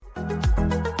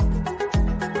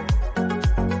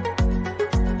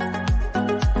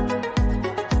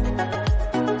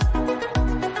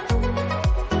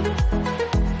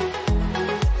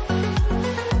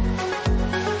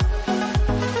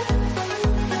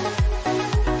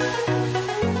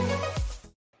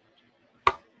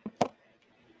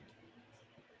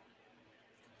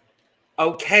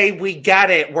Okay, we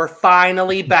get it. We're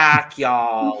finally back,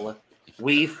 y'all.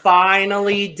 We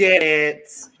finally did it.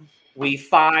 We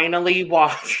finally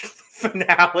watched the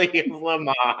finale of Le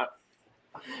Mans.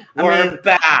 We're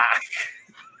back.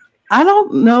 I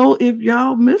don't know if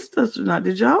y'all missed us or not.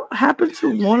 Did y'all happen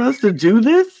to want us to do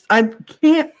this? I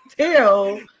can't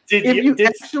tell if you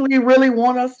actually really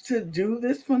want us to do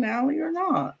this finale or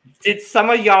not. Did some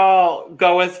of y'all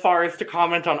go as far as to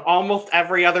comment on almost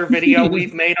every other video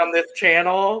we've made on this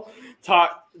channel,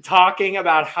 talking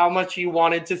about how much you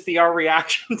wanted to see our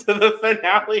reaction to the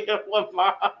finale of Le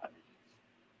Mans?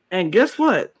 And guess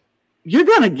what? You're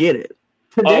going to get it.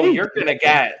 Today, you're going to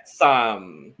get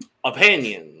some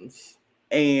opinions.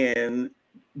 And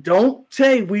don't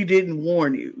say we didn't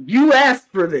warn you. You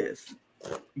asked for this.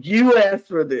 You asked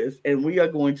for this. And we are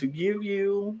going to give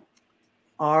you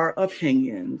our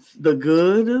opinions. The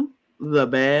good, the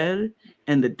bad,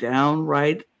 and the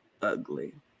downright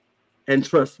ugly. And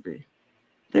trust me,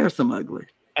 there's some ugly.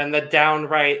 And the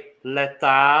downright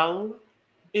lethal,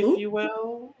 if you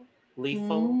will.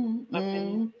 Lethal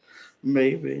opinion.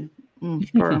 Maybe.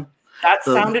 That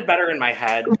sounded better in my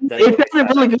head. It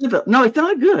sounded really good, though. No, it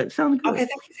sounded good. It sounded good. Okay,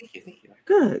 thank you.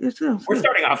 Good. It sounds We're good.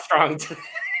 starting off strong today.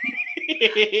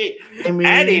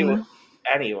 Anyway.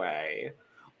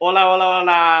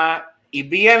 Hola, y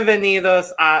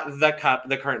bienvenidos a The Cup,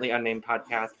 the currently unnamed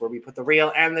podcast where we put the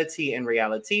real and the tea in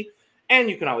reality. And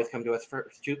you can always come to us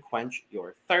first to quench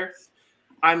your thirst.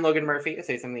 I'm Logan Murphy.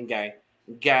 Say something gay.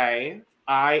 Gay.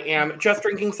 I am just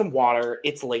drinking some water.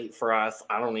 It's late for us.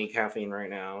 I don't need caffeine right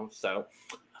now. So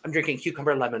I'm drinking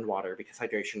cucumber lemon water because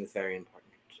hydration is very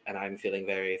important. And I'm feeling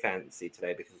very fancy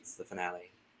today because it's the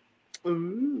finale.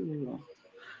 Ooh.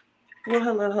 Well,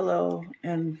 hello.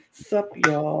 And sup,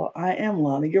 y'all. I am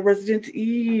Lana, your resident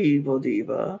evil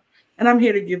diva. And I'm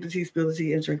here to give the tea, spill the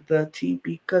tea, and drink the tea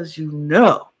because you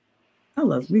know I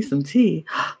love me some tea.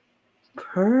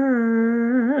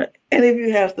 Purr. And if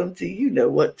you have some tea, you know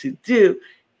what to do.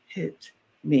 Hit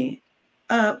me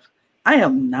up. I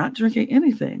am not drinking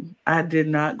anything. I did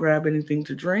not grab anything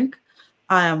to drink.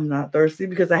 I am not thirsty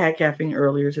because I had caffeine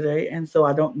earlier today, and so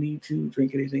I don't need to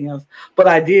drink anything else. But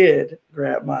I did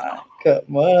grab my cup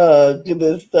mug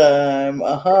this time.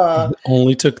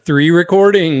 Only took 3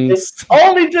 recordings.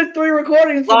 Only took 3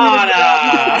 recordings for me to grab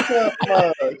my cup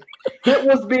mug. It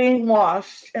was being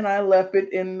washed, and I left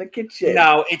it in the kitchen.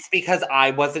 No, it's because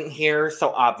I wasn't here,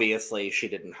 so obviously she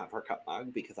didn't have her cup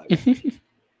mug because I wasn't here.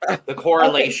 The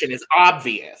correlation is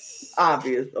obvious.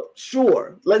 Obvious.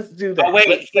 Sure. Let's do that. Oh,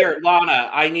 wait. Here, Lana.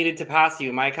 I needed to pass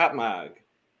you my cup mug.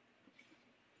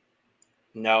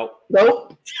 Nope.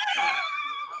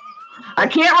 I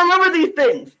can't remember these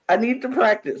things. I need to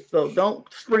practice. So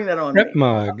don't spring that on me. Cup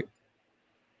mug.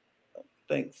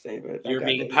 Thanks, David. You're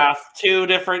being passed 2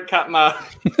 different cup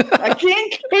mugs. I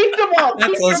can't keep them all.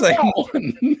 That's the same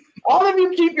one. All of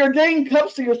you keep your dang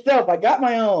cups to yourself. I got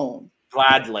my own.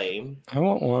 Gladly. I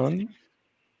want one.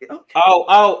 Okay.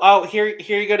 Oh, here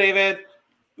you go, David.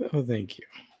 Oh, thank you.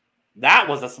 That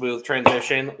was a smooth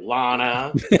transition,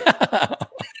 Lana.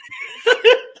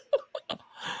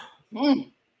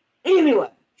 Anyway,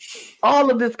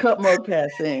 all of this cup mug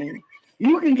passing,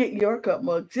 you can get your cup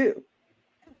mug too.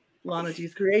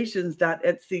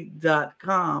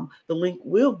 LanaG'sCreations.etsy.com. The link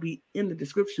will be in the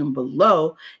description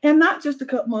below. And not just the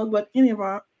cup mug, but any of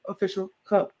our official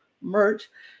cup merch.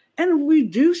 And we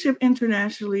do ship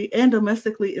internationally and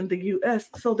domestically in the U.S.,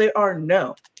 so there are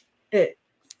no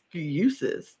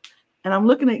excuses. And I'm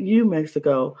looking at you,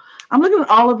 Mexico. I'm looking at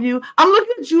all of you. I'm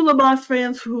looking at you, Labas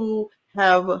fans, who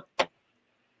have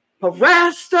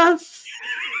harassed us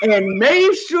and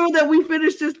made sure that we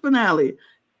finish this finale.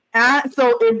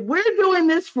 So if we're doing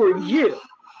this for you,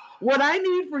 what I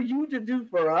need for you to do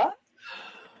for us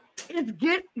is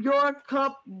get your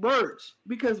cup merch,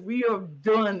 because we have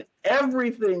done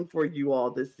everything for you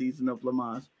all this season of Le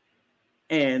Mans.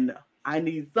 And I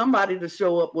need somebody to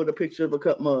show up with a picture of a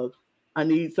cup mug. I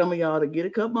need some of y'all to get a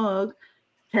cup mug,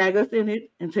 tag us in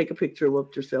it, and take a picture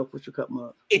of yourself with your cup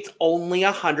mug. It's only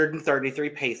 133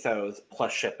 pesos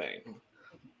plus shipping.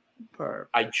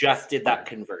 I just did that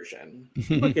conversion.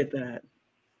 Look at that.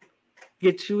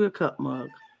 Get you a cup mug.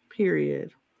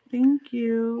 Period. Thank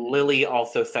you. Lily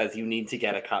also says you need to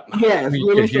get a cup mug. Yes,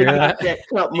 Lily said that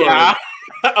cup mug. Yeah.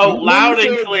 Loud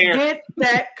and clear. Get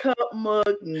that cup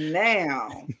mug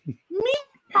now.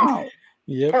 Meow.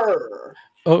 Yep. Purr.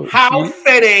 Oh, how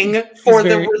fitting for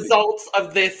the results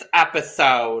of this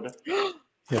episode. Yeah,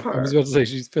 I was about to say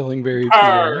she's feeling very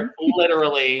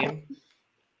literally.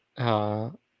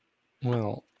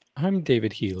 Well, I'm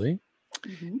David Healy,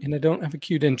 and I don't have a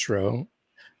cute intro,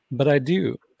 but I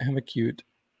do have a cute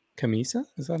Camisa?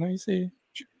 Is that how you say it?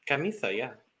 Camisa,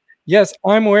 yeah. Yes,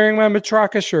 I'm wearing my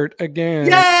Matraka shirt again.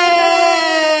 Yay!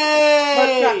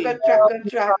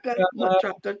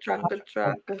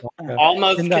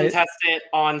 Almost And contestant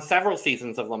on several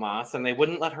seasons of Lamas, and they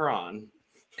wouldn't let her on.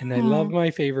 And I love my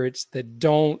favorites that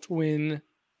don't win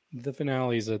the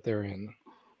finales that they're in.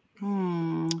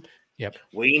 Yep.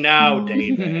 We know,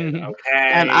 David. Okay.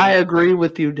 And I agree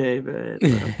with you,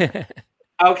 David.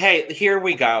 Okay, here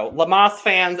we go. Lamas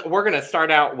fans, we're going to start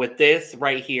out with this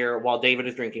right here while David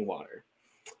is drinking water.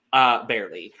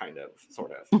 Barely, kind of,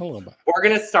 sort of. We're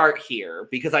going to start here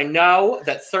because I know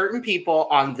that certain people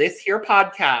on this here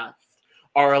podcast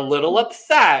are a little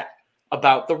upset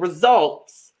about the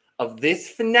results of this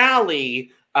finale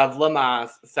of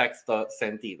Lamas Sexto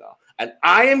Sentido. And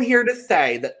I am here to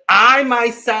say that I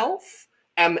myself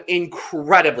am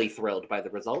incredibly thrilled by the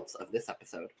results of this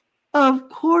episode. Of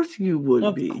course you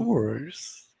would be. Of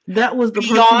course. That was the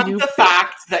beyond the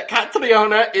fact that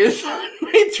Catriona is on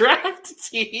my draft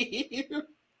team.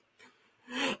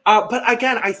 But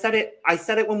again, I said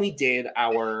it when we did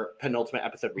our penultimate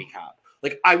episode recap.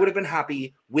 Like, I would have been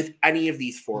happy with any of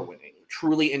these four winning.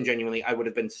 Truly and genuinely, I would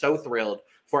have been so thrilled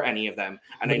for any of them.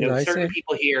 And I know certain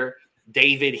people here,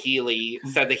 David Healy,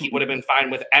 said that he would have been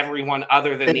fine with everyone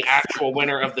other than the actual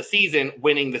winner of the season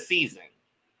winning the season.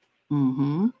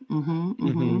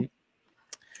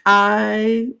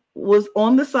 I was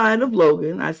on the side of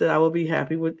Logan. I said I would be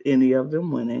happy with any of them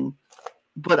winning,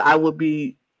 but I would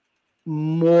be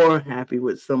more happy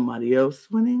with somebody else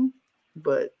winning,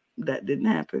 but that didn't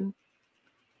happen.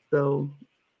 So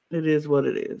it is what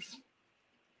it is.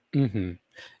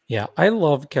 Yeah, I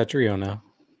love Catriona,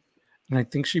 and I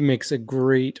think she makes a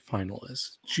great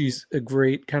finalist. She's a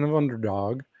great kind of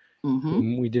underdog.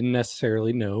 Whom we didn't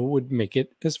necessarily know would make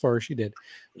it as far as she did.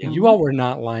 You all were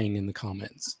not lying in the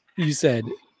comments. You said,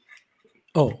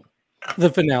 oh, the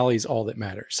finale is all that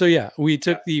matters. So yeah, we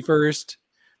took the first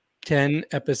 10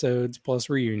 episodes plus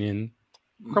reunion,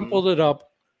 crumpled it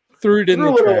up, threw it in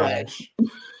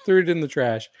the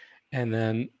trash, and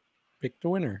then picked a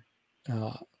winner.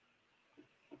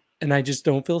 And I just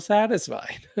don't feel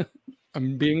satisfied.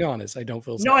 I'm being honest. I don't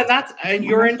feel satisfied. And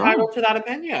you're entitled to that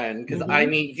opinion because I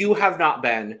mean, you have not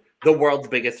been the world's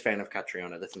biggest fan of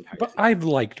Catriona this entire season. I've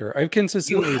liked her. I've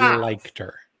consistently liked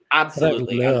her.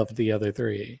 Absolutely. But I've loved the other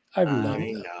three. I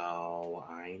know.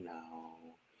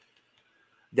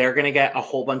 They're going to get a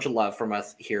whole bunch of love from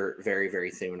us here very,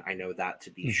 very soon. I know that to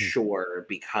be sure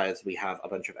because we have a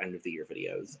bunch of end of the year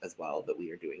videos as well that we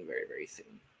are doing very, very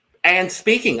soon. And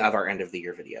speaking of our end of the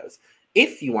year videos,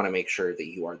 if you want to make sure that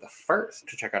you are the first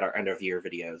to check out our end of year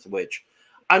videos, which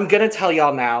I'm going to tell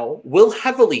y'all now, will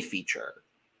heavily feature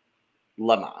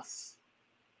Lamas.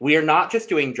 We are not just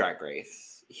doing Drag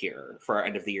Race here for our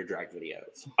end of the year drag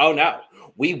videos. Oh no,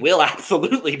 we will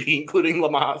absolutely be including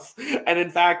Lamas. And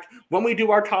in fact, when we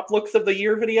do our top looks of the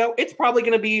year video, it's probably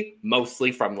going to be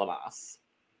mostly from Lamas.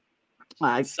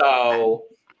 So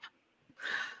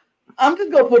I'm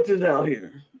just going to put this out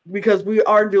here. Because we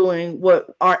are doing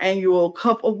what our annual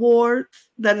Cup Awards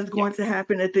that is going to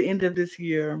happen at the end of this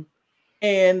year.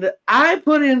 And I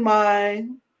put in my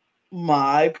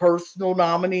personal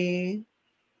nominee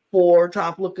for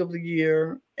top look of the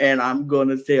year. And I'm going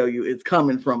to tell you it's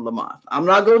coming from Lamas. I'm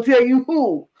not going to tell you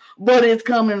who, but it's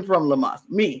coming from Lamas.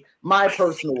 Me, my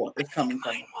personal one is coming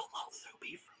from Lamas. Will also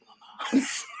be from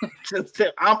Lamas.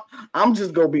 I'm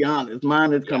just going to be honest.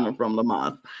 Mine is coming from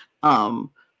Lamas.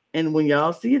 And when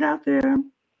y'all see it out there,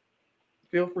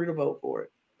 feel free to vote for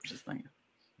it. Just saying.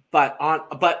 But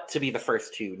to be the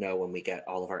first to know when we get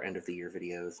all of our end of the year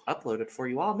videos uploaded for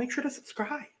you all, make sure to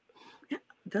subscribe. Yeah,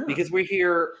 because we're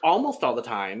here almost all the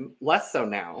time, less so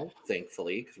now,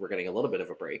 thankfully, because we're getting a little bit of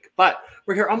a break. But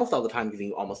we're here almost all the time giving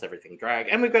you almost everything drag.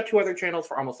 And we've got 2 other channels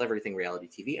for almost everything reality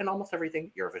TV and almost everything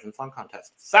Eurovision Song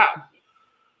Contest. So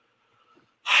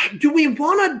do we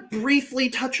want to briefly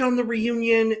touch on the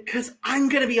reunion? Because I'm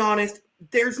going to be honest,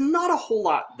 there's not a whole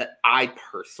lot that I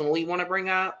personally want to bring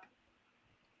up.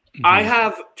 I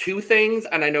have 2 things,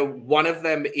 and I know one of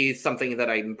them is something that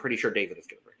I'm pretty sure David is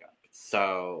going to bring up.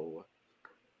 So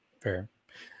fair.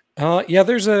 Yeah,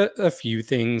 there's a few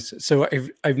things. So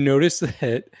I've noticed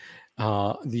that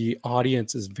the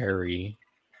audience is very,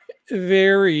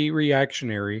 very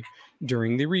reactionary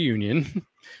during the reunion.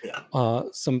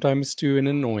 Sometimes to an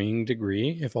annoying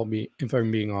degree, if I'm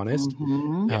being honest.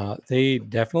 They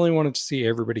definitely wanted to see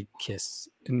everybody kiss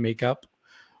and make up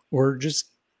or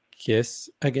just kiss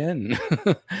again.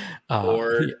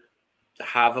 Or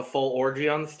have a full orgy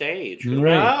on stage. Who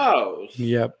knows?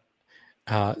 Yep.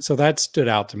 So that stood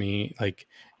out to me. Like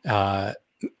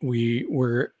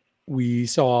we We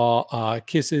saw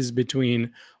kisses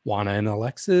between Juana and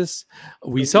Alexis.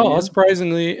 We saw,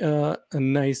 surprisingly, a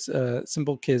nice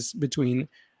simple kiss between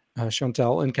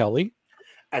Chantel and Kelly.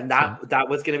 And that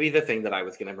was going to be the thing that I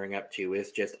was going to bring up too,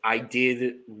 is just I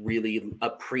did really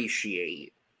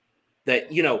appreciate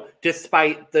that, you know,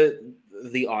 despite the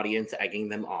audience egging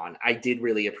them on, I did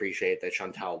really appreciate that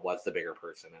Chantel was the bigger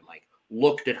person and like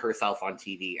looked at herself on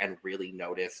TV and really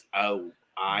noticed, oh,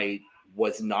 I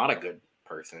was not a good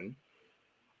person.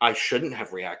 I shouldn't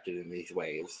have reacted in these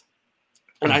ways.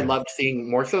 And I loved seeing,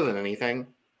 more so than anything,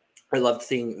 I loved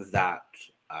seeing that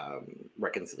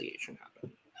reconciliation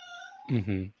happen.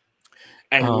 Mm-hmm.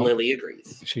 And Lily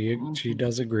agrees. She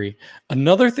does agree.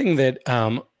 Another thing that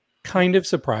kind of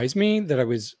surprised me that I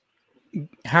was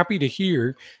happy to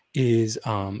hear is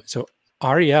so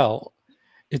Ariel,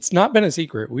 it's not been a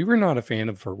secret. We were not a fan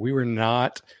of her. We were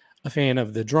not a fan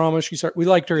of the drama she started. We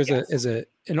liked her as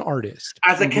an artist.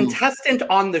 As a contestant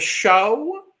on the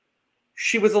show,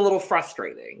 she was a little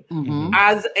frustrating.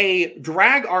 As a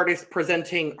drag artist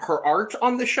presenting her art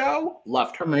on the show,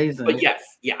 loved her. Amazing. But yes,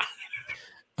 yeah.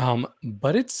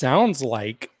 But it sounds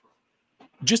like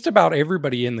just about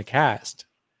everybody in the cast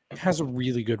has a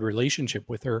really good relationship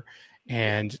with her,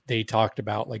 and they talked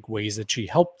about like ways that she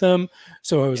helped them.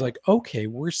 So I was like, okay,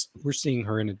 we're seeing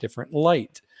her in a different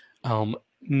light.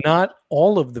 Not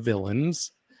all of the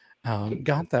villains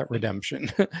got that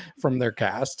redemption from their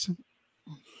cast.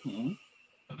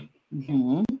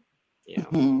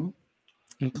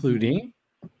 Including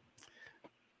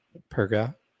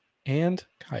Perga and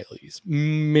Kylie's,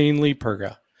 mainly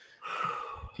Perga.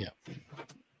 Yeah.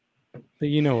 But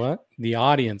you know what? The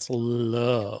audience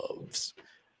loves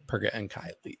Perga and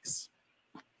Kylie's.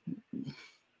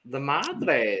 The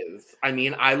Madres. I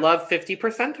mean, I love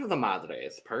 50% of the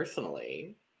Madres,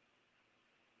 personally.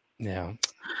 Yeah.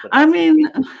 I mean,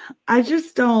 I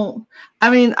just don't. I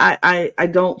mean, I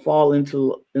don't fall in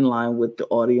line with the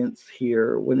audience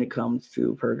here when it comes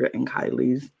to Perga and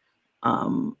Kylie's.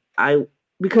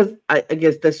 Because I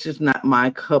guess that's just not my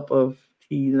cup of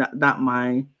tea. Not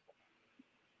my.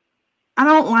 I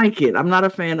don't like it. I'm not a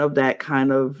fan of that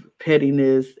kind of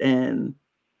pettiness and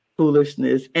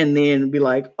foolishness, and then be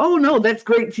like, "Oh no, that's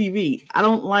great TV." I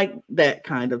don't like that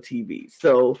kind of TV.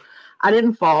 So I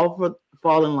didn't fall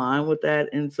in line with that.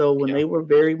 And so when they were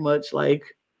very much like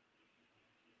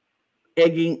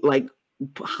egging, like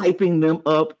hyping them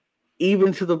up,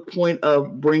 even to the point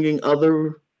of bringing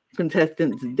other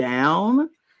contestants down,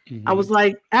 I was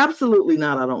like, absolutely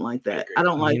not. I don't like that. I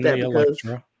don't like that because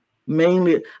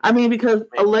because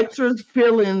Electra's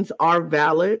feelings are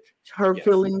valid. Her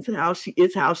feelings, how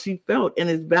she felt, and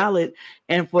it's valid.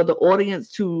 And for the audience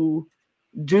to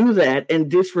do that and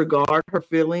disregard her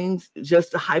feelings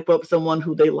just to hype up someone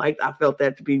who they liked, I felt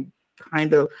that to be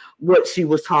kind of what she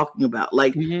was talking about.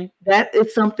 Like that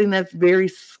is something that's very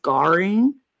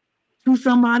scarring to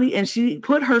somebody, and she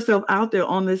put herself out there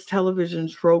on this television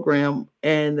program,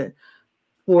 and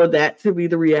for that to be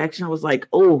the reaction, I was like,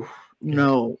 oh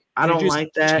no, I don't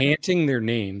like that. Chanting their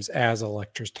names as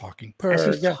Electra's talking.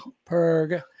 Perga,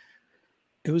 Perga.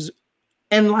 It was,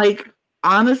 and like,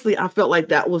 honestly, I felt like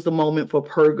that was the moment for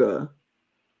Perga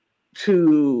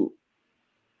to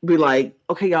be like,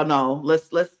 okay, y'all know, let's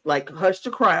like hush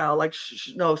the crowd. Like,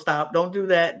 no, stop. Don't do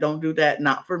that. Don't do that.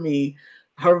 Not for me.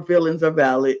 Her feelings are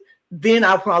valid. Then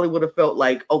I probably would have felt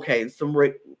like, okay,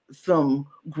 some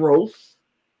growth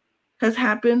has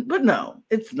happened, but no,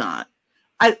 it's not.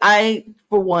 I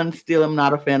for one, still am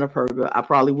not a fan of Perga. I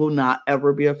probably will not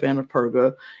ever be a fan of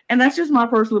Perga. And that's just my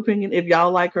personal opinion. If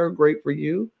y'all like her, great for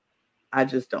you. I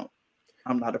just don't.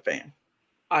 I'm not a fan.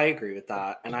 I agree with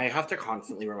that. And I have to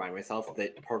constantly remind myself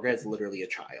that Perga is literally a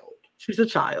child. She's a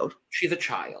child. She's a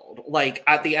child. Like,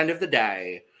 at the end of the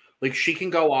day, like, she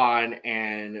can go on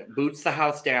and boots the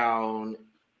house down,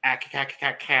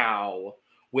 cow,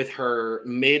 with her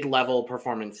mid-level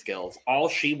performance skills, all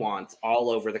she wants, all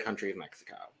over the country of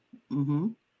Mexico.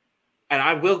 And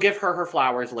I will give her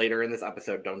flowers later in this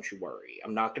episode, don't you worry.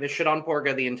 I'm not going to shit on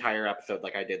Perga the entire episode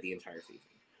like I did the entire season.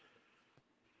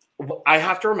 I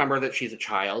have to remember that she's a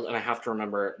child, and I have to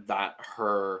remember that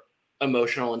her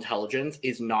emotional intelligence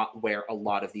is not where a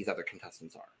lot of these other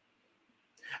contestants are.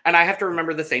 And I have to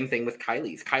remember the same thing with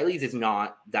Kylie's. Kylie's is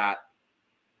not that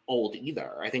old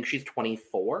either. I think she's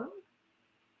 24.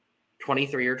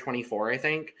 23 or 24, I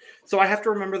think. So I have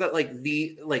to remember that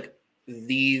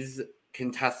these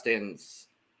contestants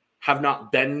have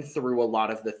not been through a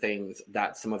lot of the things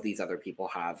that some of these other people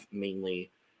have, mainly,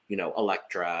 you know,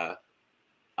 Elektra,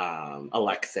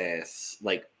 Alexis,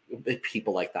 like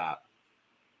people like that.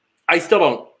 I still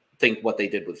don't think what they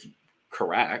did was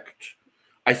correct.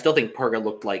 I still think Perga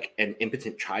looked like an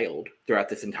impotent child throughout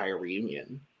this entire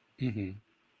reunion. Mm-hmm.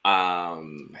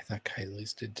 I thought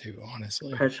Kylie's did too,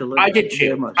 honestly. I did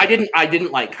too. I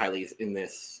didn't like Kylie's in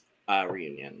this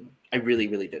reunion. I really,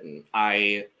 really didn't.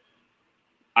 I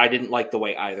didn't like the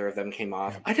way either of them came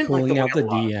off. Yeah, I didn't pulling like the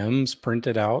way out the DMs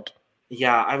printed out.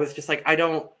 Yeah, I was just like, I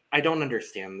don't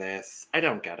understand this. I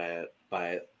don't get it.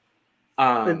 But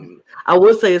I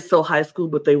would say it's still high school,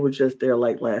 but they were just there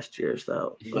like last year,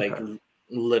 so like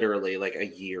literally like a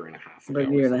year and a half ago.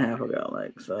 A year and a half ago,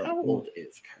 like so. How old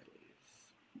is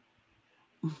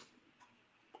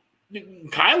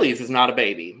Kylie's? Kylie's is not a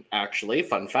baby, actually.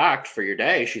 Fun fact for your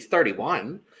day, she's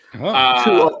 31.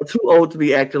 Oh. Too old to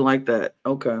be acting like that.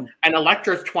 Okay. And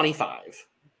Electra's 25.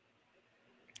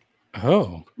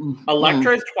 Oh.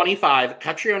 Electra is 25.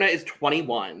 Catriona is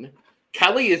 21.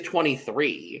 Kelly is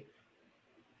 23.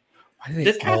 Why do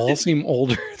they all seem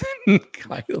older than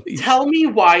Kylie's? Tell me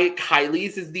why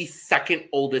Kylie's is the second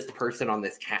oldest person on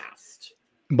this cast.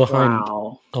 Behind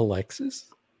Alexis?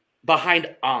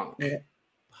 Behind Ankh.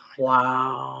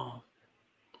 Wow.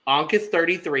 Ankh is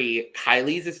 33.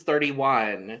 Kylie's is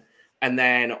 31. And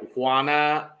then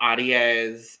Juana,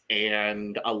 Arias,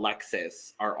 and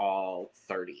Alexis are all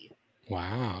 30.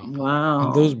 Wow. Wow.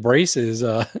 And those braces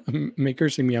make her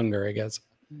seem younger, I guess.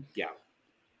 Yeah.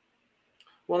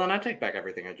 Well, then I take back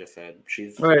everything I just said.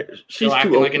 She's right. She's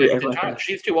acting too old like an innocent like child. that.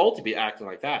 She's too old to be acting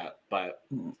like that, but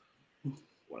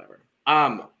whatever.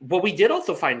 What we did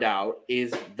also find out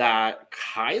is that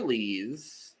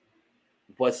Kylie's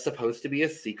was supposed to be a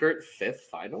secret fifth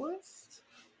finalist.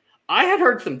 I had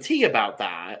heard some tea about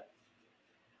that,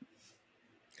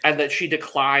 and that she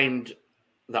declined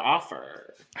the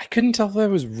offer. I couldn't tell if that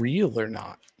was real or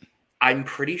not. I'm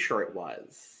pretty sure it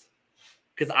was,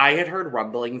 because I had heard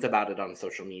rumblings about it on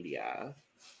social media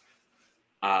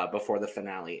before the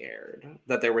finale aired,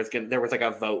 that there was like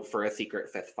a vote for a secret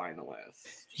fifth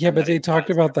finalist. Yeah, but they talked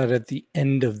about that at the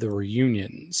end of the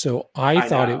reunion, so I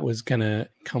thought it was gonna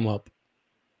come up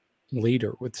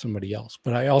later with somebody else,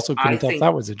 but I also couldn't tell if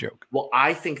that was a joke. Well,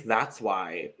 I think that's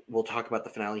why we'll talk about the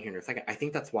finale here in a second. I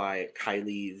think that's why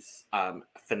Kylie's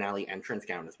finale entrance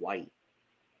gown is white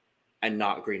and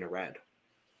not green or red.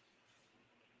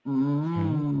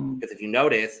 Because if you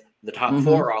notice, the top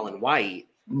four are all in white,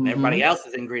 and everybody else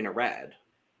is in green or red.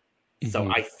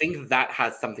 So I think that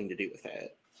has something to do with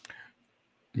it.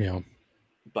 Yeah.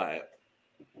 But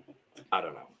I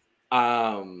don't know.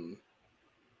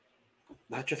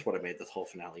 That just would have made this whole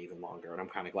finale even longer, and I'm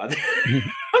kind of glad.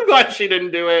 I'm glad she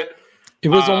didn't do it. It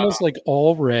was almost like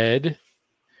all red,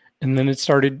 and then it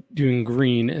started doing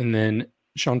green, and then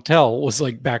Chantel was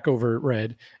like back over at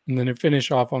red, and then it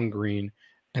finished off on green,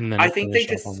 and then I think they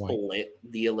just split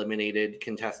the eliminated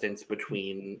contestants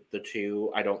between the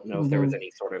two. I don't know if there was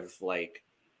any sort of like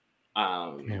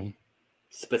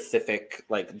specific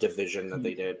like division that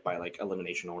they did by like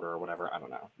elimination order or whatever. I don't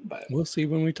know, but we'll see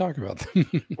when we talk about them.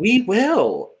 We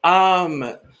will.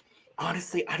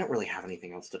 Honestly, I don't really have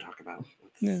anything else to talk about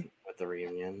with the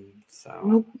reunion.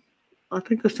 So I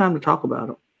think it's time to talk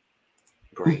about it.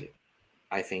 Great.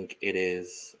 I think it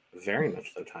is very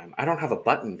much so time. I don't have a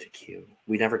button to cue.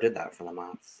 We never did that for the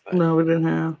Mots. No, we didn't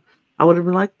have. I would have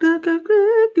been like,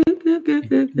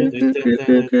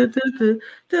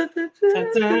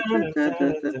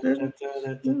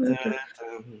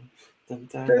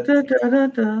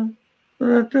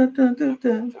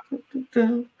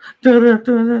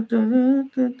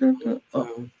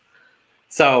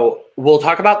 So we'll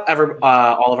talk about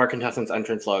all of our contestants'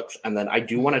 entrance looks, and then I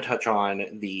do want to touch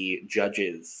on the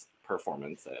judges'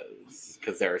 performances,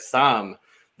 because there are some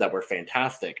that were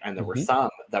fantastic, and there were some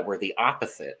that were the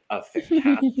opposite of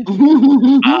fantastic.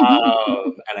 And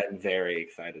I'm very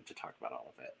excited to talk about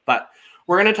all of it. But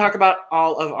we're going to talk about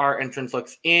all of our entrance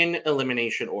looks in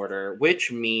elimination order,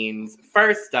 which means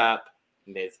first up,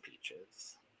 Ms.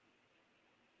 Peaches.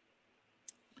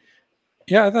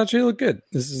 Yeah, I thought she looked good.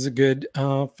 This is a good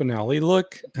finale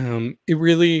look. It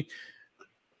really,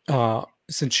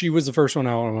 since she was the first one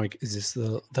out, I'm like, is this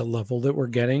the level that we're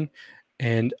getting?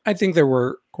 And I think there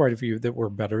were quite a few that were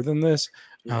better than this,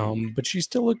 but she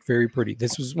still looked very pretty.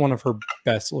 This was one of her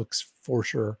best looks for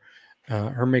sure.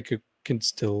 Her makeup can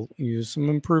still use some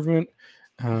improvement,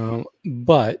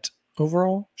 but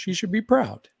overall, she should be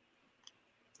proud.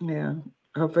 Yeah,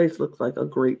 her face looks like a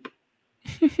grape.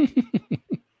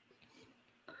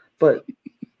 But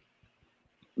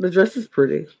the dress is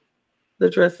pretty. The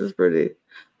dress is pretty.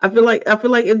 I feel like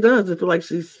it does. I feel like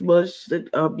she smudged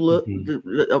it blood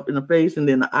up in the face, and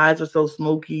then the eyes are so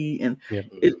smoky, and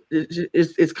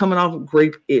it's coming off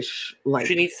grape-ish. Like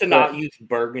she needs to not use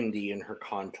burgundy in her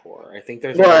contour. I think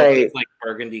there's right, like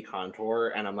burgundy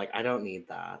contour, and I'm like, I don't need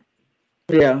that.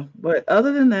 Yeah, but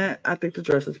other than that, I think the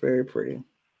dress is very pretty.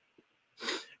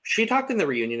 She talked in the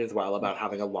reunion as well about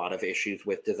having a lot of issues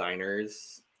with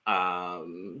designers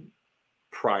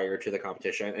prior to the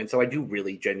competition. And so I do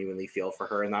really genuinely feel for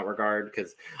her in that regard.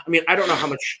 Because, I mean, I don't know how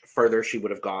much further she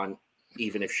would have gone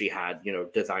even if she had,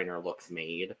 designer looks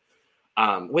made.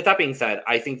 With that being said,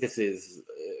 I think this is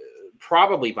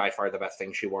probably by far the best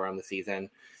thing she wore on the season.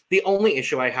 The only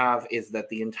issue I have is that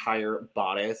the entire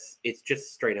bodice, it's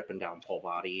just straight up and down full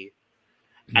body.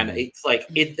 And it's like,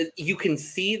 you can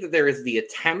see that there is the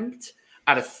attempt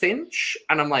at a cinch.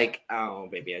 And I'm like, oh,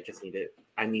 baby,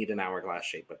 I need an hourglass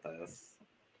shape with this.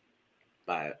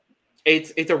 But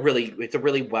it's a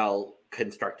really well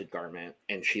constructed garment.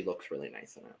 And she looks really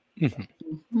nice in it.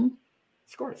 So.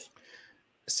 Scores.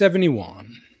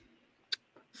 71.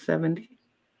 70.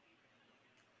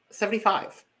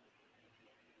 75.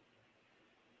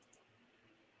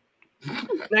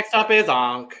 Next up is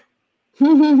Ankh.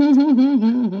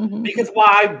 Because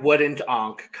why wouldn't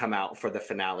Ankh come out for the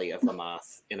finale of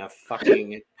Lamas in a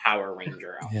fucking Power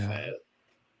Ranger outfit? Yeah.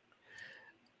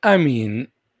 I mean,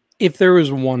 if there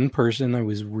was one person I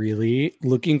was really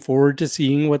looking forward to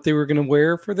seeing what they were going to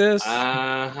wear for this,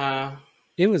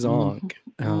 it was Ankh,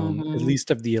 at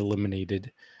least of the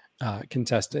eliminated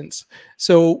contestants.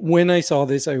 So when I saw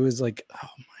this, I was like, oh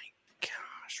my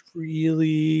gosh,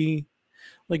 really?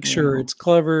 Like, sure, it's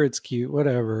clever, it's cute,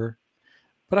 whatever.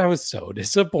 But I was so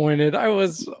disappointed. I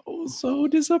was so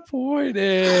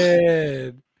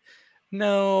disappointed.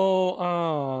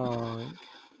 No,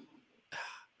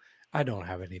 I don't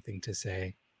have anything to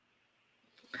say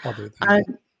other than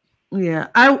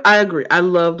I agree. I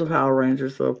love the Power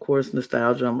Rangers, so of course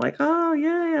nostalgia. I'm like, oh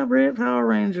yeah, red Power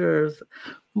Rangers.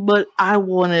 But I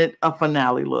wanted a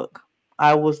finale look.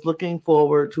 I was looking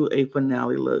forward to a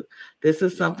finale look. This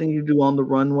is something you do on the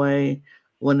runway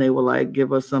when they will like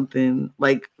give us something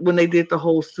like when they did the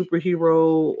whole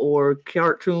superhero or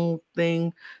cartoon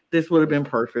thing. This would have been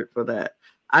perfect for that.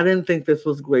 I didn't think this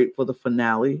was great for the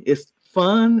finale. It's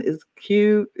fun, it's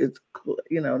cute, it's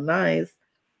nice.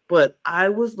 But I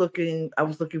was looking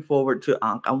forward to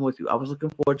Ankh. I'm with you. I was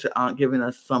looking forward to Ankh giving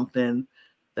us something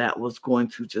that was going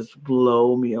to just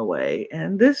blow me away.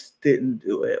 And this didn't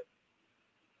do it.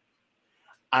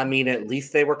 I mean, at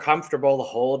least they were comfortable the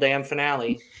whole damn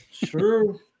finale.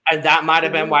 True. And that might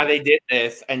have been why they did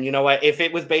this. And you know what? If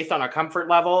it was based on a comfort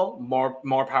level,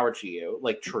 more power to you.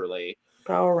 Like, truly.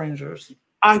 Power Rangers.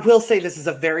 I will say this is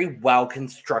a very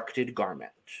well-constructed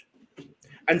garment.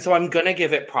 And so I'm going to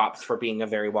give it props for being a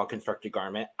very well-constructed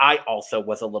garment. I also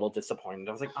was a little disappointed.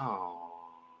 I was like, oh.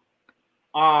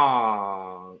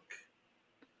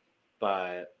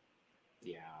 But,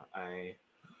 yeah,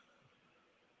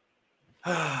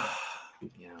 yeah.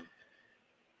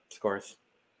 Scores?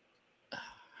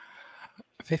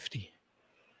 50.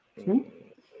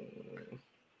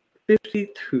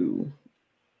 52.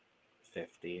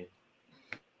 50.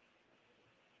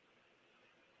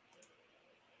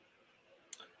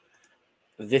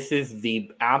 This is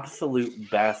the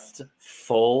absolute best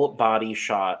full body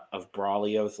shot of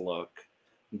Braulio's look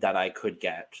that I could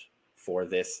get for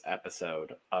this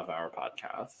episode of our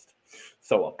podcast.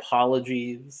 So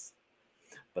apologies,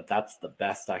 but that's the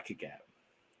best I could get.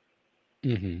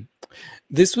 Mm-hmm.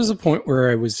 This was a point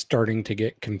where I was starting to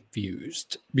get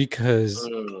confused because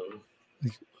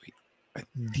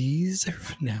these are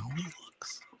finale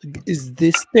looks. Is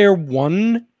this their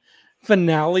one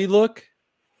finale look?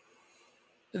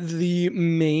 The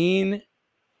main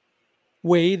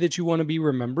way that you want to be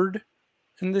remembered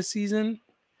in this season?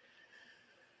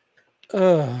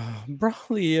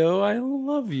 Braulio, I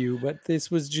love you, but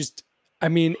this was just, I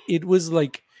mean, it was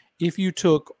like if you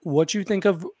took what you think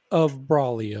of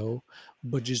Braulio,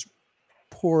 but just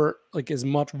pour like as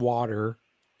much water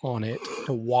on it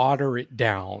to water it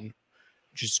down,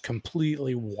 just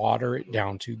completely water it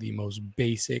down to the most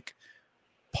basic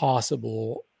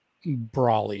possible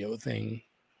Braulio thing.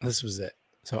 This was it.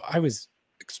 So I was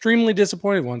extremely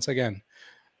disappointed once again.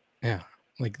 Yeah,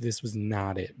 like this was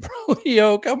not it,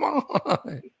 Braulio. Come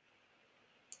on.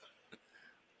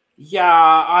 Yeah,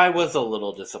 I was a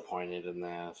little disappointed in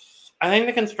this. I think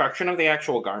the construction of the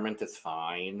actual garment is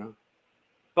fine.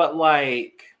 But,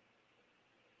 like,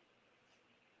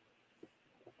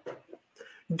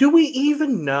 do we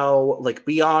even know, like,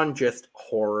 beyond just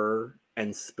horror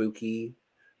and spooky,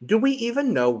 do we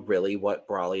even know really what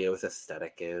Braulio's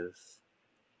aesthetic is?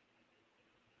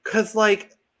 Because,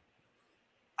 like,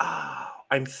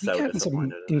 I'm so You've gotten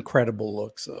disappointed. some incredible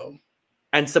looks, though.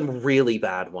 And some really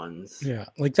bad ones. Yeah,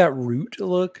 like that root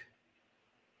look.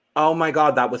 Oh my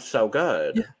god, that was so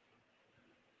good.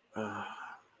 Yeah.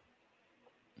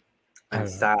 I'm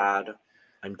sad.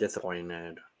 I'm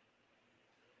disappointed.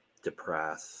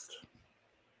 Depressed.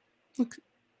 Look,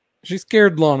 she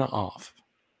scared Lana off.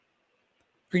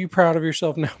 Are you proud of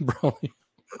yourself now, Brawley?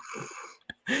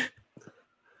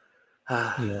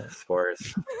 Yeah.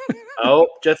 Spores. Oh,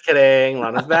 just kidding.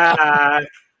 Lana's back.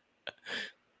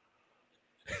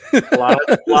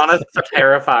 Lana's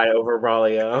terrified over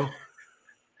Braulio.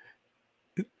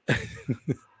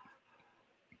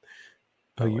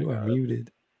 Oh, you are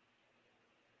muted.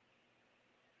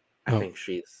 I think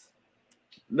she's...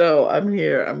 No, I'm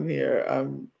here.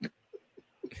 I'm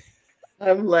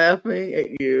laughing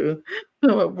at you.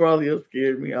 Braulio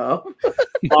scared me off.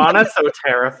 Lana's so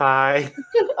terrified.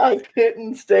 I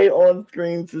couldn't stay on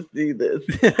screen to see this.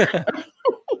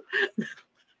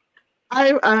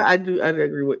 I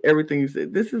agree with everything you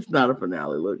said. This is not a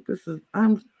finale look.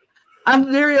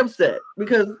 I'm very upset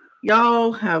because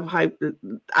y'all have hyped it.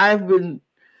 I've been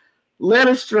led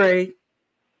astray,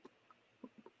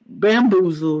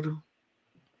 bamboozled,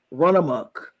 run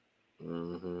amok.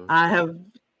 Mm-hmm. I have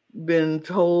been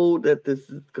told that this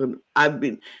is gonna.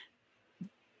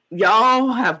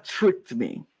 Y'all have tricked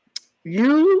me.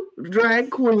 You drag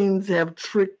queens have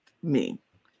tricked me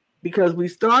because we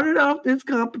started off this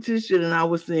competition and I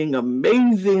was seeing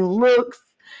amazing looks,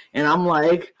 and I'm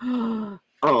like,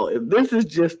 oh, if this is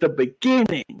just the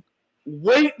beginning,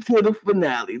 wait till the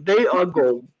finale. They are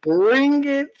going to bring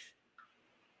it,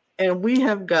 and we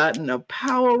have gotten a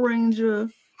Power Ranger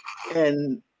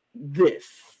and this.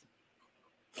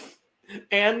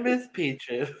 And Miss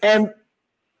Peaches. And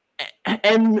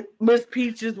Miss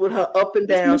Peaches with her up and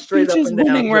down, Miss straight Peaches up and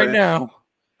down. winning right now.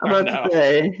 I'm about to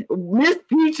say, Miss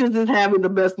Peaches is having the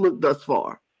best look thus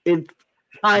far. It's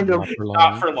kind not of for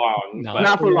long.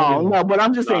 Not for long. No, but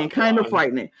I'm just saying, kind of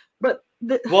frightening. But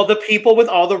well, the people with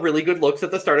all the really good looks at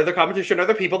the start of the competition are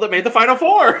the people that made the final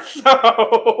four.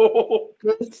 So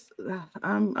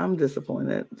I'm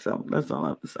disappointed. So that's all I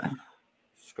have to say.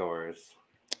 Scores.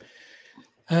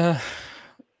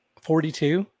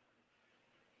 42.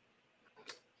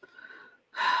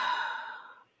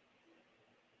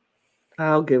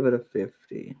 I'll give it a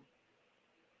 50.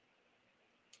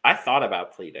 I thought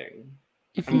about pleading.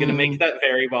 I'm going to make that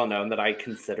very well known that I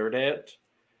considered it.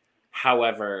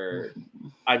 However,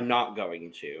 I'm not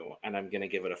going to, and I'm going to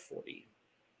give it a 40.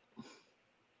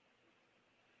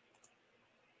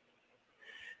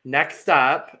 Next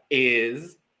up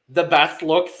is the best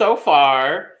look so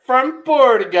far from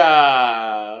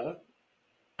Burga.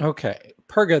 Okay.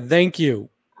 Purga, thank you.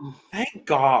 Thank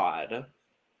God.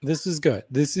 This is good.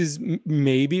 This is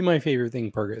maybe my favorite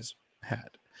thing Purga's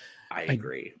had. I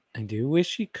agree. I do wish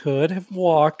she could have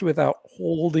walked without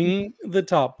holding the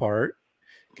top part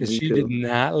because she did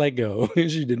not let go.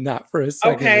 She did not for a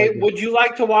second. Okay, would you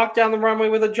like to walk down the runway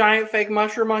with a giant fake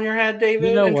mushroom on your head,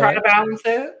 David, and try to balance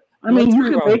it? I mean,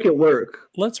 you can make it work.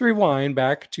 Let's rewind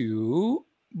back to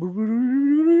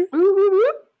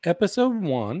episode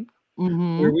 1,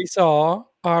 where we saw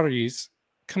Aries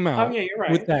come out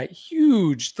with that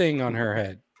huge thing on her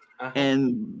head.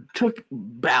 And took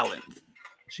balance.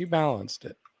 She balanced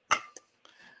it.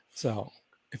 So,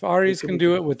 if Aries can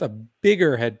do it with a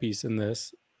bigger headpiece in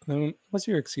this, then what's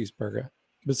your excuse, Burga?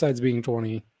 Besides being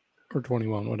 20 or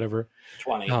 21, whatever.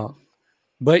 20.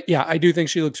 But yeah, I do think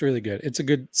she looks really good. It's a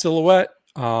good silhouette.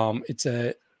 It's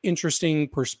a interesting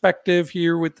perspective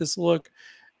here with this look.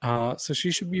 So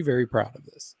she should be very proud of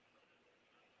this.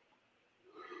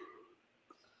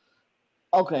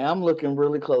 Okay, I'm looking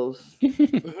really close.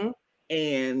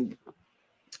 And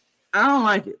I don't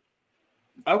like it.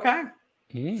 Okay.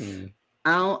 I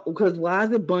don't, because why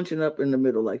is it bunching up in the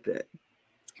middle like that?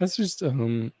 That's just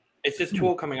it's just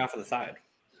tulle coming off of the side.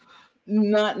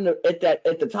 Not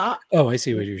at the top. Oh, I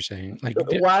see what you're saying. Like,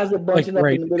 why is it bunching up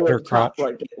in the middle of the top,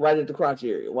 crotch? right at the crotch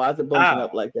area? Why is it bunching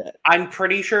up like that? I'm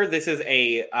pretty sure this is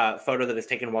a photo that is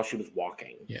taken while she was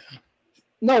walking. Yeah.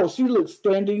 No, she looks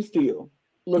standing still.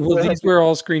 Well, these were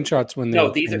all screenshots when they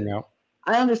were coming out.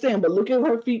 I understand, but look at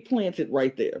her feet planted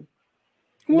right there.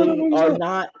 One of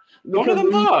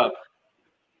them up.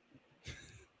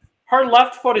 Her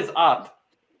left foot is up.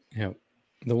 Yeah,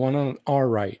 the one on our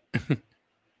right.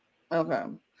 Okay,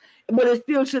 but it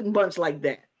still shouldn't bunch like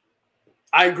that.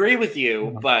 I agree with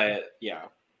you, but yeah,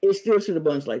 it still should have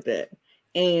bunched like that.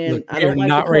 And look, I don't like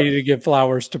not ready to give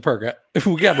flowers to Purga.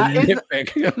 We got to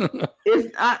nitpick.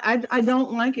 I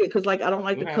don't like it because I don't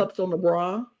like the cups on the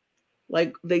bra.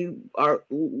 Like they are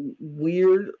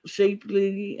weird,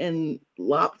 shapely, and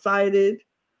lopsided.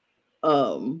 I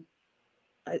don't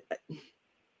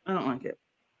like it.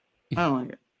 I don't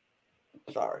like it.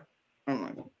 Sorry, I don't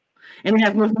like it. And it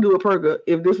has nothing to do with Perga.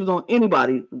 If this was on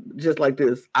anybody just like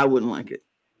this, I wouldn't like it.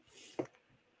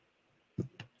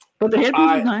 But the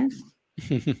headpiece is nice.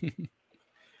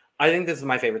 I think this is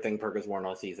my favorite thing Perga's worn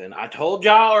all season. I told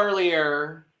y'all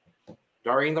earlier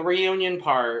during the reunion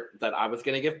part that I was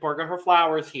going to give Perga her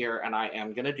flowers here, and I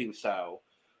am going to do so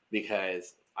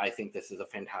because I think this is a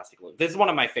fantastic look. This is one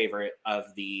of my favorite of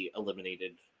the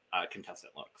eliminated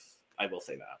contestant looks. I will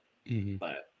say that. Mm-hmm.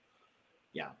 But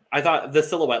yeah, I thought the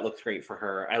silhouette looks great for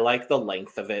her. I like the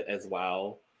length of it as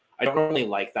well. I don't really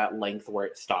like that length where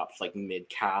it stops like mid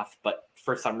calf, but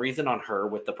for some reason on her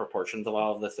with the proportions of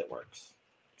all of this, it works.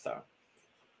 So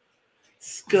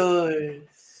it's good.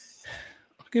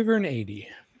 I'll give her an 80.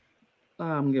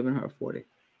 I'm giving her a 40.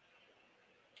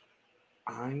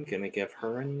 I'm gonna give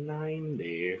her a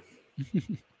 90.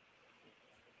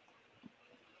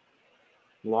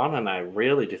 Lana and I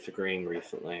really disagreeing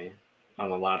recently on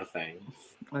a lot of things.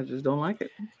 I just don't like it.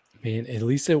 Man, at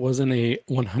least it wasn't a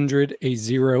 100, a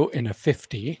 0, and a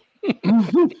 50.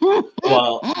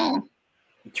 Well,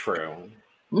 true.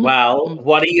 Well,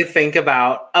 what do you think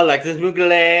about Alexis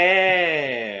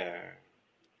Mugler?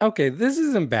 Okay, this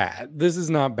isn't bad. This is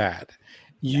not bad.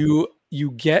 You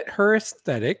get her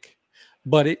aesthetic,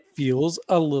 but it feels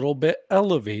a little bit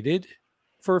elevated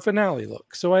for a finale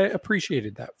look. So I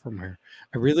appreciated that from her.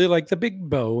 I really like the big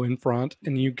bow in front,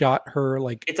 and you got her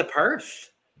like it's a purse.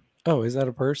 Oh, is that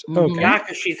a purse? Okay. Yeah,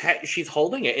 because she's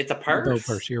holding it. It's a purse. Bow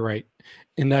purse. You're right.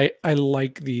 And I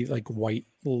like the like white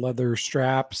leather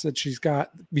straps that she's got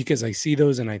because I see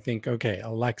those and I think, okay,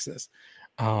 Alexis.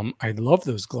 I love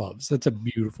those gloves. That's a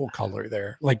beautiful color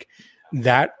there. Like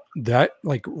that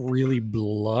like really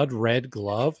blood red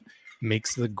glove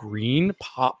makes the green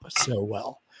pop so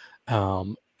well.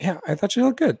 Yeah, I thought she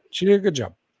looked good. She did a good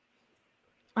job.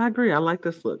 I agree. I like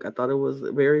this look. I thought it was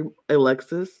very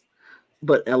Alexis,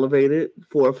 but elevated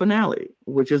for a finale,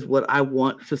 which is what I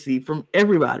want to see from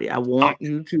everybody. I want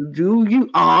you to do you,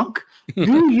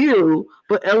 do you,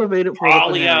 but elevated for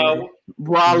the finale.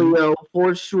 Braulio,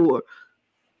 for sure.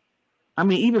 I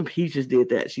mean, even Peaches did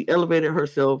that. She elevated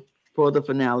herself for the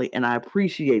finale, and I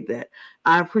appreciate that.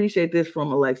 I appreciate this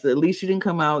from Alexa. At least she didn't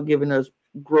come out giving us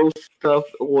gross stuff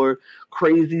or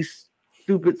crazy,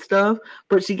 stupid stuff,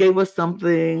 but she gave us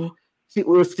something. It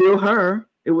was still her.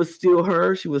 It was still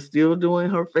her. She was still doing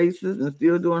her faces and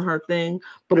still doing her thing,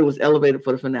 but it was elevated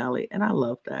for the finale, and I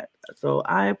love that. So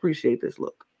I appreciate this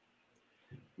look.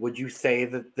 Would you say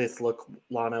that this look,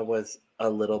 Lana, was a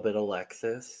little bit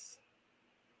Alexis?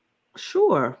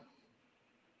 Sure.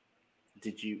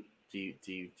 Do you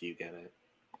get it?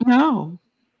 No.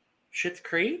 Schitt's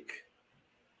Creek?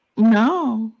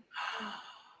 No.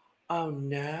 Oh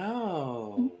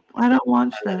no. I don't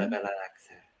watch that.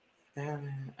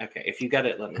 Okay, if you get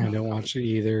it, let me know. I don't watch it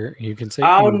either. You can say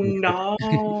oh no.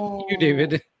 you,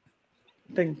 David.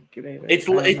 Thank you, David. It's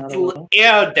ew,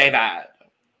 David.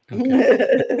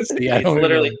 Okay. See, it's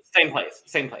literally same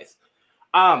place.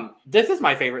 This is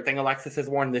my favorite thing Alexis has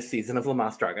worn this season of La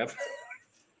Mas Draga.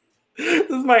 This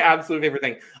is my absolute favorite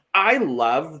thing. I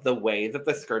love the way that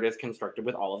the skirt is constructed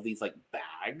with all of these like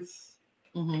bags.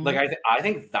 Mm-hmm. Like I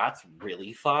think that's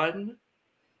really fun.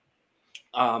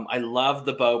 I love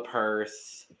the bow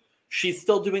purse. She's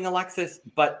still doing Alexis,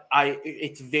 but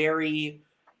it's very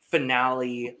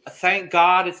finale. Thank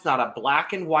God it's not a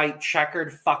black and white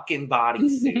checkered fucking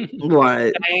bodysuit.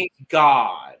 Right. Thank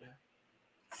God.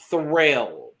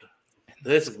 Thrilled.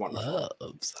 This is wonderful. I love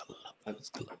those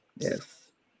gloves. Yes.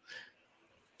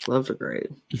 Gloves are great.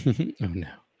 Oh no.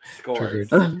 Scores.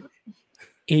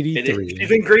 83.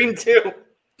 She's in green too.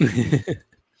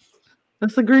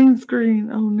 That's a green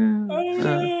screen. Oh no.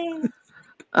 Oh,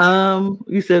 no.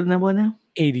 You said that one now?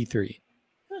 83.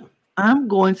 I'm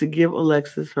going to give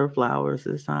Alexis her flowers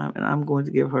this time, and I'm going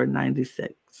to give her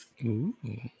 96. Ooh.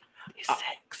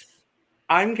 96.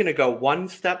 I'm going to go one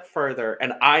step further,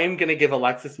 and I am going to give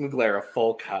Alexis Mugler a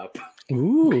full cup.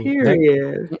 Ooh.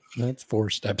 Period. That's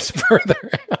 4 steps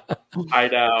further. I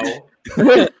know.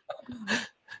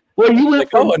 Well, you went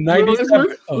a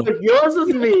 97. Look, yours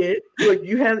was mid. Look,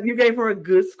 you gave her a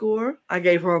good score. I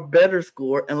gave her a better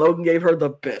score, and Logan gave her the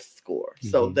best score.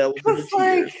 So that was the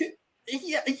like,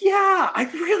 yeah, I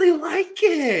really like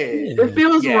it. It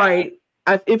feels right.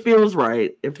 It feels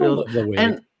right. It feels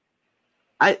and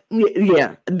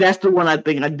that's the one I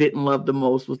think I didn't love the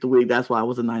most was the wig. That's why I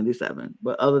was a 97.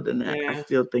 But other than that, I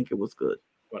still think it was good.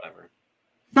 Whatever.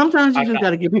 Sometimes you just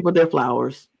got to give people their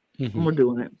flowers. And we're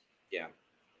doing it. Yeah.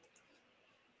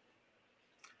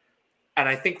 And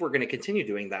I think we're going to continue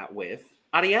doing that with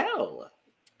Ariel.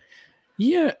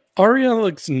 Yeah, Ariel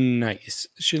looks nice.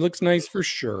 She looks nice for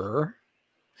sure.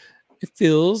 It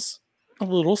feels a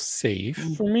little safe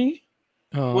for me.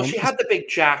 Well, she had the big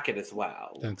jacket as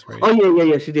well. That's right. Oh,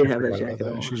 yeah. She did have that jacket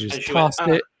on. She just tossed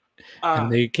it,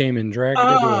 and they came and dragged it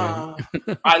away.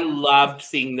 I loved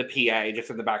seeing the PA just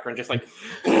in the background, just like...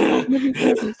 Yeah.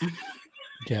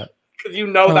 Because you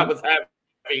know that was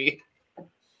heavy.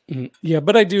 Yeah,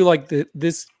 but I do like that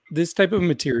this type of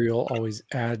material always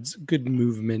adds good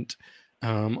movement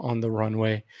on the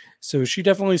runway. So she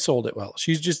definitely sold it well.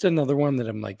 She's just another one that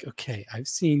I'm like, okay, I've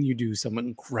seen you do some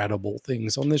incredible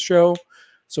things on this show,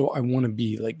 so I want to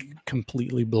be like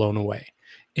completely blown away.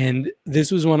 And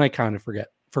this was one I kind of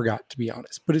forgot, to be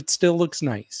honest, but it still looks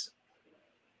nice.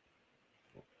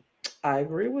 I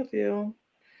agree with you.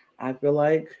 I feel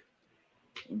like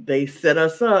they set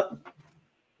us up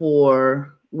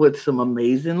with some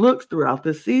amazing looks throughout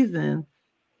the season.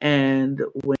 And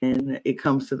when it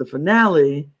comes to the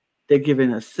finale, they're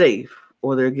giving us safe,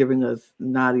 or they're giving us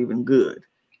not even good.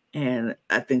 And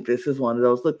I think this is one of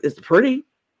those. Look, it's pretty.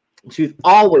 She's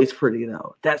always pretty,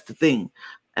 though. That's the thing.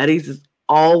 Eddie's is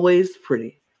always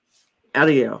pretty.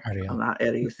 Ariel. I'm not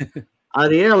Eddie's.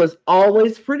 Ariel is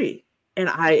always pretty. And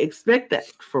I expect that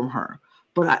from her.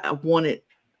 But I wanted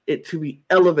it to be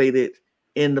elevated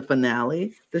in the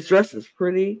finale. This dress is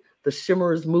pretty. The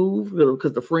shimmers move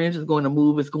because the fringe is going to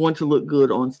move. It's going to look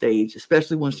good on stage,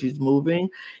 especially when she's moving.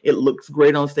 It looks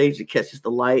great on stage. It catches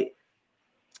the light.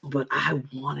 But I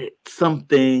wanted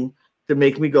something to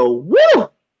make me go, woo,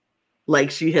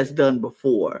 like she has done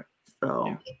before. So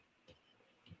yeah.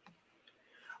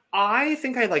 I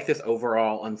think I like this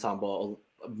overall ensemble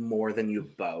more than you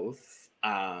both.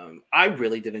 I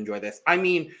really did enjoy this. I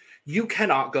mean, you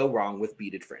cannot go wrong with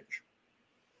beaded fringe.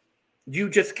 You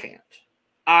just can't.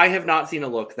 I have not seen a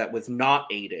look that was not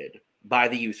aided by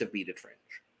the use of beaded fringe.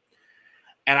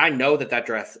 And I know that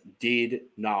dress did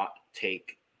not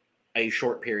take a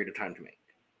short period of time to make.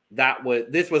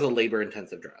 This was a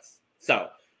labor-intensive dress. So,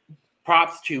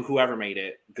 props to whoever made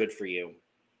it. Good for you.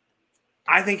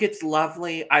 I think it's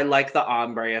lovely. I like the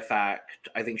ombre effect.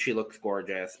 I think she looks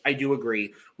gorgeous. I do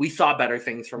agree. We saw better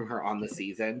things from her on the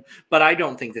season, but I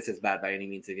don't think this is bad by any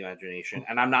means of the imagination.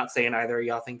 And I'm not saying either of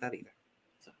y'all think that either.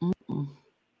 So.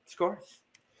 Scores?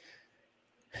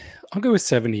 I'll go with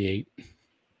 78.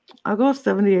 I'll go with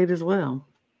 78 as well.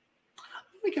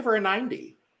 Let me give her a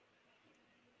 90.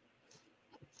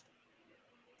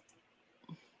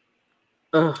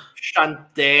 Ugh.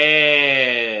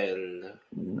 Chantel.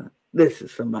 This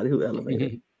is somebody who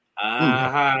elevated.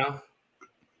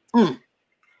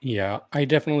 Yeah, I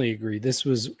definitely agree. This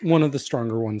was one of the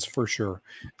stronger ones for sure.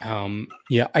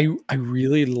 Yeah, I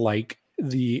really like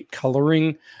the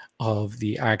coloring of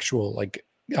the actual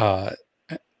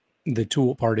the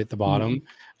tulle part at the bottom,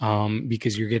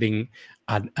 because you're getting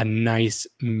a nice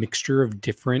mixture of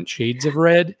different shades of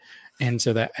red, and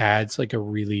so that adds like a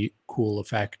really cool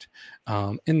effect.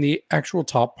 And the actual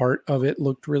top part of it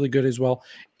looked really good as well.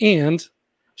 And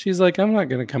she's like, I'm not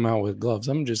going to come out with gloves.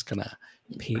 I'm just going to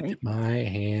paint my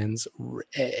hands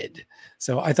red.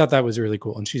 So I thought that was really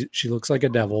cool. And she looks like a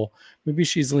devil. Maybe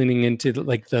she's leaning into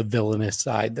like the villainous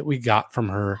side that we got from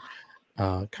her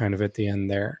kind of at the end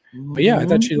there. But yeah, I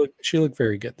thought she looked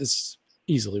very good. This is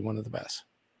easily one of the best.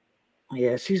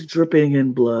 Yeah, she's dripping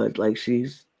in blood. Like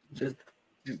she's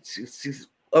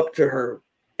up to her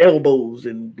elbows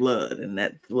in blood. And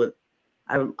that's what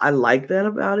I like that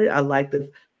about it. I like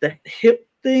the hip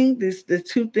thing. There's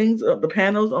two things of the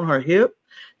panels on her hip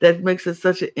that makes it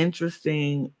such an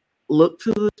interesting look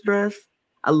to the dress.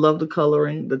 I love the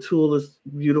coloring. The tulle is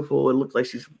beautiful. It looks like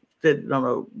she's sitting on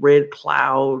a red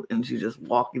cloud and she's just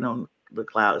walking on the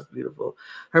cloud. It's beautiful.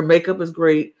 Her makeup is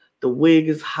great. The wig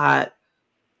is hot.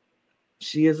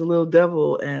 She is a little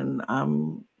devil, and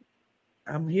I'm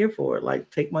here for it. Like,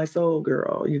 take my soul,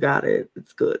 girl. You got it.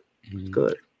 It's good. It's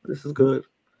good. This is good.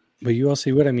 But you all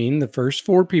see what I mean? The first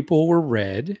 4 people were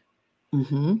red.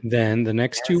 Then the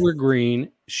next 2 were green.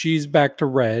 She's back to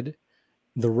red.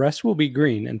 The rest will be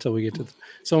green until we get to...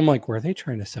 So I'm like, were they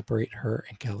trying to separate her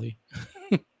and Kelly?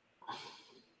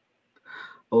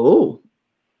 Oh.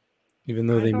 Even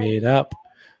though they made up.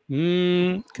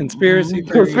 Conspiracy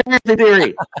theory. Conspiracy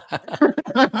theory.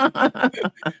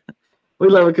 We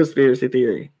love a conspiracy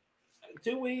theory.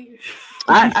 Do we?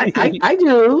 I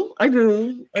do.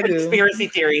 Conspiracy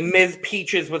theory. Ms.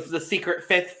 Peaches was the secret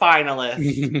 5th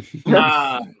finalist.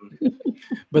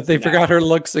 But they forgot her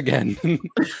looks again.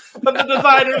 but the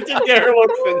designers didn't get her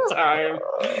looks in time.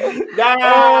 No!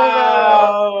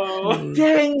 Oh,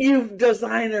 dang you,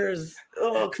 designers!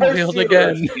 Oh, curse Failed you.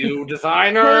 again. Curse you,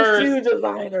 designers! Curse you,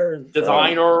 designers!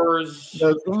 Designers!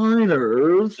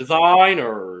 Designers!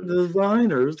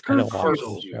 Designers! I don't Curse watch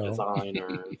you! the You show.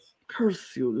 designers!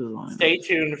 Curse you, designers! Stay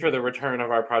tuned for the return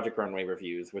of our Project Runway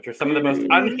reviews, which are some of the most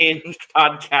unhinged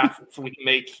podcasts we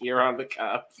make here on the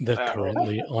Cup. The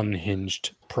currently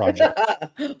unhinged project.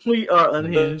 We are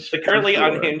unhinged. The currently for sure.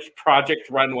 unhinged Project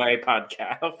Runway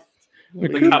podcast. We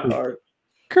The Cup. are.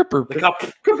 Kerper. The Cup.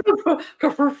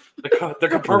 The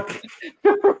Cup.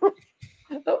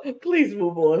 Please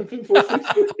move on.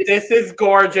 This is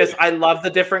gorgeous. I love the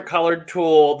different colored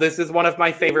tulle. This is one of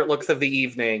my favorite looks of the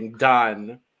evening.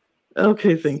 Done.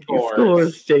 Okay, thank you.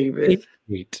 Scores, David.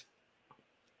 Wait.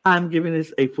 I'm giving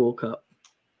this a full cup.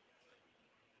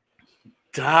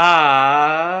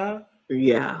 Duh.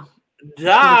 Yeah.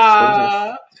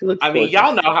 Duh. She looks I mean, gorgeous.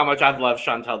 y'all know how much I've loved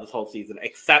Chantel this whole season,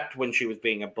 except when she was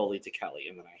being a bully to Kelly,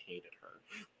 and then I hated her.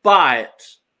 But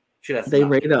she doesn't. They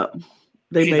made up.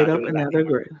 They She's made not up, doing and that now they're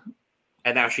anymore. great.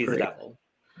 And now she's Great. a devil.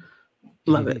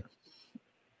 Love it.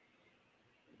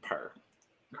 Her.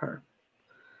 Her.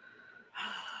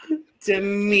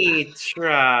 Demetra.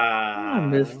 I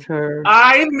missed her.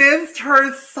 I missed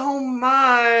her so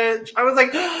much. I was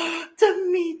like,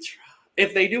 Demetra.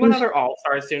 If they do another All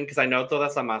Star soon, because I know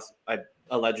Todas Amas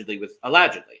allegedly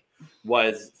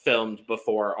was filmed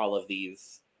before all of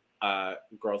these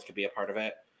girls could be a part of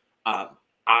it. I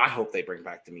hope they bring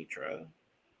back Demetra.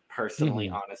 Personally,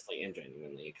 honestly, and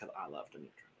genuinely, because I love Demetra.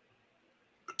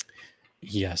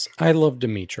 Yes, I love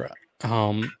Demetra.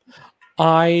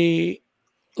 I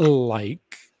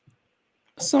like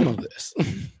some of this.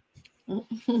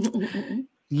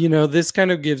 You know, this kind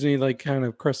of gives me like kind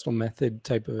of Crystal Method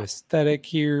type of aesthetic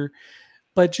here,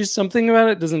 but just something about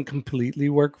it doesn't completely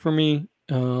work for me.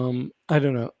 I don't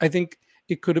know. I think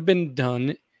it could have been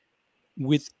done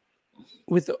with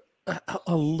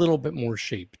a little bit more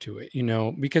shape to it, you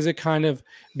know, because it kind of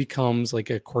becomes like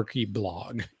a quirky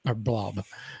blog or blob.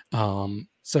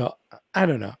 So I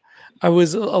don't know. I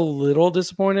was a little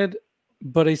disappointed,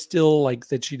 but I still like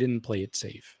that she didn't play it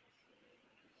safe.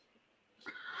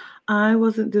 I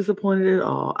wasn't disappointed at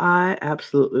all. I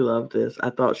absolutely loved this. I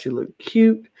thought she looked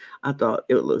cute. I thought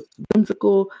it looked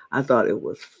whimsical. I thought it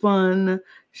was fun.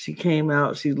 She came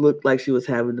out. She looked like she was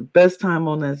having the best time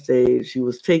on that stage. She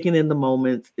was taking in the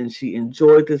moments, and she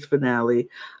enjoyed this finale.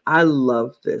 I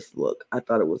loved this look. I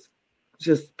thought it was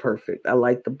just perfect. I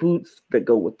liked the boots that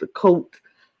go with the coat.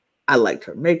 I liked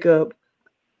her makeup.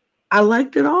 I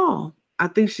liked it all. I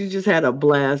think she just had a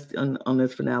blast on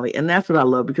this finale. And that's what I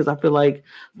love, because I feel like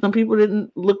some people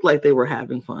didn't look like they were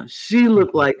having fun. She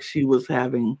looked like she was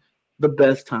having the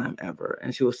best time ever,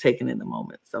 and she was taking in the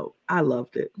moment. So I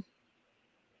loved it.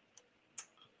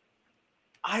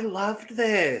 I loved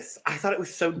this. I thought it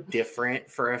was so different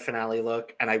for a finale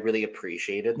look, and I really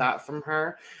appreciated that from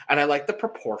her. And I like the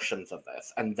proportions of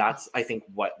this, and that's, I think,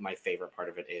 what my favorite part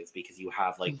of it is, because you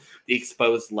have like the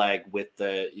exposed leg with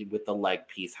the leg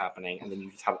piece happening, and then you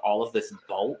just have all of this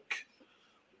bulk,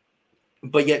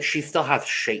 but yet she still has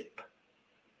shape.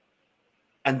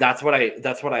 And that's what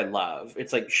I love.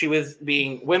 It's like she was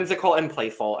being whimsical and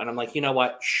playful, and I'm like, you know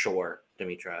what? Sure,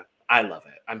 Demetra, I love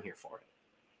it. I'm here for it.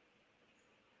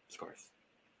 Scores.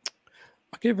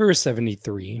 I'll give her a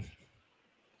 73.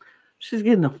 She's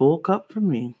getting a full cup from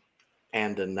me.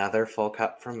 And another full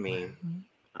cup from me.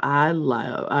 I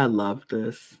love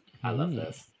this. I love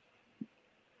this.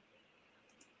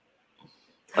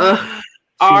 Our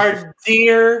Our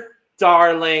dear,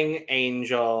 darling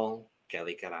angel,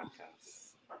 Kelly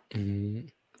Caracas.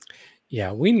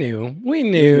 Yeah, we knew.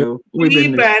 We've been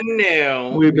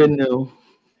new.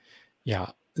 Yeah.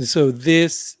 So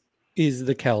this is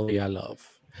the Kelly I love.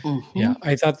 Yeah,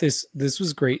 I thought this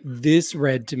was great. This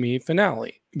read to me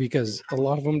finale, because a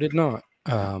lot of them did not.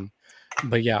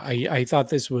 But yeah, I thought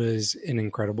this was an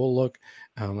incredible look.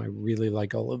 I really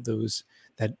like all of those,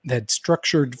 that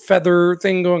structured feather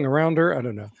thing going around her. I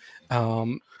don't know.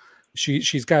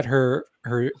 She's got her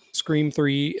Scream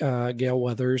 3 Gale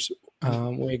Weathers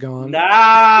wig on.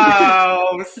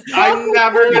 No, I'm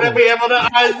never gonna be able to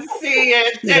unsee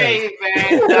it, David.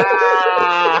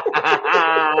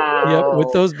 Yep,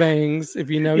 with those bangs. If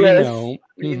you know, Yes. you know.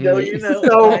 You know, you know.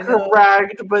 So I know.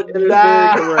 correct, but That is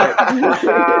very correct.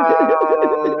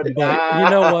 But you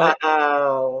know what?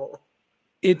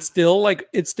 It still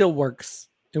works.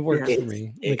 It works Yes, for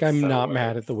me. it Like, I'm so not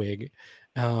mad works. at the wig.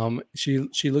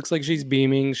 She looks like she's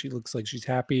beaming. She looks like she's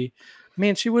happy.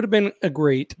 Man, she would have been a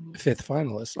great fifth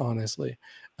finalist, honestly.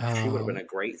 She would have been a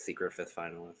great secret fifth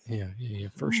finalist. Yeah,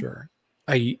 for sure.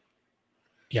 I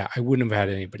yeah, I wouldn't have had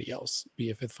anybody else be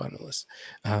a fifth finalist.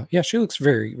 Yeah, she looks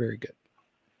very, very good.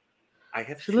 I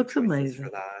have She two looks choices amazing.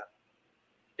 for that.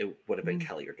 It would have been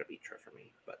Kelly or Demetra for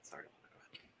me, but sorry.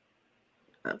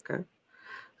 Go ahead. Okay.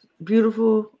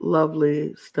 Beautiful,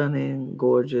 lovely, stunning,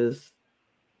 gorgeous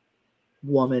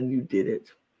woman. You did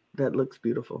it. That looks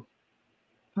beautiful.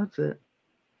 That's it.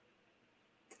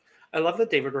 I love that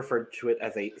David referred to it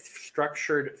as a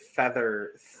structured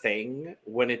feather thing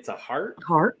when it's a heart.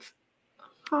 Heart.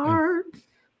 Heart.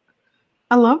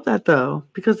 I love that though,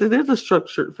 because it is a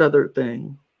structured feathered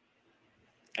thing.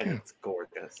 And it's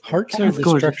gorgeous. Hearts That are is the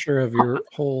gorgeous. structure of your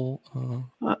whole.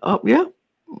 Yeah.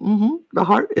 The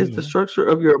heart is the structure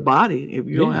of your body. If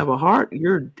you don't have a heart,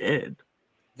 you're dead.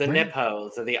 The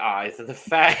nipples are the eyes of the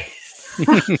face.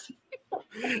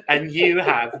 And you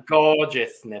have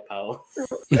gorgeous nipples.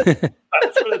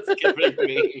 That's what it's giving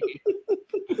me.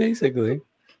 Basically.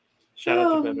 Shout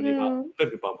out to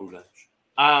Baby Bamboo Lunch.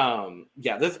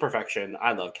 Yeah, this is perfection.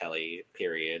 I love Kelly,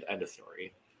 period. End of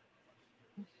story.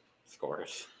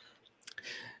 Scores.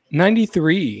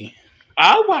 93.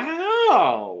 Oh,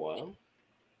 wow.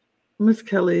 Miss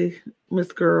Kelly,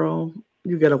 Miss Girl,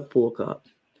 you get a full cup.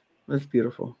 That's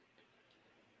beautiful.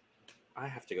 I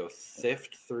have to go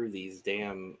sift through these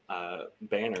damn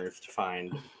banners to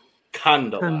find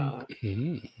Kandala.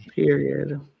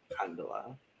 Period.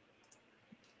 Kandala.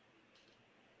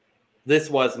 This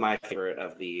was my favorite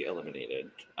of the eliminated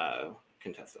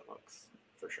contestant looks,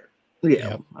 for sure. Yeah,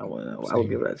 yep. I will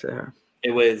give that to her.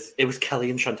 It was Kelly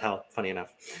and Chantel, funny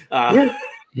enough. Yeah.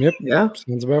 Yep. Yeah.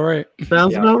 Sounds about right.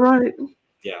 Sounds about right.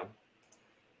 Yeah.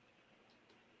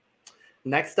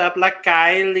 Next up, La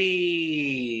Kylie's.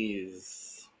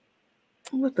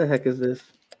 What the heck is this?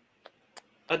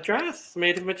 A dress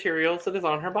made of materials that is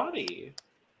on her body.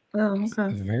 Oh,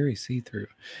 okay. Very see-through.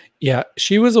 Yeah,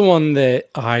 she was the one that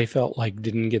I felt like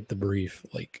didn't get the brief.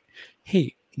 Like,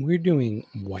 hey, we're doing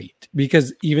white.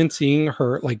 Because even seeing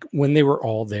her, like, when they were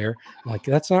all there, like,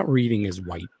 that's not reading as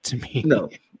white to me. No.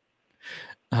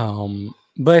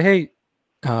 But hey,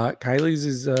 Kylie's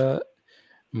is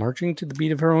marching to the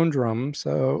beat of her own drum,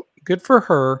 so good for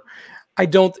her. I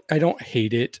don't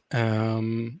hate it.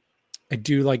 I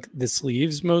do like the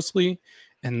sleeves mostly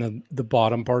and the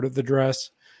bottom part of the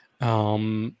dress.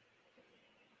 I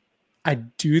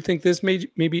do think this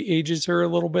maybe ages her a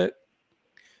little bit.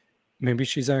 Maybe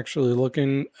she's actually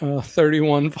looking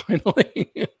 31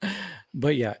 finally.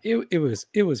 But yeah, it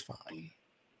was fine.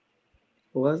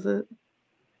 Was it?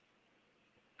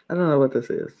 I don't know what this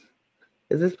is.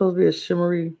 Is this supposed to be a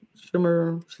shimmer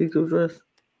see-through dress?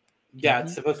 Yeah,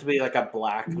 it's supposed to be like a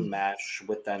black mesh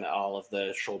with then all of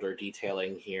the shoulder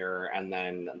detailing here, and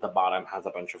then the bottom has a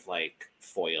bunch of like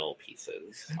foil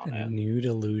pieces on it. Nude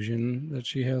illusion that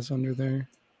she has under there.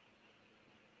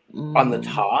 On the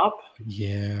top?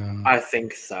 Yeah. I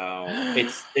think so.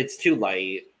 It's too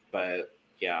light, but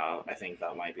yeah, I think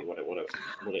that might be what it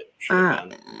should have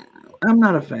been. I'm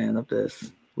not a fan of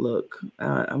this look.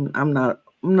 I'm not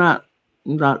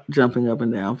jumping up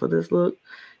and down for this look.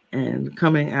 And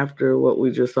coming after what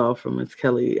we just saw from Miss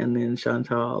Kelly and then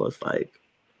Chantal, it's like,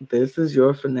 this is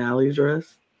your finale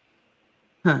dress?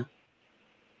 Huh.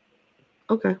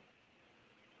 Okay.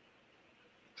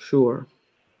 Sure.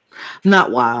 Not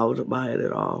wowed by it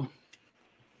at all.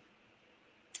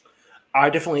 I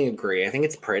definitely agree. I think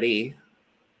it's pretty.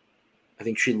 I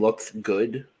think she looks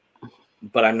good,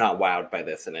 but I'm not wowed by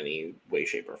this in any way,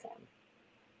 shape, or form.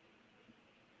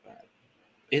 But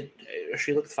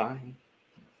she looks fine.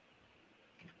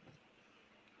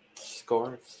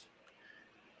 Scores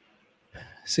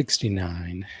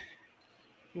 69.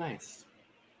 Nice.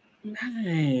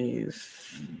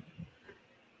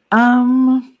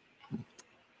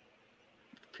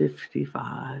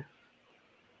 55.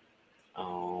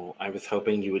 Oh, I was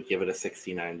hoping you would give it a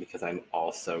 69 because I'm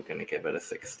also going to give it a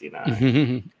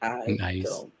 69.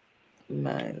 Nice.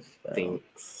 Nice.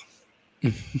 Thanks.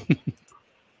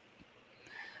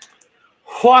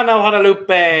 Juana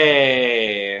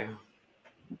Guadalupe.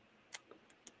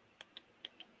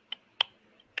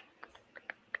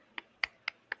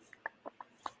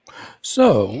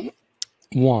 So,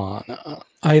 Juana,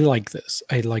 I like this.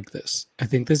 I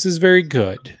think this is very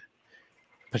good.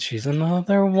 But she's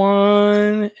another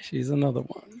one.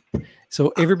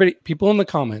 So everybody, people in the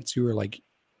comments, you were like,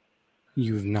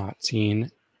 you've not seen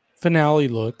finale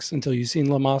looks until you've seen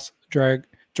Lamas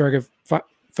Draga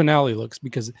finale looks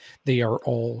because they are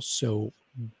all so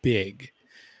big.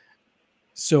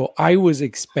 So I was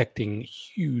expecting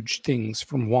huge things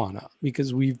from Juana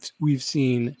because we've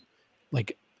seen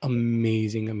like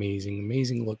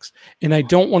amazing looks. And I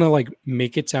don't want to like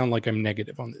make it sound like I'm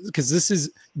negative on this, because this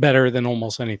is better than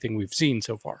almost anything we've seen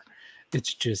so far.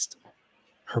 It's just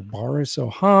her bar is so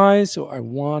high, so I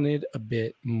wanted a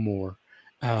bit more.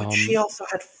 But she also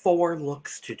had 4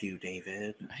 looks to do,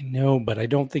 David. I know, but I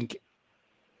don't think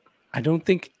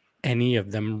any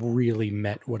of them really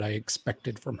met what I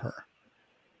expected from her.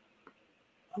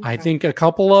 Okay. I think a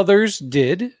couple others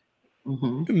did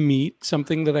meet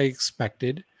something that I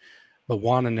expected, but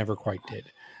Juana never quite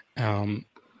did.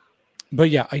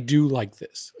 But yeah, I do like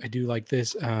this. I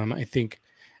think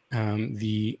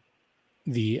the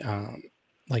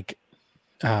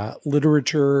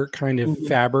literature kind of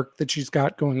fabric that she's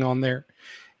got going on there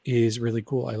is really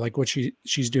cool. I like what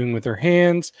she's doing with her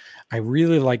hands. I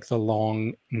really like the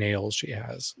long nails she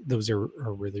has. Those are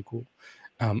really cool.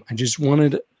 I just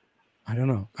wanted, I don't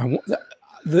know.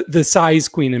 The size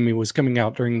queen in me was coming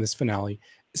out during this finale,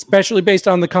 especially based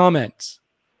on the comments.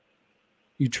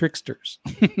 You tricksters.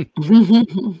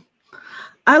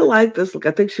 I like this look.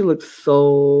 I think she looks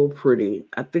so pretty.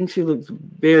 I think she looks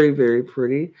very, very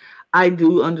pretty. I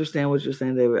do understand what you're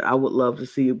saying, David. I would love to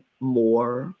see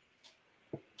more.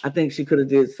 I think she could have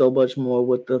did so much more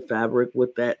with the fabric,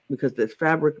 with that, because the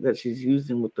fabric that she's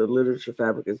using with the literature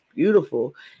fabric is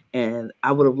beautiful, and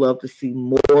I would have loved to see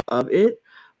more of it,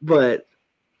 but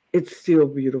it's still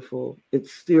beautiful.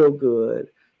 It's still good.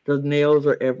 The nails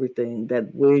are everything.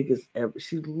 That wig is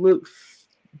she looks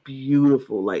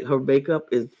beautiful. Like, her makeup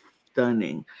is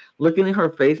stunning. Looking at her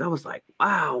face, I was like,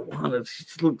 wow, Juana, she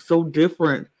looks so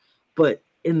different, but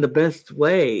in the best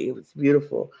way. It was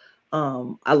beautiful.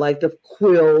 I like the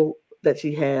quill that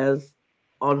she has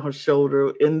on her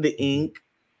shoulder in the ink.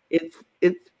 It's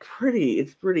pretty.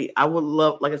 It's pretty. I would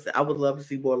love, like I said, I would love to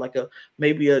see more, like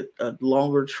maybe a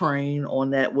longer train on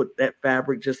that, with that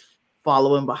fabric just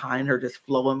following behind her, just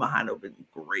flowing behind her, would be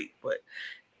great. But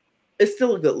it's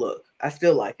still a good look. I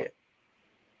still like it.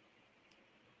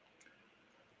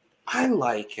 I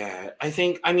like it.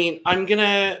 I'm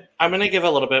gonna give a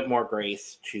little bit more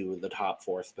grace to the top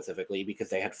 4 specifically, because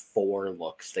they had 4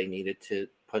 looks they needed to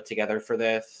put together for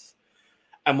this.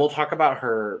 And we'll talk about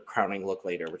her crowning look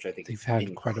later, which I think they've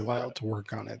had quite a while to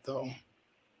work on it, though.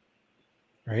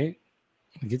 Right?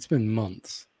 Like, it's been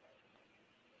months.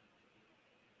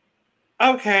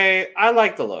 Okay, I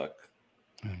like the look.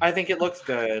 I think it looks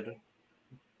good.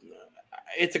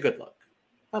 It's a good look.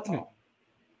 That's all.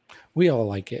 We all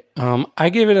like it. I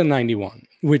gave it a 91,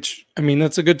 which, I mean,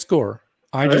 that's a good score.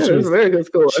 That's a very good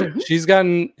score. She's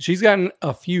gotten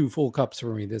a few full cups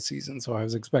for me this season, so I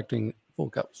was expecting full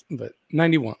cups, but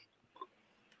 91.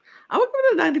 I would give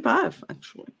it a 95,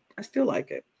 actually. I still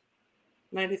like it.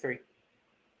 93.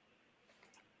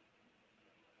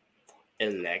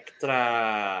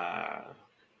 Elektra.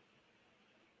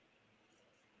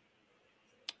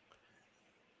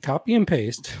 Copy and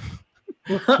paste.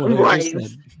 Right.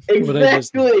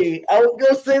 Exactly. I was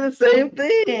going to say the same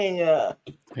thing. Yeah.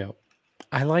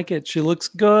 I like it. She looks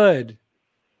good.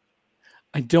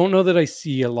 I don't know that I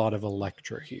see a lot of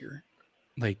Elektra here.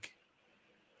 Like,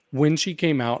 when she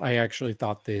came out, I actually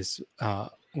thought this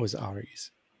was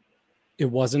Aries. It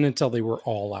wasn't until they were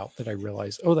all out that I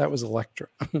realized, oh, that was Elektra.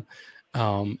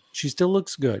 She still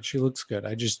looks good. She looks good.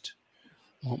 I just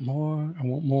want more. I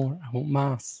want more. I want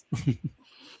más.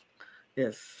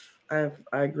 Yes, I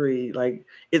agree. Like,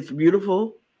 it's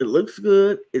beautiful. It looks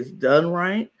good. It's done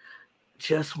right.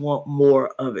 Just want more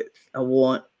of it. I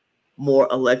want more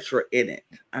Elektra in it.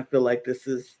 I feel like this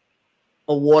is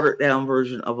a watered down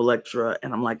version of Elektra,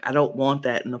 and I'm like, I don't want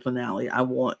that in the finale. I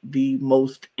want the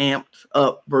most amped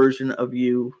up version of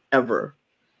you ever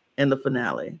in the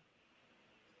finale.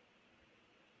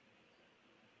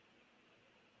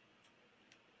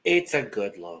 It's a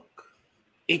good look.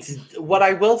 It's what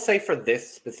I will say for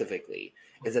this specifically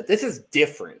is that this is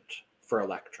different for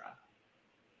Elektra.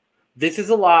 This is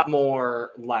a lot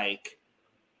more like,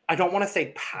 I don't want to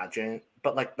say pageant,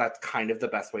 but like that's kind of the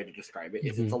best way to describe it.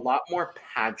 Is it's a lot more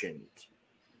pageant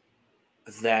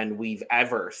than we've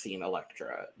ever seen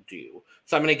Elektra do.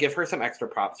 So I'm going to give her some extra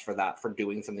props for that, for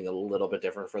doing something a little bit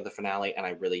different for the finale, and I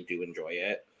really do enjoy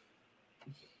it.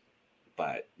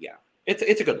 But yeah, it's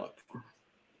a good look.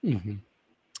 Mm-hmm.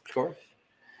 Score?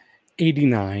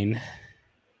 89.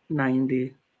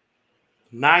 90.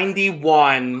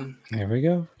 91. There we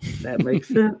go. That makes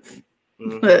sense.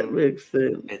 That makes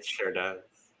sense. It sure does.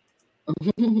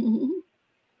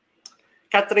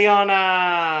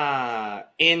 Catriona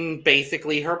in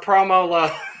basically her promo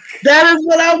look. That is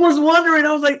what I was wondering.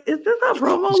 I was like, is this a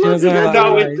promo look?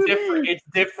 No, it's different. It's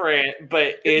different,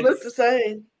 but it looks the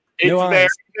same. It's very,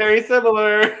 very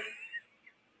similar.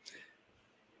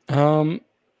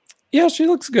 Yeah, she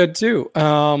looks good too.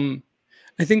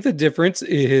 I think the difference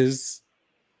is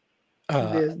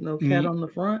There's no cat on the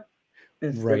front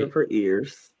instead right. of her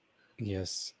ears.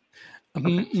 Yes.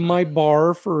 Okay, My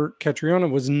bar for Catriona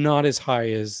was not as high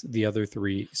as the other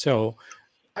three, so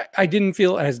I didn't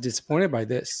feel as disappointed by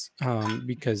this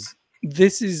because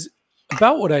this is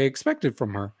about what I expected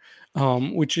from her,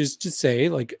 which is to say,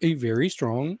 like a very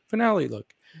strong finale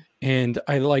look. And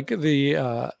I like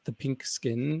the pink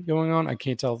skin going on. I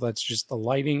can't tell if that's just the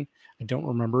lighting. I don't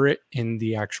remember it in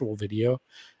the actual video,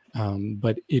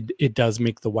 but it does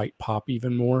make the white pop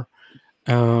even more.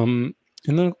 And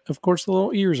then of course the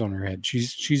little ears on her head.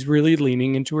 She's really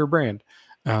leaning into her brand.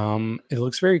 It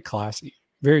looks very classy,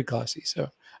 very classy. So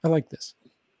I like this.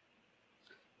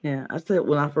 Yeah, I said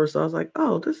when I first saw, I was like,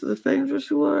 "Oh, this is the same dress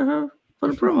she wore her for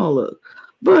the promo look,"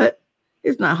 but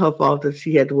it's not her fault that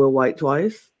she had to wear white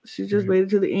twice. She just made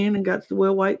it to the end and got to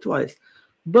wear white twice.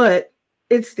 But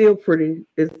it's still pretty.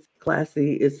 It's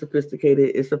classy. It's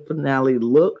sophisticated. It's a finale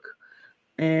look,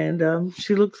 and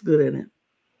she looks good in it.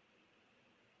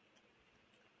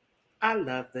 I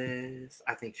love this.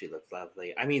 I think she looks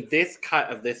lovely. I mean, this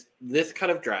cut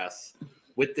of dress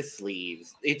with the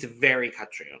sleeves, it's very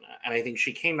Catriona, and I think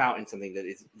she came out in something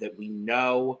that we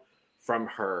know from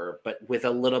her, but with a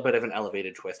little bit of an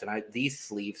elevated twist. And these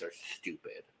sleeves are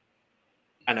stupid,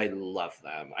 and I love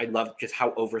them. I love just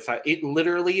how oversized it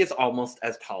literally is, almost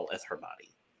as tall as her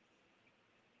body.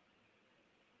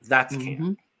 That's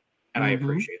camp, and I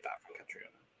appreciate that from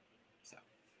Catriona. So,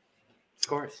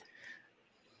 scores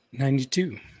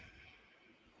 92.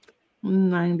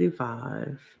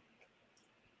 95.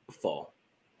 Full.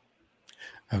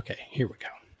 Okay, here we go.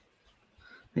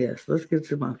 Yes, let's get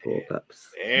to my full cups.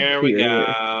 There we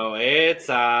go. It's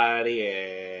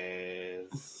audience.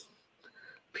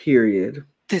 Period.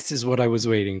 This is what I was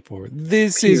waiting for.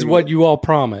 This is what you all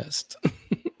promised.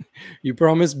 You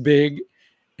promised big,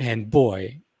 and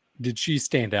boy, did she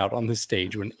stand out on the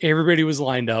stage when everybody was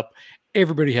lined up.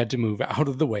 Everybody had to move out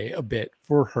of the way a bit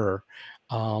for her.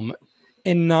 And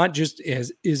not just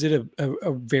as, is it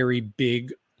a very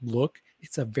big look?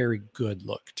 It's a very good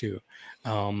look too.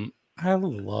 I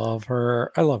love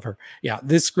her. I love her. Yeah,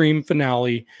 this Scream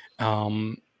finale.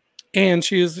 And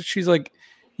she's like,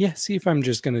 yeah, see if I'm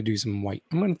just gonna do some white.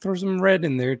 I'm gonna throw some red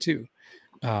in there too.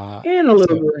 And a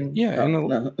little green. Yeah,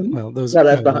 well, those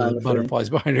that's behind the butterflies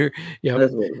scene. behind her. Yeah.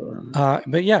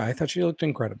 But yeah, I thought she looked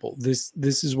incredible. This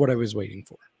is what I was waiting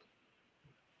for.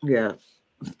 Yeah.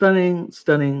 Stunning,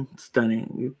 stunning,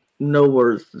 stunning. No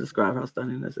words to describe how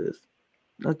stunning this is.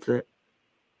 That's it.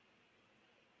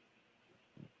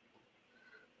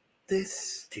 This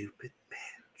stupid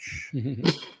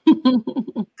bitch.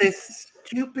 This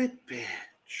stupid bitch.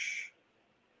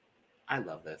 I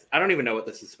love this. I don't even know what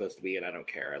this is supposed to be, and I don't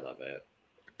care. I love it.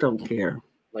 Don't care.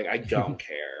 Like, I don't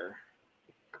care.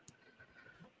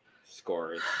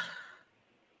 Scores.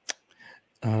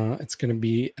 It's going to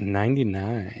be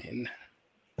 99.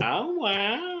 Oh,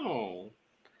 wow.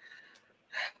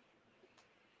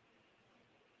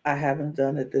 I haven't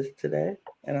done it today,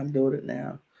 and I'm doing it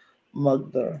now.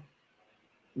 Mugther.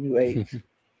 You ate.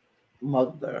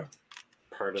 Mugther.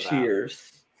 Part of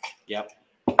Cheers. That. Yep.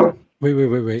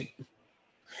 Wait.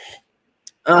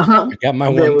 I got my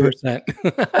 1%.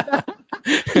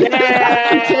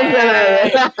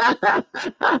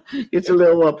 Get your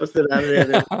little 1% out of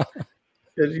there.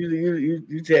 Because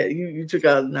you took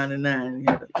out 99.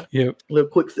 Yep. A little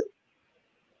quick sip.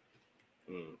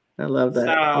 I love that.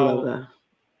 I love that.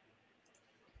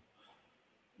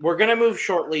 We're going to move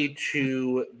shortly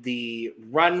to the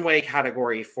runway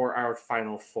category for our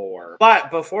final four. But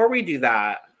before we do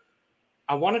that,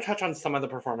 I want to touch on some of the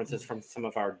performances from some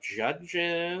of our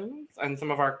judges and some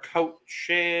of our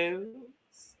coaches.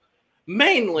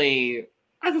 Mainly,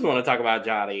 I just want to talk about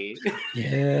Johnny.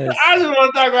 Yes. I just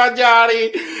want to talk about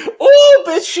Johnny. Oh,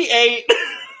 bitch, she ate.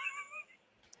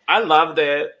 I loved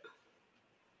it.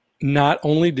 Not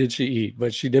only did she eat,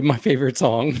 but she did my favorite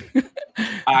song.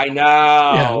 I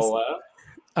know. Yes.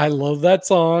 I love that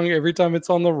song every time it's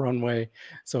on the runway.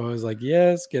 So I was like,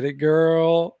 yes, get it,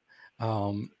 girl.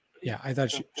 Yeah, I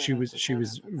thought she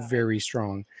was very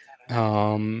strong.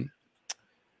 I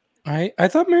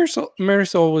thought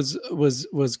Marisol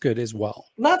was good as well.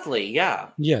 Lovely, yeah.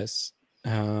 Yes.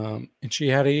 And she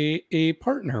had a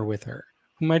partner with her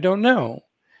whom I don't know.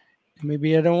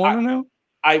 Maybe I don't want to know.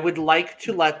 I would like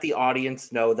to let the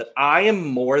audience know that I am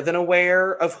more than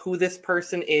aware of who this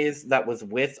person is that was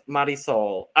with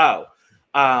Marisol. Oh,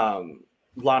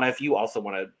 Lana, if you also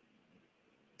want to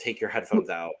take your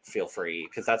headphones out, feel free,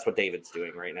 because that's what David's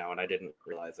doing right now, and I didn't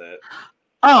realize it.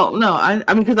 Oh, no, I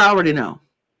mean, because I already know.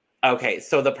 Okay,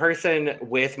 so the person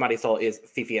with Marisol is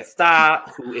Fifi Esta,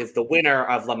 who is the winner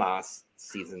of La Mas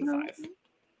season 5.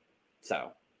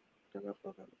 So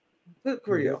Good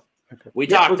for you. we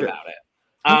Yeah, talked we're good. about it.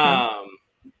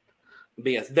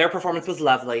 But yes, their performance was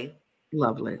lovely.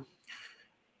 Lovely.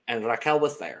 And Raquel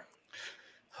was there.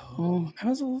 Oh, I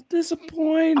was a little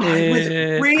disappointed. I was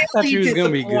really thought she was gonna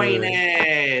be good.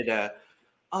 disappointed.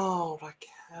 Oh,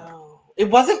 Raquel. It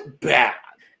wasn't bad,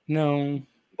 No.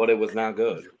 but it was not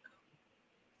good.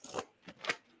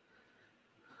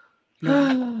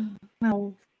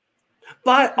 No.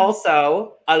 But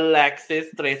also Alexis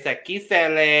Tres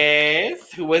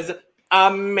Xles, who was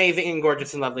amazing and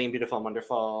gorgeous and lovely and beautiful and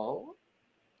wonderful.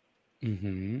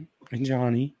 Mm-hmm. And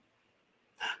Johnny.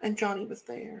 And Johnny was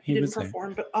there. He He didn't was there.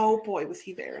 perform, but oh boy, was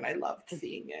he there, and I loved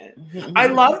seeing it. I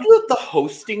loved that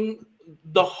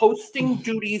the hosting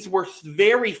duties were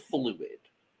very fluid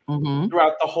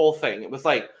throughout the whole thing. It was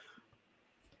like,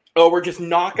 oh, we're just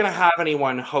not going to have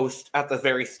anyone host at the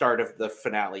very start of the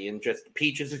finale, and just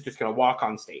Peaches is just going to walk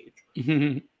on stage.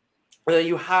 And then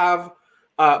you have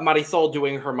Marisol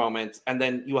doing her moments, and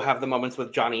then you have the moments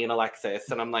with Johnny and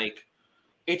Alexis, and I'm like,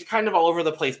 it's kind of all over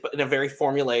the place, but in a very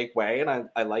formulaic way, and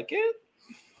I like it.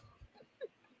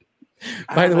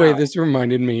 By the way, this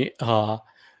reminded me,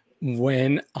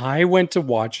 when I went to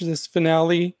watch this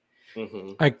finale,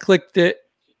 I clicked it,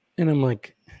 and I'm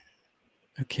like,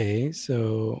 okay,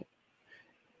 so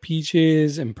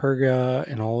Peaches and Perga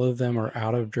and all of them are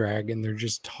out of drag, and they're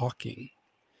just talking.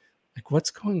 Like,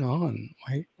 what's going on?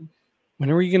 Why? When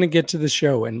are we going to get to the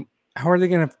show? And how are they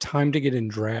going to have time to get in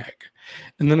drag?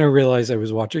 And then I realized I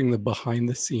was watching the behind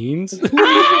the scenes.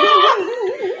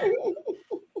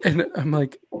 And I'm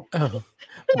like, oh.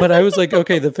 But I was like,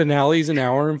 okay, the finale is an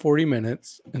hour and 40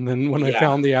 minutes. And then when I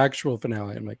found the actual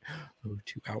finale, I'm like, oh,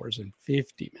 2 hours and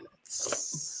 50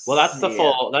 minutes. Well, that's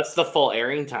the full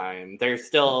airing time. They're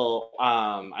still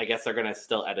I guess they're gonna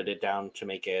still edit it down to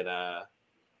make it a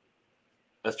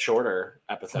shorter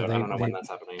episode. I don't know when that's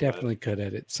happening. Definitely could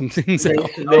edit some things out.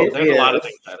 There's a lot of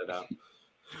things to edit out.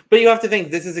 But you have to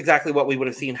think this is exactly what we would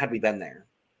have seen had we been there.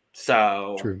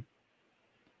 So true.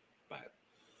 But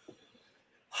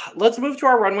let's move to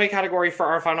our runway category for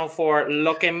our final 4.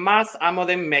 Lo que más amo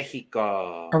de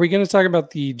Mexico. Are we going to talk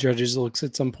about the judges' looks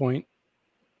at some point?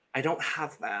 I don't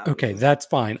have that. Okay, that's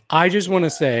fine. I just want to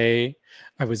say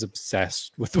I was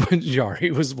obsessed with what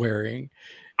Jari was wearing.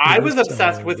 I was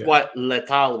obsessed with what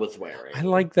Letal was wearing. I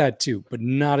like that too, but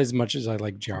not as much as I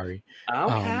like Jari.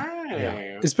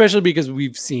 Okay. Especially because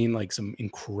we've seen like some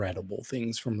incredible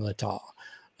things from Letal.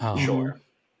 Sure.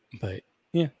 But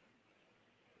yeah.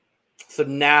 So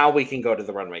now we can go to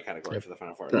the runway category for the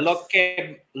final 4. Lo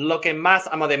que más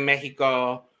amo de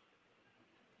Mexico.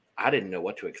 I didn't know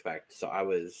what to expect, so I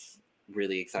was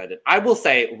really excited. I will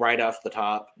say right off the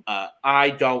top,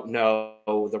 I don't know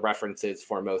the references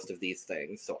for most of these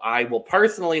things, so I will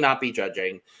personally not be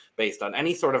judging based on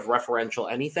any sort of referential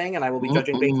anything, and I will be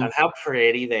judging based on how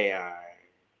pretty they are.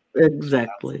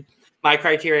 Exactly. My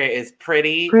criteria is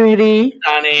pretty,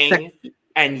 stunning, sexy,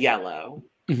 and yellow.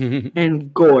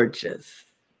 And gorgeous.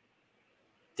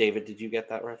 David, did you get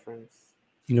that reference?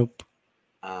 Nope.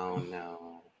 Oh, no.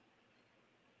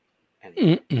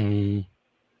 Anyway.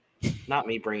 Not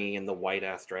me bringing in the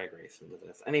white-ass drag race into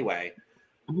this. Anyway,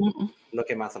 Lo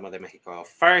que más amo de Mexico.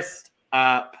 First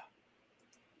up,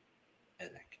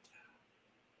 Electra.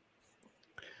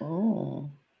 Oh.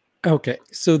 Okay,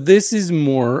 so this is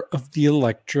more of the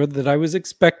Electra that I was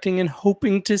expecting and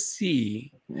hoping to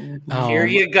see. Here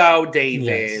you go,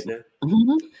 David.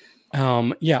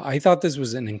 Yes. Yeah, I thought this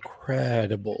was an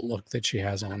incredible look that she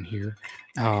has on here.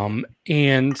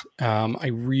 And I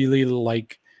really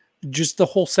like just the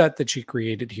whole set that she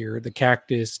created here, the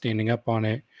cactus standing up on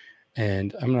it.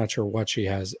 And I'm not sure what she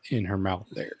has in her mouth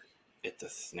there. It's a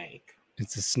snake.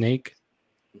 It's a snake.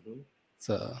 It's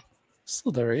a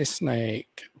slithery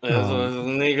snake.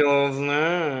 Yep.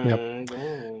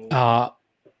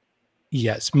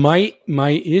 Yes, my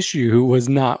issue was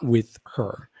not with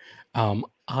her.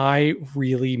 I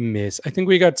really miss. I think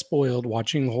we got spoiled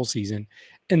watching the whole season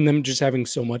and them just having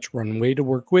so much runway to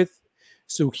work with.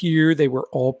 So here they were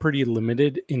all pretty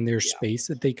limited in their space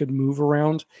that they could move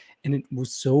around, and it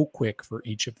was so quick for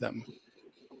each of them.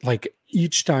 Like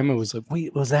each time I was like,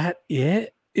 wait, was that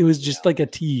it? It was just like a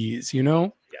tease, you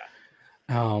know?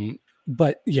 Yeah.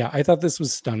 But yeah, I thought this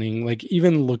was stunning. Like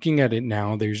even looking at it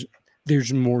now,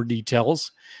 there's more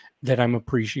details that I'm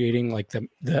appreciating. Like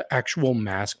the actual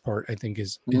mask part, I think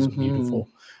is beautiful.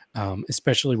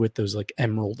 Especially with those like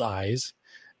emerald eyes.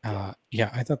 Yeah,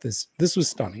 I thought this was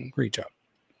stunning. Great job.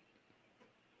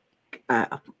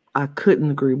 I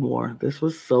couldn't agree more. This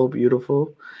was so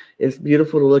beautiful. It's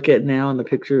beautiful to look at now in the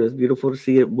picture. It's beautiful to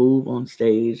see it move on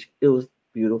stage. It was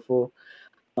beautiful.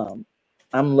 Um,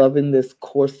 I'm loving this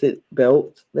corset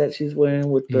belt that she's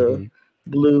wearing with the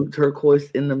blue turquoise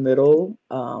in the middle.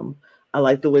 I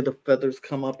like the way the feathers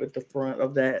come up at the front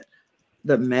of that,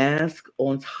 the mask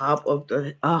on top of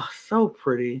the so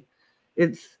pretty.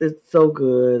 It's so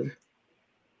good.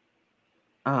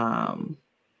 Um,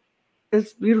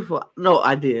 it's beautiful. No,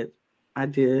 I did. I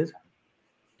did.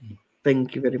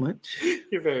 Thank you very much.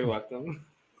 You're very welcome.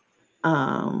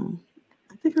 I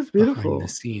think it's beautiful. Behind the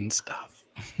scenes stuff.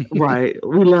 Right.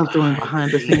 We love doing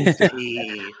behind the scenes stuff.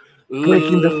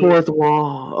 Breaking the fourth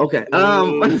wall. Okay.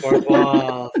 Fourth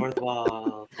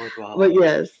wall. But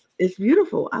yes, it's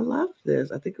beautiful. I love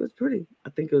this. I think it was pretty. I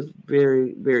think it was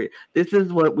very, very. This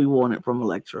is what we wanted from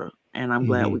Elektra, and I'm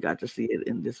glad we got to see it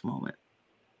in this moment.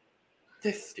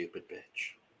 This stupid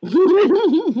bitch.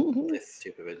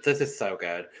 This is so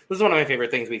good. This is one of my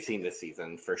favorite things we've seen this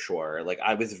season for sure. Like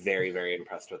I was very, very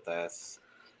impressed with this.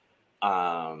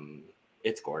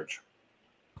 It's gorge.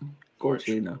 Gorge.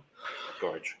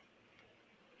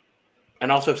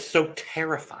 And also so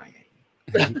terrifying.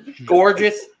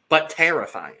 Gorgeous, but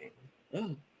terrifying.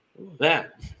 Yeah.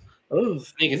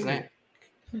 Sneak is neck.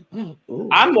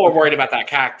 I'm more worried about that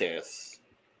cactus.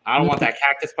 I don't want that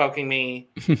cactus poking me.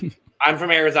 I'm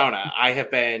from Arizona. I have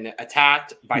been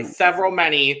attacked by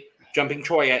many jumping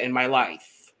choya in my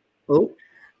life. Oh.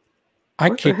 I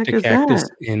kicked a cactus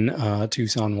in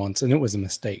Tucson once, and it was a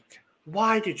mistake.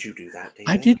 Why did you do that,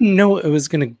 David? I didn't know it was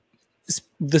going to...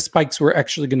 The spikes were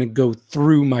actually going to go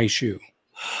through my shoe.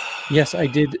 Yes, I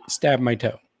did stab my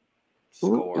toe.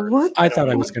 What? I thought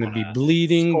I was going to be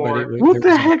bleeding, but what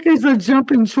the heck is a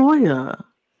jumping choya?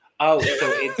 Oh,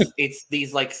 so it's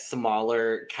these like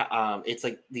smaller. It's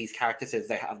like these cactuses.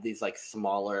 They have these like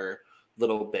smaller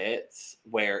little bits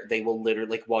where they will literally,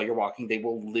 like while you're walking, they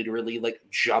will literally like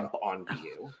jump onto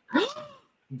you.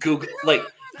 Google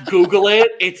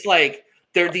it. It's like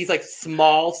they're these like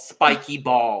small spiky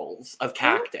balls of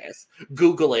cactus.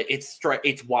 Google it.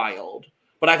 It's wild.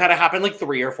 But I've had it happen like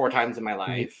 3 or 4 times in my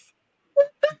life.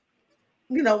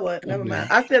 You know what? Never mind.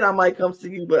 I said I might come see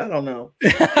you, but I don't know.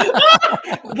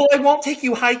 Well, I won't take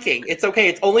you hiking. It's okay.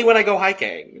 It's only when I go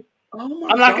hiking. Oh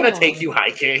I'm not going to take you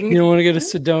hiking. You don't want to go to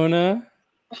Sedona?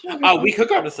 Oh, we could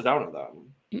go to Sedona, though.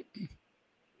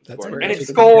 That's and it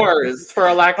scores for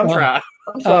Elektra.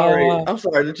 I'm sorry. I'm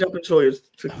sorry. The jumping choice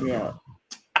took me out.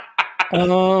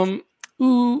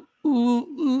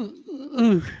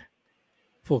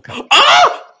 Full cup.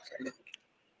 Ah!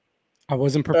 I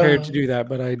wasn't prepared to do that,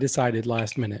 but I decided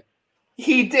last minute.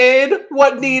 He did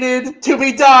what needed to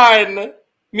be done.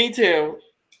 Me too.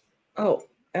 Oh,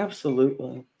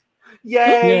 absolutely.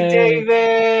 Yay.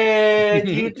 David!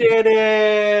 You did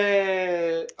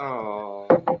it!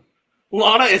 Oh.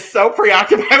 Lana is so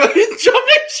preoccupied with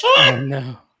jumping shot. Oh,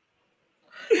 no.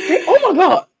 Hey, oh, my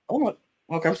God. Oh, my.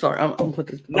 Okay, I'm sorry. I'm going to put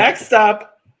this. Next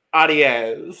up,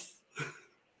 Adios.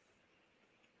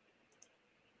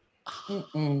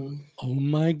 Oh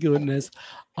my goodness.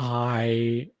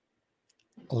 I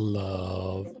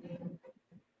love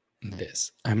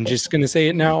this. I'm just going to say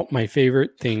it now. My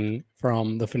favorite thing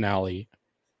from the finale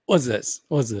was this.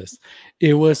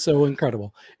 It was so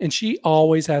incredible. And she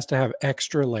always has to have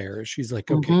extra layers. She's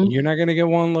like, okay, you're not going to get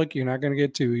 1 look. You're not going to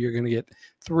get 2. You're going to get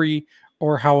 3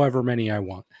 or however many I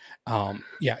want.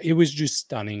 Yeah, it was just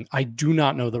stunning. I do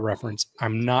not know the reference.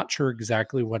 I'm not sure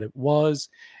exactly what it was.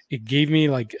 It gave me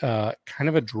like kind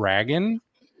of a dragon.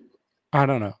 I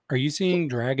don't know. Are you seeing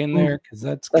dragon there? Because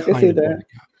that's kind of what I got.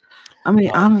 I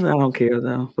mean, honestly, I don't care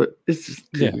though, but it's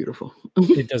just too beautiful.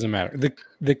 It doesn't matter.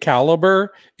 The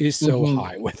caliber is so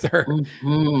high with her.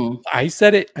 I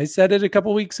said it a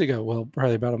couple weeks ago. Well,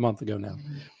 probably about a month ago now.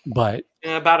 But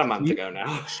about a month ago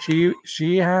now.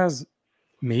 She has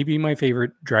maybe my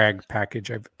favorite drag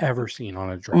package I've ever seen on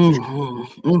a drag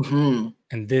show.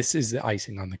 And this is the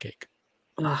icing on the cake.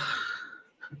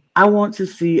 I want to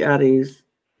see Addie's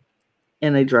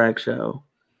in a drag show.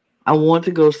 I want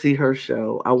to go see her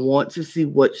show. I want to see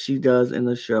what she does in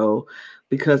the show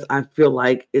because I feel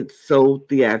like it's so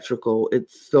theatrical.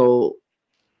 It's so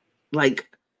like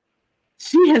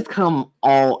she has come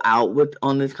all out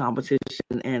on this competition,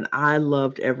 and I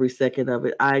loved every second of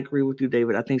it. I agree with you,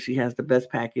 David. I think she has the best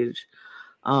package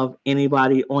of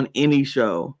anybody on any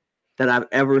show that I've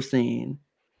ever seen.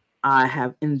 I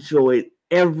have enjoyed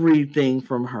everything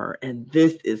from her, and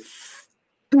this is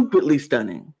stupidly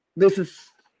stunning.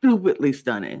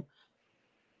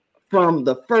 From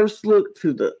the first look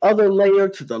to the other layer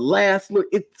to the last look,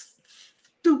 it's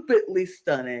stupidly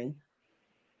stunning.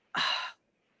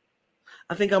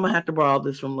 I think I'm gonna have to borrow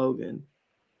this from Logan,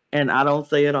 and I don't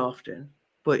say it often,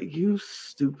 but you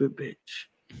stupid bitch.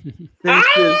 This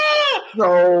is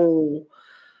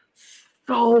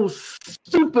so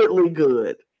stupidly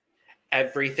good.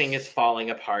 Everything is falling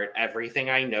apart. Everything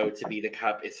I know to be the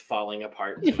cup is falling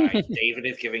apart tonight. David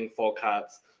is giving full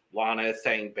cups. Lana is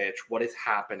saying, bitch, what is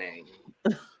happening?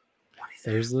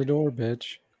 There's the door,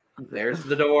 bitch. There's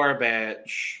the door,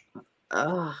 bitch.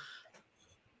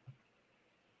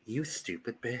 You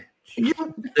stupid bitch.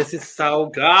 This is so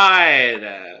good.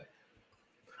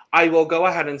 I will go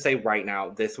ahead and say right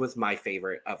now, this was my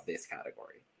favorite of this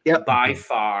category. Yep. By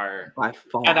far.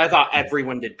 And I thought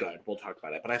everyone did good. We'll talk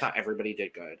about it, but I thought everybody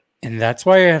did good. And that's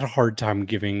why I had a hard time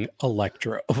giving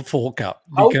Electra a full cup.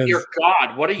 Because, oh, dear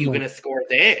God. What are you going to score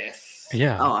this?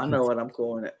 Yeah. Oh, I know what I'm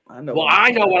scoring it. I know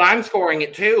what I'm scoring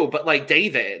it too, but like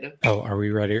David. Oh, are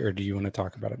we ready, or do you want to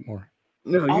talk about it more?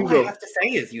 No, all I have to say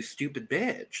is you stupid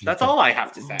bitch. That's all I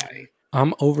have to say.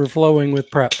 I'm overflowing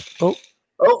with prep. Oh.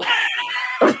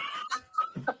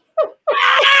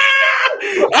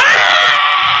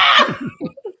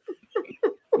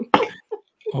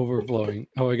 Overflowing.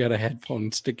 Oh, I got a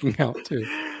headphone sticking out too.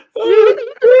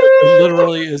 It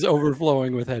literally is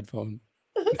overflowing with headphone.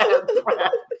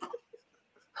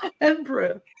 And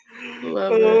prep.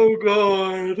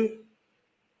 God.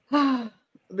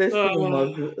 This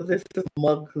is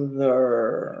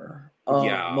mother.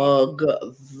 Yeah. Mother.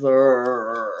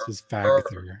 This is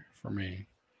fagther for me.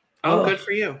 Oh, good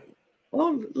for you.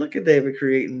 Oh, look at David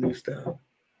creating new stuff.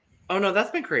 Oh no,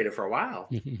 that's been created for a while.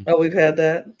 Oh, we've had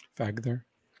that. Fagther.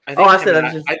 I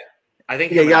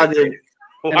think y'all did.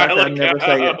 And I'll never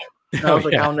say it. I was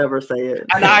I'll never say it.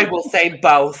 And I will say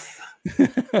both.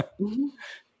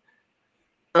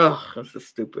 Oh, this is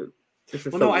stupid. This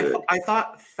is I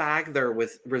thought fagther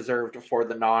was reserved for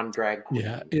the non-drag queens.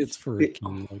 Yeah, it's for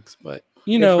king looks, but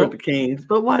it's for the kings.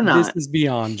 But why not? This is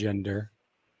beyond gender.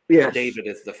 Yes. David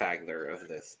is the fagther of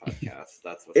this podcast.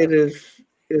 That's what it is.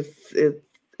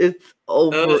 It's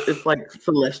over. Ugh. It's like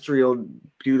celestial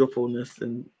beautifulness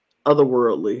and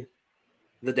otherworldly.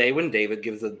 The day when David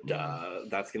gives a duh,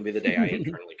 that's going to be the day I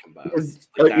internally combust.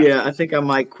 I think I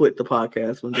might quit the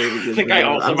podcast when David gives I think I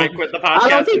also might quit the podcast. I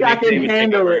don't think I can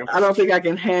handle it. I don't think I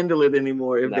can handle it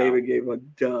anymore if David gave a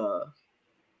duh.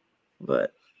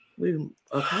 But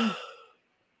okay.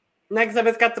 Next up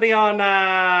is Catriona.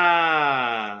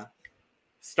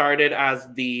 Started as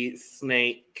the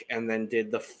snake and then did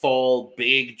the full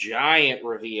big giant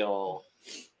reveal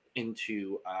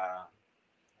into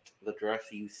the dress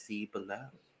you see below.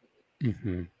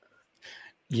 Mm-hmm.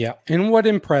 Yeah, and what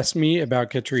impressed me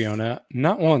about Catriona,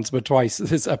 not once but twice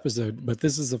this episode, but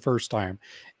this is the first time,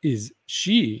 is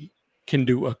she can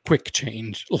do a quick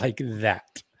change like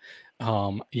that.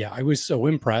 I was so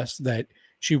impressed that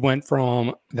she went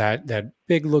from that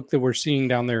big look that we're seeing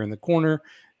down there in the corner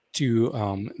to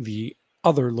the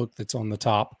other look that's on the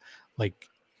top,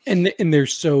 and they're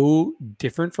so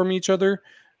different from each other.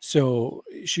 So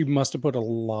she must have put a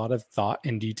lot of thought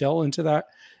and detail into that.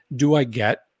 Do I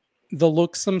get the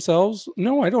looks themselves?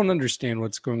 No, I don't understand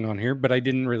what's going on here, but I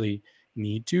didn't really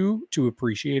need to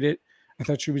appreciate it. I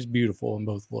thought she was beautiful in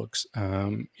both looks.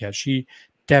 She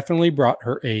definitely brought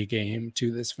her A game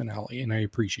to this finale, and I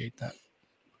appreciate that.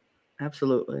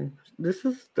 Absolutely. This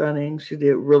is stunning. She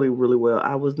did really, really well.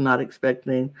 I was not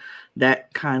expecting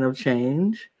that kind of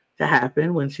change to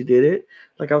happen when she did it.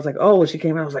 I was like, oh, when she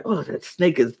came out, I was like, oh, that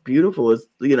snake is beautiful. It's,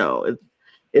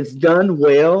 it's done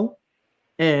well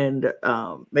and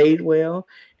made well.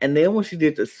 And then when she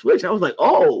did the switch, I was like,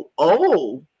 oh,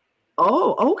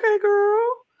 okay, girl.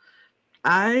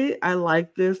 I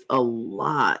like this a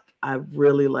lot. I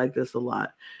really like this a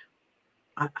lot.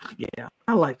 I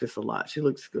like this a lot. She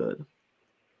looks good.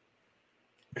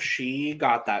 She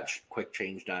got that quick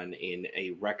change done in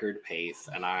a record pace,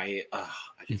 and I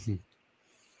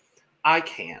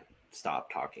can't stop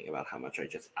talking about how much I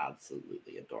just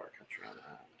absolutely adore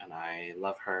Catriona, and I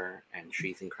love her, and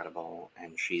she's incredible,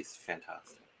 and she's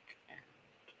fantastic. And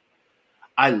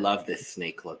I love this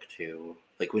snake look too.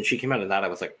 When she came out of that, I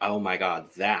was like, oh my God,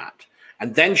 that.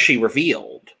 And then she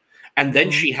revealed, and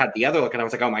then she had the other look, and I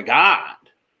was like, oh my God.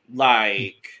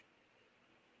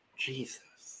 Jesus,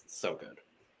 so good.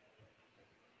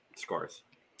 Scores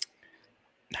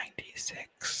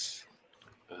 96.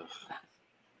 Ugh.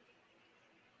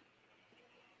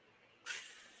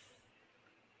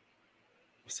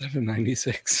 Was that a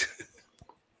 96?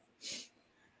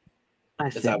 I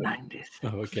said 90. Oh,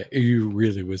 okay. You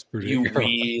really whispered it. You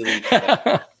really did.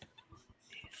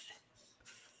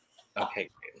 Okay,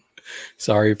 great.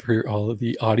 Sorry for all of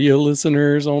the audio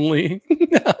listeners only.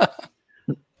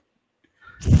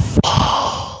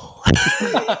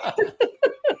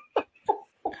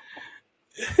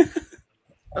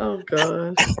 Oh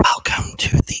God! And welcome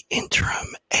to the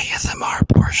interim ASMR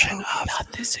portion of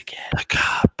Not this again. The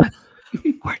Cup.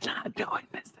 We're not doing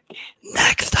this again.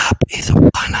 Next up is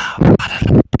Juana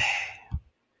Guadalupe.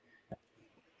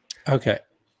 Okay.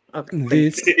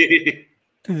 Okay.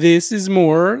 This is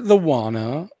more the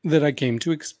Juana that I came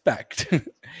to expect.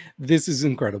 This is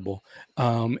incredible.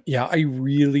 Yeah, I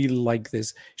really like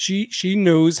this. She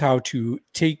knows how to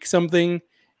take something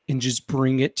and just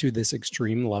bring it to this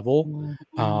extreme level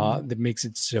that makes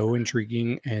it so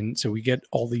intriguing. And so we get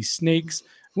all these snakes.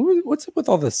 What's up with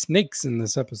all the snakes in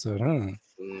this episode? Huh?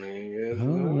 I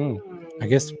don't know. I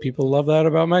guess people love that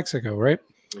about Mexico, right?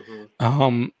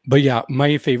 But yeah,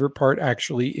 my favorite part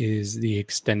actually is the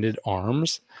extended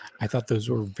arms. I thought those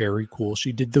were very cool.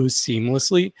 She did those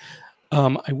seamlessly.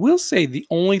 I will say the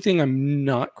only thing I'm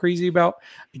not crazy about,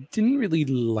 I didn't really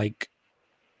like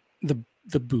the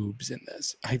boobs in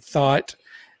this. I thought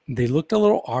they looked a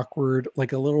little awkward,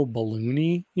 like a little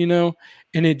balloony,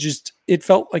 and it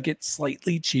felt like it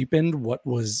slightly cheapened what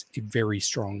was a very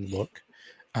strong look.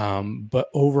 But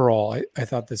overall, I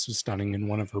thought this was stunning and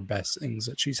one of her best things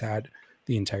that she's had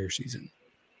the entire season.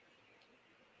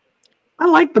 I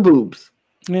like the boobs.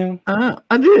 Yeah,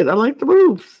 I did. I like the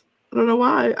boobs. I don't know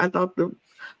why. I thought the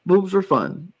boobs were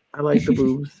fun. I like the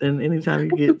boobs, and anytime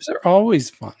you get boobs are always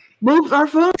fun. Boobs are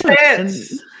fun.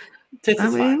 Tits is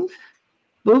fun.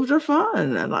 Boobs are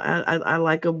fun. I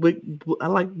like a big. I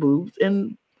like boobs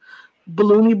and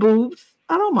balloony boobs.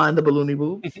 I don't mind the balloony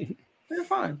boobs. They're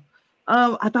fun.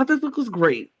 I thought this look was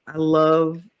great. I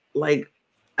like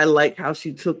how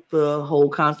she took the whole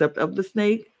concept of the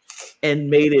snake and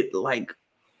made it like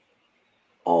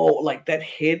that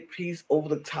headpiece over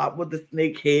the top with the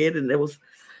snake head, and it was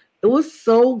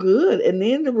so good. And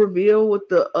then the reveal with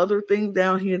the other thing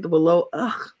down here below.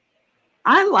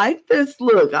 I like this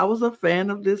look. I was a fan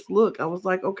of this look. I was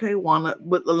like, okay, Juana,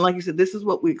 but like you said, this is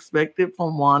what we expected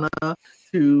from Juana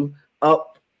to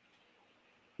up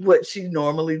what she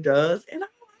normally does, and I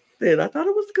liked it. I thought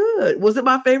it was good. Was it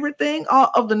my favorite thing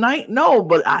of the night? No,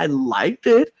 but I liked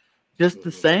it just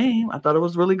the same. I thought it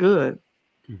was really good.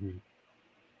 Mm-hmm.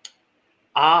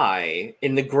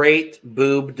 In the great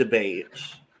boob debate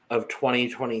of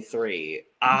 2023,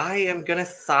 I am going to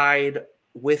side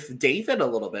with David a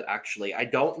little bit, actually. I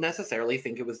don't necessarily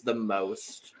think it was the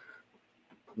most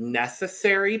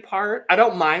necessary part. I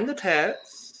don't mind the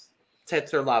tits.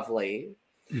 Tits are lovely.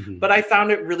 Mm-hmm. But I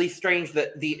found it really strange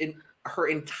that her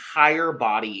entire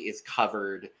body is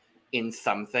covered in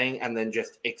something and then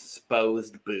just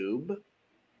exposed boob.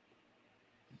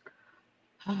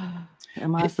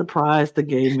 Am I surprised the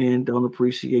gay men don't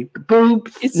appreciate the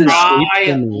boobs?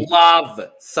 I love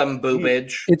some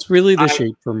boobage. It's really the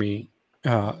shape for me.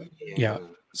 Yeah.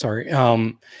 Sorry.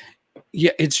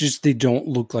 Yeah, it's just they don't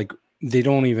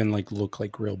even look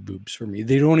like real boobs for me.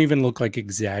 They don't even look like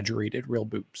exaggerated real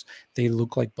boobs. They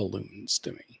look like balloons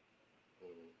to me.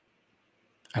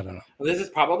 I don't know. Well, this is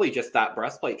probably just that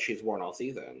breastplate she's worn all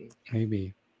season.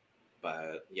 Maybe.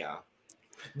 But yeah.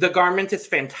 The garment is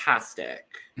fantastic.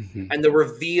 Mm-hmm. And the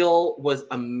reveal was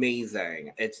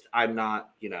amazing. I'm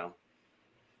not,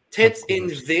 tits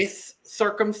in this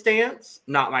circumstance,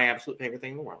 not my absolute favorite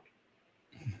thing in the world.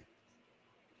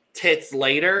 Tits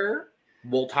later,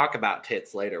 we'll talk about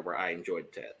tits later where I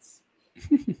enjoyed tits.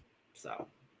 So,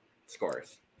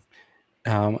 scores.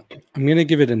 I'm going to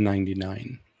give it a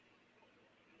 99.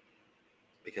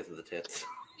 Because of the tits.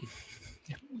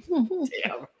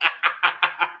 Damn.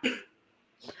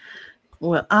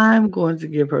 Well, I'm going to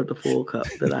give her the full cup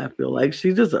that I feel like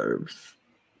she deserves.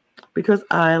 Because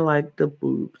I like the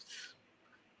boobs.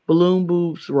 Balloon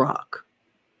boobs rock.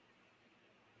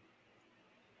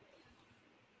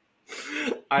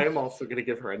 I am also going to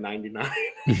give her a 99.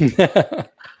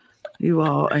 You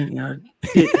all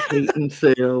hating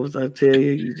selves. I tell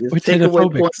you, you just take away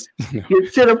points. You're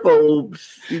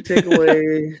titophobes. You take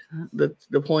away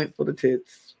the point for the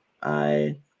tits.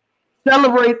 I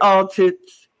celebrate all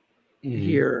tits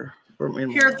here.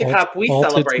 Here at the Cup, we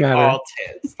celebrate all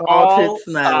tits. All tits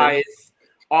matter.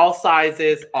 All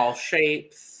sizes, all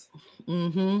shapes.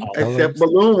 Mm-hmm. Except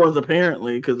balloon ones,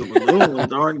 apparently, because the balloon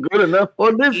ones aren't good enough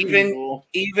for this.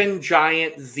 Even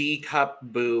giant Z cup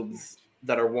boobs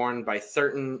that are worn by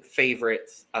certain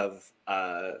favorites of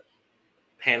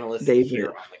panelists David. Here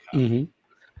on the Cup. Mm-hmm.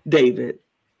 David.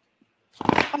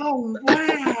 Oh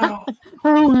wow!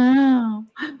 Oh wow!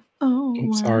 Oh,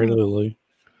 I'm sorry, Lily.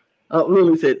 Oh,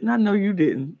 Lily said, "I know you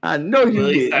didn't. I know you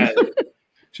Lily didn't." Said,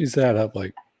 she sat up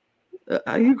like,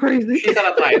 "Are you crazy?" She sat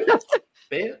up like,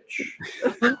 "Bitch,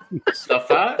 the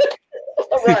fuck."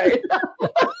 Right.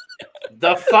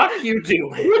 The fuck you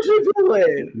doing? What you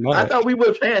doing? Not I thought we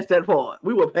were past that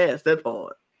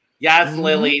part. Yes,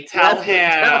 Lily, tell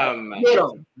him. Get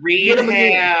him. Read Get him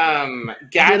him.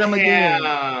 Get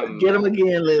him. Get him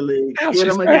again, Lily. Ow, Get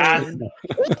she's him again.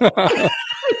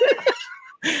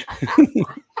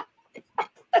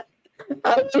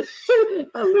 I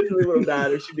literally would have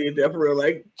died if she did that for real.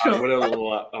 Like, I would have.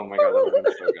 Oh my god, that would have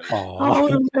been so good. I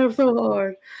would have laughed so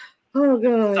hard. Oh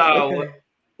god. So okay.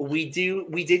 we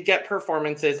did get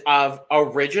performances of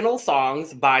original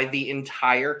songs by the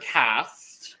entire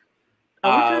cast.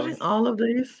 Are we judging all of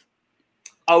these?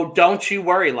 Oh, don't you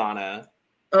worry, Lana.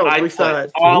 Oh, I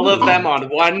besides put all of them on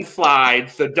one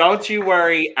slide, so don't you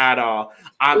worry at all.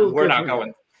 We're not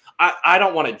going. I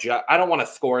don't want to I don't want to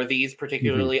score these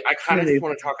particularly. Mm-hmm. I kind of just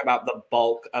want to talk about the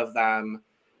bulk of them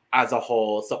as a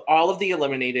whole. So all of the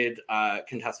eliminated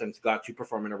contestants got to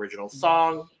perform an original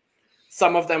song.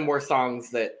 Some of them were songs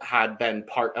that had been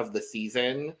part of the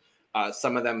season.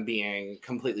 Some of them being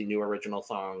completely new original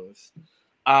songs.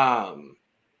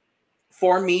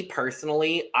 For me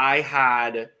personally, I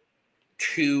had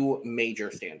two major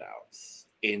standouts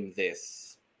in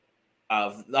this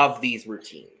of these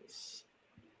routines.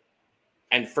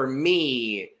 And for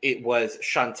me, it was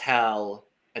Chantel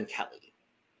and Kelly.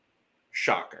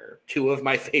 Shocker. Two of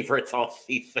my favorites all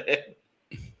season.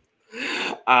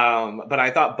 But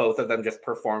I thought both of them just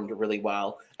performed really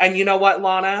well. And you know what,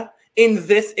 Lana? In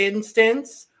this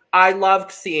instance, I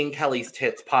loved seeing Kelly's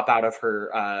tits pop out of her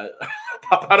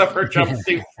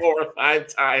jumpsuit 4 or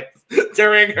 5 times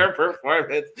during her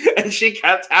performance, and she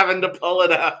kept having to pull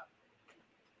it up.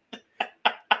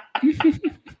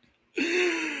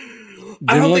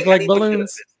 Didn't look like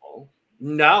balloons.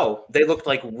 No, they looked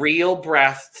like real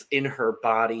breasts in her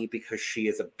body because she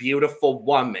is a beautiful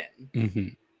woman. Mm-hmm.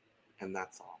 And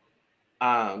that's all.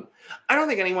 I don't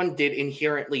think anyone did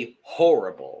inherently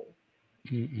horrible.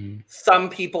 Mm-mm.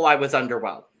 Some people I was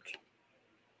underwhelmed.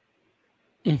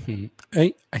 Mm-hmm.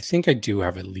 I think I do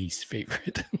have a least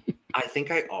favorite. I think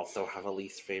I also have a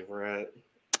least favorite.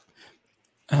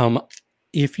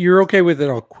 If you're okay with it,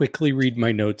 I'll quickly read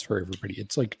my notes for everybody.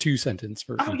 It's like 2 sentences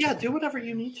for each yeah, do whatever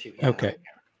you need to. Yeah, okay.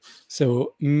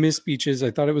 So Miss Beaches,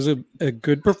 I thought it was a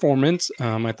good performance.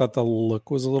 I thought the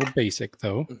look was a little basic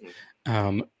though.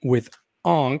 Mm-hmm. With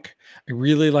Ankh, I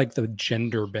really like the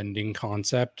gender bending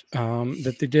concept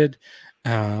that they did.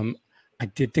 I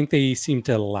did think they seemed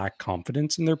to lack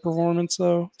confidence in their performance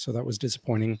though, so that was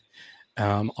disappointing.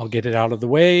 I'll get it out of the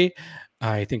way.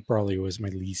 I think Brawley was my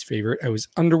least favorite. I was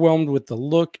underwhelmed with the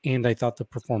look, and I thought the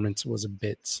performance was a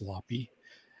bit sloppy.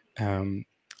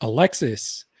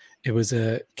 Alexis, it was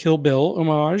a Kill Bill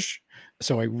homage,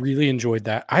 so I really enjoyed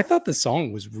that. I thought the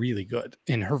song was really good,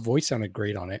 and her voice sounded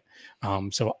great on it.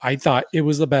 So I thought it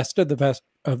was the best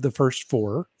of the first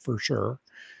 4 for sure.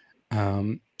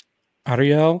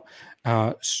 Ariel,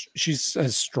 she's a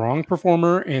strong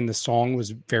performer, and the song was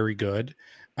very good.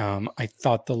 I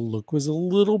thought the look was a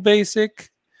little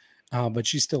basic, but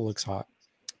she still looks hot.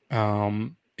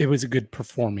 It was a good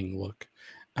performing look.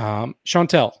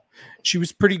 Chantel, she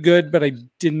was pretty good, but I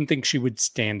didn't think she would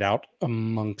stand out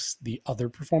amongst the other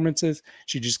performances.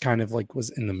 She just kind of like was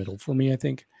in the middle for me, I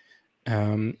think.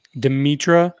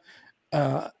 Demetra,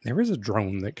 there was a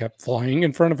drone that kept flying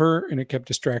in front of her and it kept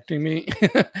distracting me.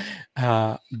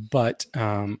 But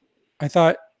I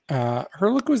thought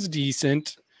her look was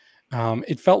decent.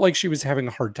 It felt like she was having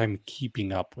a hard time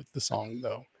keeping up with the song,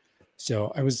 though.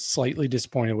 So I was slightly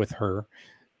disappointed with her.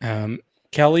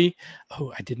 Kelly,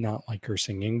 I did not like her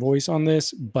singing voice on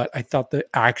this, but I thought the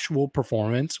actual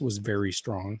performance was very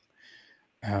strong.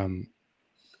 And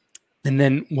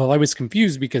then, I was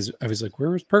confused because I was like,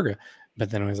 where was Perga? But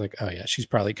then I was like, oh, yeah, she's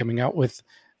probably coming out with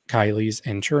Kylie's.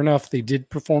 And sure enough, they did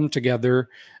perform together.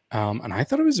 And I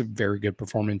thought it was a very good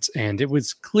performance. And it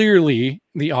was clearly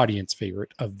the audience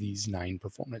favorite of these 9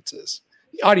 performances.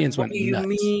 The audience went nuts.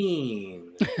 What do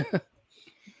you mean?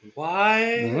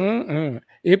 What?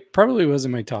 It probably was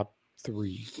in my top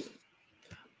 3.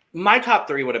 My top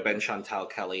 3 would have been Chantel,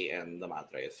 Kelly, and the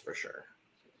Madres for sure.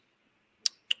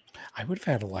 I would have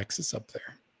had Alexis up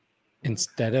there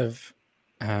instead of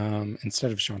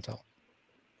Chantel.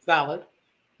 Valid.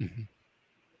 Mm-hmm.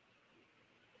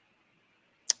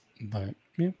 But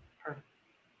yeah,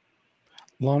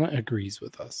 Lana agrees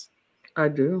with us. I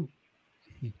do.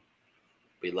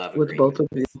 We love with both of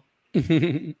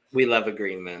you. We love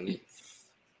agreements.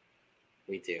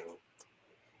 We do.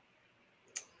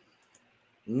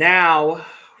 Now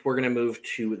we're going to move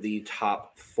to the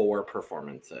top 4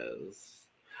 performances.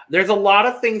 There's a lot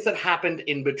of things that happened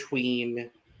in between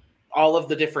all of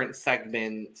the different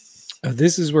segments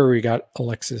This is where we got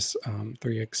Alexis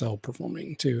 3XL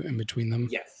performing too in between them.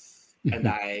 Yes. And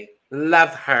I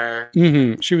love her.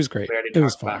 She was great. We already It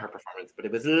was talked fun. about her performance, but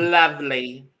it was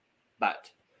lovely. But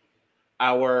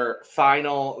our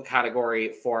final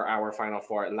category for our final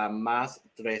four, La Más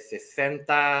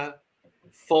 360,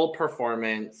 full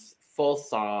performance, full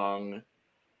song.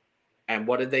 And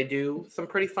what did they do? Some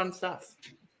pretty fun stuff.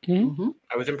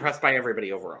 I was impressed by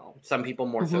everybody overall. Some people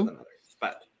more so than others.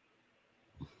 But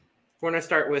we're going to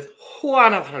start with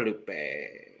Juana Guadalupe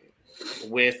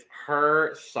with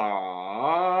her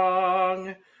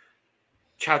song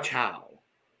Ciao Ciao.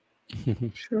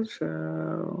 Ciao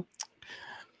Ciao.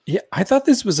 Yeah, I thought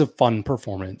this was a fun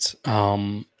performance.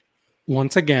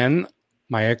 Once again,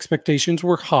 my expectations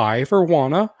were high for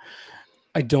Juana.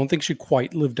 I don't think she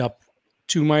quite lived up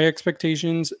to my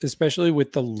expectations, especially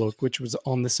with the look, which was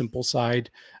on the simple side.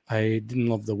 I didn't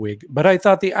love the wig, but I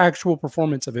thought the actual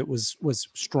performance of it was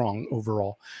strong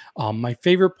overall. My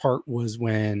favorite part was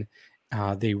when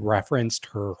they referenced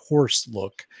her horse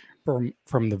look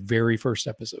from the very first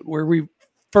episode, where we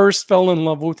first fell in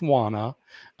love with Juana,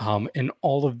 and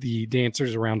all of the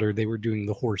dancers around her, they were doing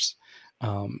the horse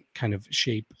kind of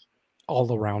shape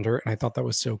all around her, and I thought that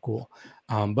was so cool.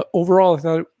 But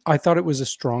overall, I thought it was a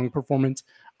strong performance.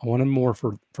 I wanted more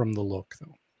from the look,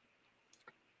 though.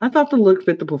 I thought the look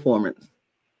fit the performance.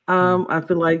 I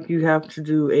feel like you have to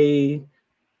do a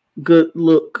good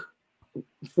look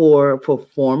for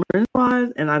performance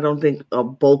wise, and I don't think a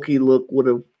bulky look would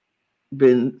have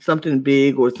been something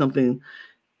big or something,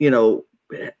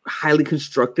 highly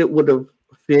constructed would have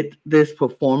fit this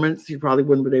performance. You probably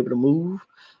wouldn't have been able to move.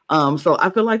 So I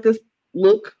feel like this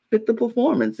look fit the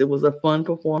performance. It was a fun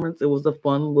performance. It was a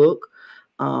fun look.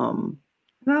 And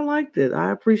I liked it.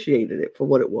 I appreciated it for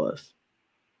what it was.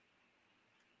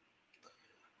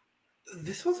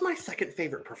 This was my second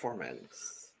favorite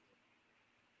performance.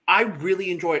 I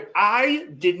really enjoyed. I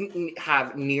didn't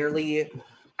have nearly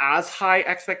as high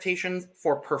expectations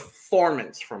for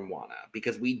performance from Juana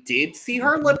because we did see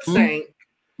her lip sync,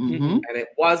 and it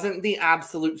wasn't the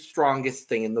absolute strongest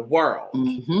thing in the world.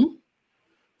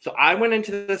 So I went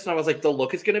into this and I was like, the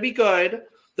look is going to be good.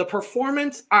 The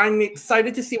performance, I'm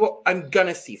excited to see what I'm going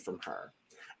to see from her.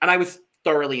 And I was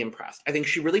thoroughly impressed. I think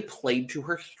she really played to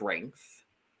her strength,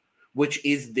 which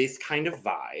is this kind of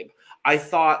vibe. I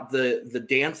thought the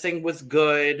dancing was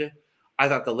good. I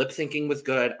thought the lip syncing was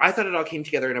good. I thought it all came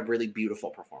together in a really beautiful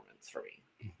performance for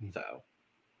me. So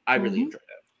I really enjoyed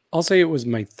it. I'll say it was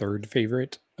my third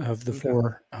favorite of the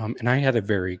four. And I had a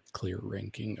very clear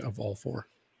ranking of all four.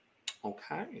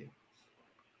 Okay.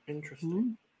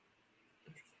 Interesting.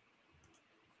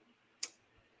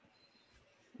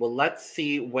 Well, let's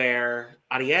see where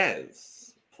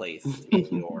Ariez placed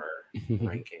in your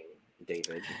ranking,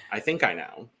 David. I think I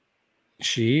know.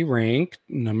 She ranked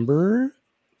number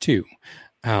 2.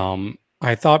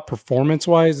 I thought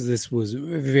performance-wise, this was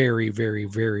very, very,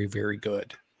 very, very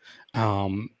good.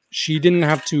 She didn't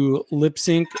have to lip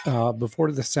sync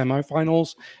before the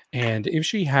semifinals, and if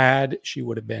she had, she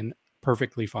would have been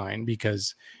perfectly fine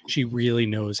because she really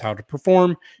knows how to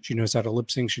perform. She knows how to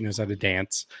lip sync. She knows how to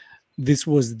dance. This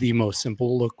was the most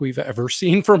simple look we've ever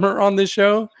seen from her on this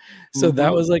show. So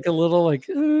that was like a little like,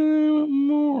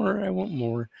 more. I want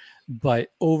more. But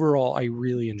overall, I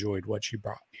really enjoyed what she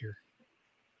brought here.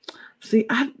 See,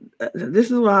 this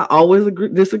is why I always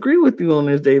disagree with you on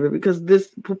this, David, because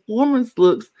this performance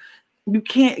looks, you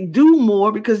can't do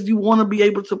more because you want to be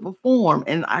able to perform.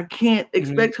 And I can't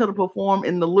expect her to perform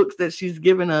in the looks that she's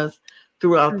given us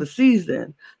throughout the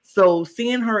season. So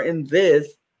seeing her in this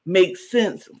makes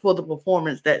sense for the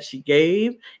performance that she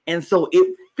gave. And so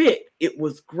it fit. It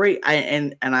was great.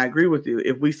 And I agree with you.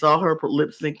 If we saw her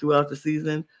lip sync throughout the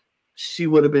season, she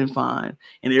would have been fine.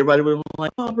 And everybody would have been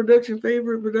like, oh, production.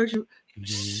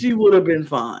 She would have been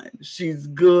fine. She's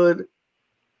good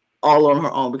all on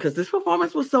her own because this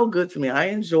performance was so good to me. I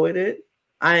enjoyed it.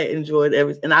 I enjoyed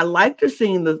everything. And I liked her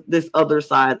seeing this other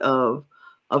side of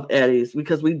Eddie's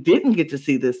because we didn't get to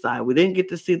see this side. We didn't get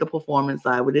to see the performance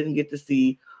side. We didn't get to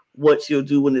see what she'll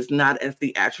do when it's not as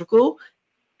theatrical.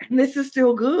 And this is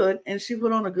still good. And she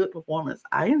put on a good performance.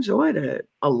 I enjoyed it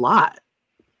a lot,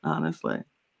 honestly.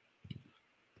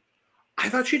 I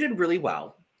thought she did really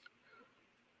well.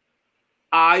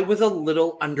 I was a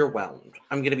little underwhelmed.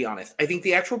 I'm going to be honest. I think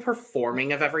the actual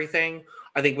performing of everything,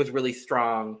 I think was really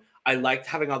strong. I liked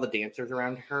having all the dancers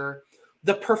around her.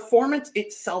 The performance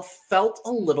itself felt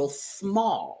a little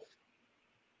small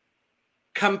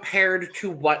compared to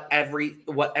what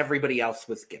everybody else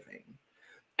was giving.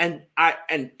 And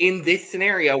in this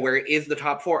scenario where it is the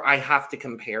top 4, I have to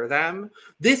compare them.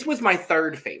 This was my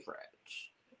third favorite.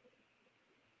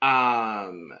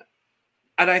 And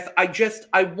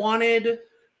I wanted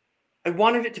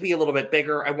it to be a little bit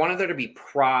bigger. I wanted there to be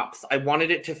props. I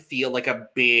wanted it to feel like a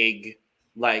big,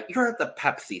 like, you're at the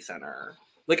Pepsi Center.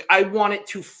 Like, I want it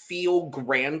to feel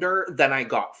grander than I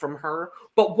got from her.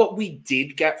 But what we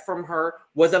did get from her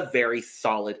was a very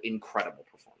solid, incredible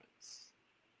performance.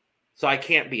 So I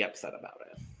can't be upset about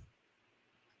it.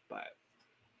 But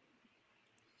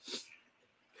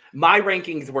my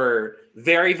rankings were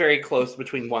very, very close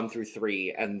between 1 through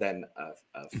 3, and then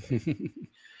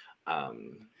an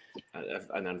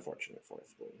unfortunate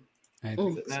fourth one. I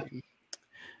think so.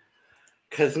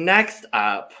 Because next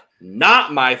up,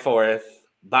 not my fourth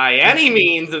by any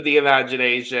means of the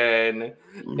imagination,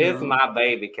 is my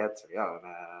baby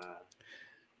Catriona.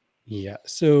 Yeah,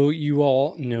 so you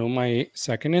all know my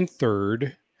second and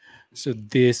third. So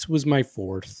this was my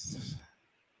fourth.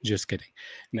 Just kidding.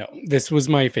 No, this was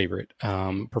my favorite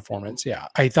performance. Yeah,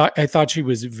 I thought she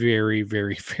was very,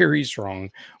 very, very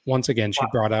strong. Once again, she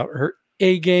brought out her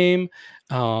A game.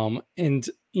 And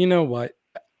you know what?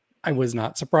 I was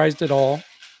not surprised at all.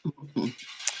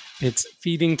 It's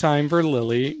feeding time for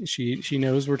Lily. She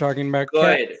knows we're talking about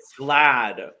good. Cats.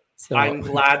 Glad. So, I'm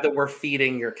glad that we're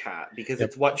feeding your cat because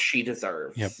it's what she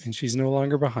deserves. Yep, and she's no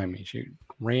longer behind me. She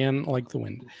ran like the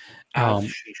wind. As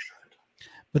she should.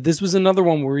 But this was another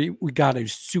one where we got a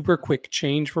super quick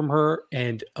change from her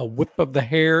and a whip of the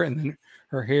hair, and then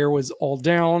her hair was all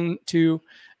down too.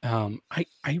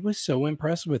 I was so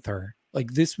impressed with her.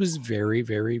 Like, this was very,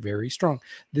 very, very strong.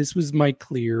 This was my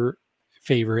clear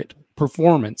favorite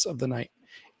performance of the night.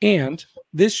 And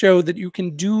this showed that you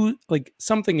can do like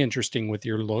something interesting with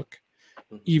your look,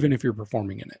 even if you're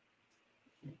performing in it.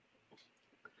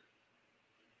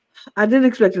 I didn't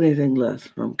expect anything less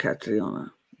from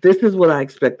Catriona. This is what I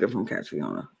expected from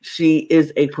Catriona. She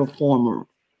is a performer.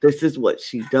 This is what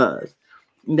she does.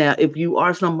 Now, if you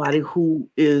are somebody who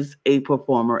is a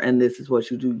performer and this is what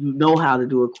you do, you know how to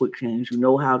do a quick change. You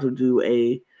know how to do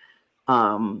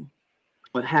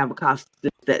have a costume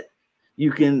that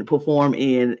you can perform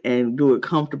in and do it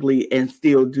comfortably and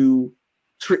still do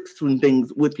tricks and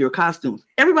things with your costumes.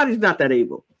 Everybody's not that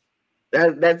able.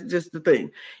 That's just the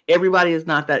thing. Everybody is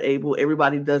not that able.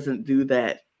 Everybody doesn't do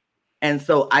that. And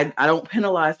so I don't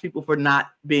penalize people for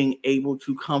not being able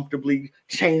to comfortably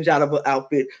change out of an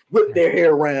outfit, whip their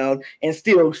hair around, and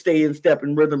still stay in step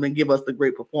and rhythm and give us the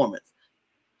great performance.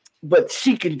 But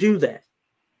she can do that.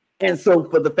 And so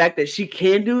for the fact that she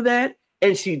can do that,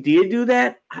 and she did do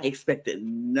that, I expected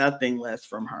nothing less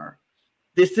from her.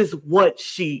 This is what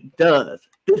she does.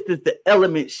 This is the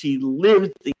element she lives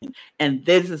in. And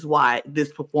this is why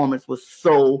this performance was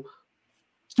so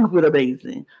stupid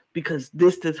amazing, because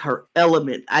this is her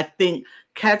element. I think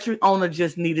Catriona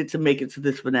just needed to make it to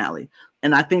this finale.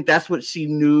 And I think that's what she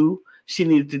knew she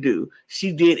needed to do.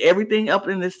 She did everything up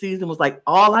in this season, was like,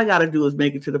 all I got to do is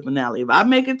make it to the finale. If I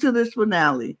make it to this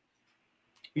finale,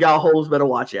 y'all hoes better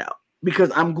watch out.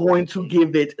 Because I'm going to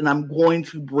give it and I'm going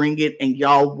to bring it, and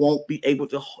y'all won't be able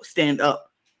to stand up,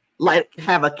 like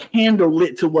have a candle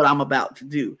lit to what I'm about to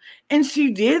do. And she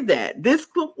did that. This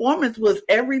performance was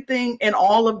everything and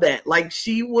all of that. Like,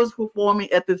 she was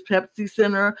performing at this Pepsi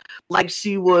Center like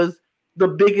she was the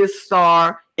biggest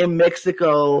star in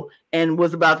Mexico and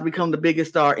was about to become the biggest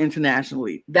star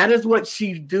internationally. That is what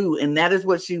she do, and that is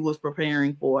what she was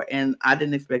preparing for. And I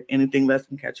didn't expect anything less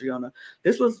from Catriona.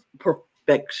 This was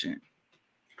perfection.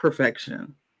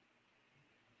 Perfection.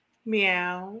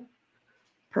 Meow.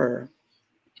 Purr.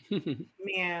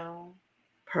 Meow.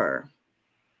 Purr.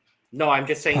 No, I'm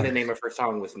just saying the name of her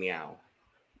song was Meow.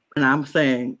 And I'm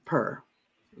saying purr.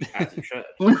 As you should.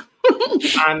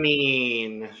 I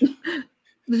mean...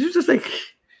 Did you just say...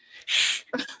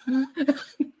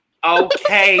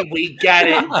 Okay, we get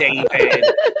it, David.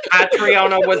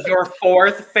 Catriona was your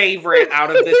fourth favorite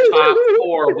out of this top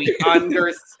 4. We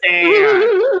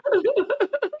understand.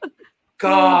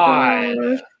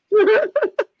 God.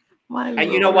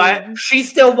 And you know what? She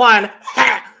still won.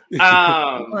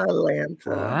 Atlanta.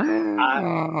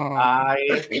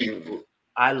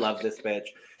 I love this bitch.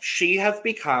 She has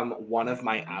become one of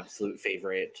my absolute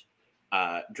favorite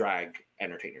drag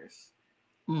entertainers.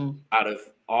 Out of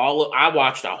all, I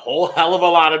watched a whole hell of a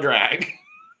lot of drag.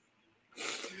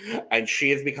 And she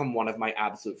has become one of my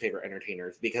absolute favorite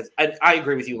entertainers because I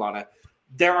agree with you, Lana.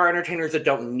 There are entertainers that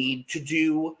don't need to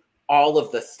do all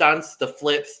of the stunts, the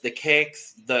flips, the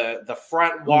kicks, the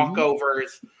front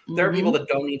walkovers. There are people that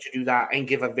don't need to do that and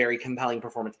give a very compelling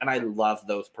performance. And I love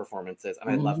those performances and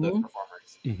I love those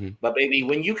performers. But baby,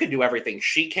 when you can do everything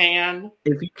she can,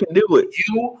 if you can do it,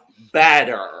 you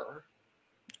better.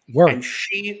 Work. And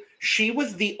she she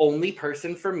was the only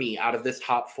person for me out of this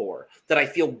top 4 that I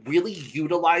feel really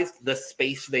utilized the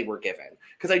space they were given.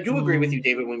 Because I do agree with you,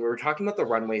 David, when we were talking about the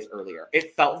runways earlier,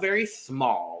 it felt very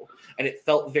small and it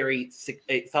felt very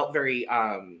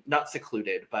not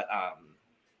secluded, but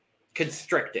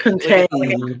constricted.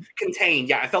 Contained. Contained.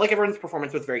 Yeah, I felt like everyone's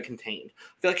performance was very contained.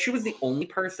 I feel like she was the only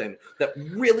person that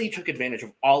really took advantage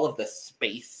of all of the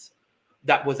space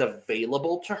that was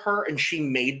available to her, and she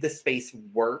made the space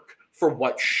work for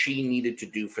what she needed to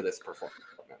do for this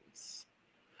performance.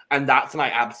 And that's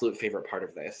my absolute favorite part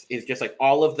of this, is just like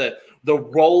all of the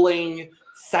rolling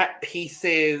set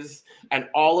pieces and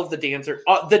all of the dancers.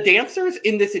 The dancers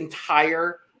in this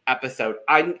entire episode,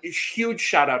 I'm huge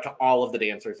shout out to all of the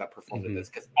dancers that performed in this,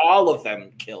 because all of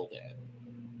them killed it.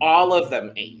 All of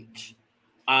them ate.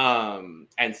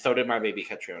 And so did my baby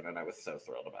Catriona, and I was so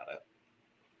thrilled about it.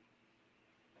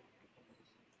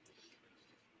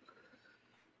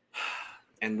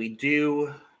 And we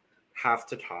do have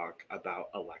to talk about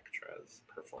Elektra's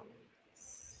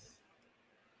performance.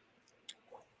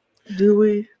 Do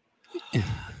we?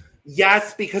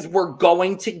 Yes, because we're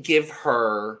going to give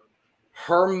her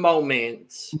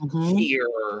moment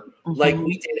here, like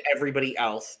we did everybody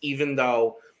else, even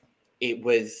though it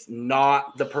was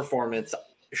not the performance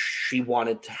she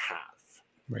wanted to have.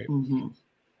 Right.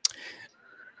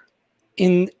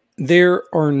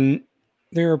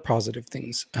 There are positive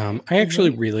things. I actually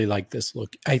really like this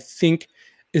look. I think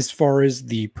as far as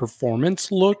the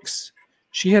performance looks,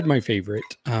 she had my favorite.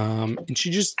 And she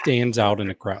just stands out in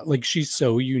a crowd. Like, she's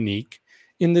so unique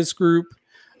in this group.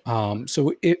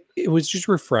 So it was just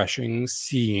refreshing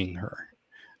seeing her.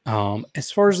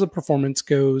 As far as the performance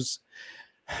goes,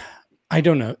 I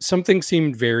don't know. Something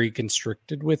seemed very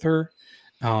constricted with her.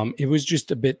 It was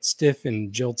just a bit stiff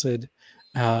and jilted.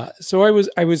 So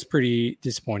I was pretty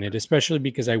disappointed, especially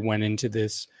because I went into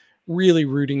this really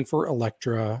rooting for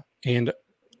Elektra and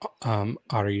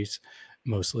Aries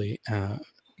mostly.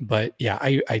 But yeah,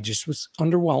 I just was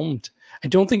underwhelmed. I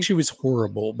don't think she was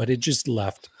horrible, but it just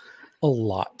left a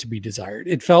lot to be desired.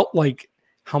 It felt like,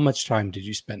 how much time did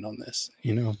you spend on this?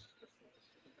 You know?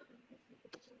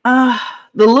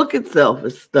 The look itself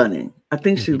is stunning. I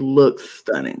think she looks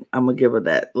stunning. I'm gonna give her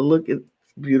that. The look is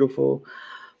beautiful.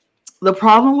 The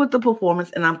problem with the performance,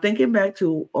 and I'm thinking back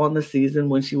to on the season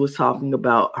when she was talking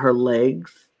about her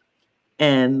legs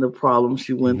and the problem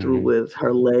she went through with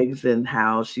her legs and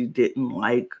how she didn't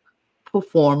like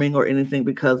performing or anything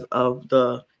because of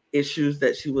the issues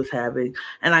that she was having.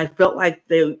 And I felt like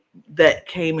that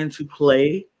came into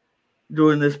play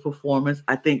during this performance.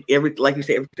 I think like you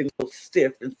said, everything was so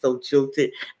stiff and so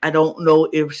jilted. I don't know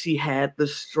if she had the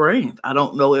strength. I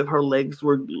don't know if her legs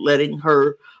were letting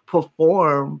her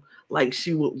perform like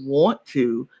she would want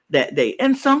to that day.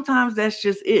 And sometimes that's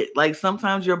just it. Like,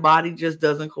 sometimes your body just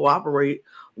doesn't cooperate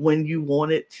when you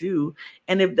want it to.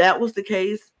 And if that was the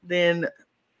case, then,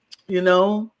 you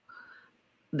know,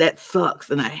 that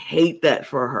sucks. And I hate that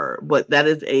for her. But that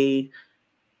is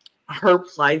her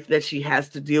life that she has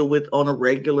to deal with on a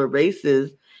regular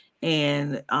basis.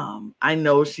 And I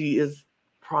know she is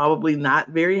probably not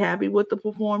very happy with the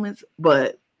performance,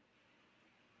 but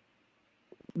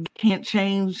can't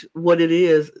change what it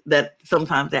is that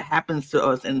sometimes that happens to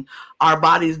us, and our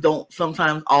bodies don't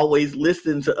sometimes always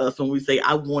listen to us when we say,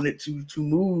 I want it to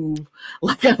move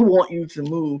like I want you to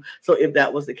move. So if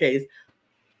that was the case,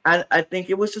 I think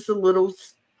it was just a little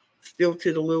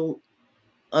stilted, a little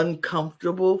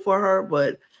uncomfortable for her,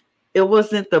 but it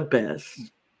wasn't the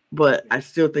best. But I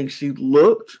still think she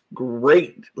looked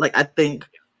great. Like, I think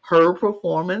her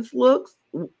performance look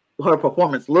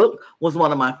was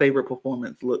one of my favorite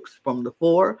performance looks from the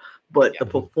 4, but the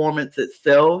performance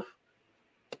itself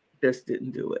just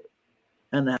didn't do it.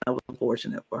 And that was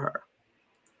unfortunate for her.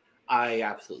 I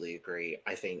absolutely agree.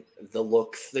 I think the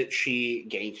looks that she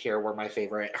gave here were my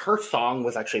favorite. Her song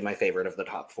was actually my favorite of the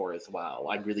top 4 as well.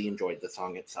 I really enjoyed the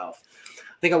song itself.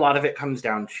 I think a lot of it comes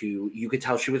down to, you could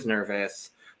tell she was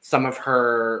nervous. Some of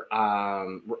her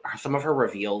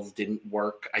reveals didn't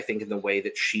work, I think, in the way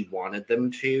that she wanted them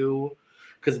to.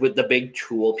 Because with the big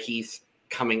tulle piece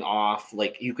coming off,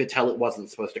 like, you could tell it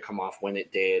wasn't supposed to come off when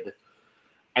it did.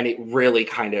 And it really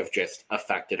kind of just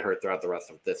affected her throughout the rest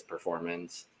of this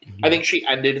performance. I think she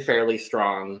ended fairly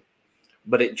strong,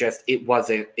 but it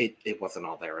wasn't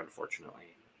all there,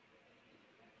 unfortunately.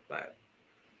 But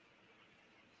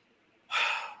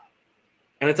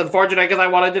and it's unfortunate because I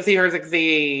wanted to see her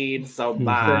succeed so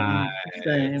much.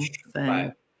 Same.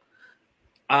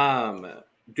 But,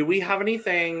 do we have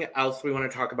anything else we want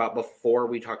to talk about before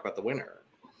we talk about the winner?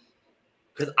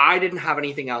 Because I didn't have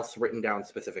anything else written down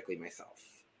specifically myself.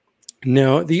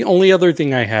 No, the only other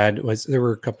thing I had was there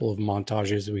were a couple of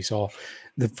montages we saw.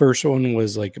 The first one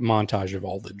was like a montage of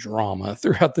all the drama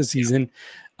throughout the season.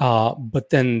 But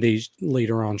then they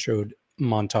later on showed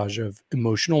montage of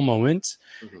emotional moments.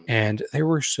 And there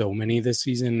were so many this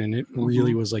season. And it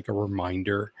really was like a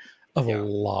reminder of a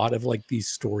lot of like these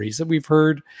stories that we've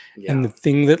heard. And the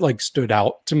thing that like stood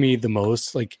out to me the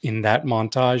most, like in that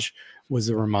montage, was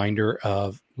a reminder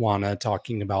of Juana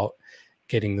talking about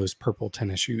getting those purple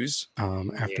tennis shoes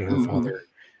after her father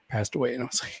passed away. And I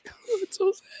was like, oh, it's so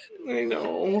sad. I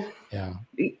know. Yeah.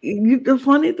 The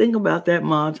funny thing about that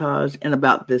montage and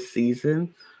about this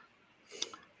season,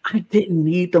 I didn't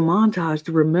need the montage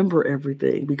to remember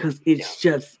everything because it's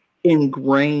just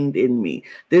ingrained in me.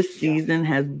 This season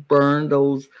has burned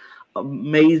those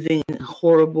amazing,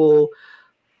 horrible,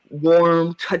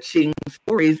 warm, touching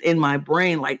stories in my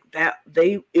brain like that.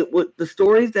 The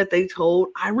stories that they told,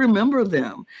 I remember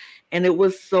them. And it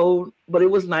was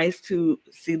nice to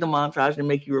see the montage and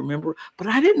make you remember, but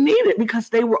I didn't need it because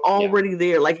they were already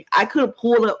there. Like I could have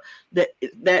pulled up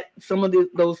that some of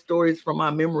those stories from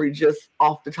my memory just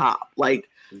off the top. Like,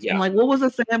 I'm like, what was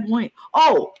the sad point?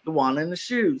 Oh, the one in the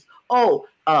shoes. Oh,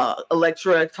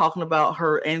 Electra talking about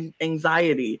her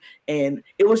anxiety. And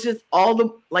it was just all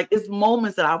the, like, it's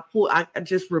moments that I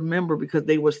just remember because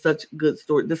they were such good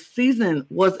stories. The season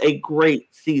was a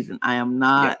great season. I am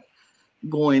not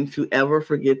going to ever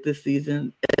forget this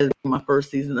season as my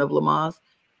first season of Lamaze.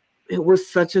 It was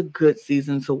such a good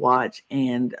season to watch.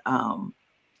 And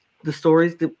the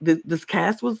stories, this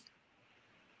cast was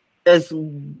as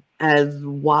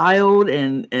wild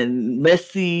and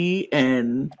messy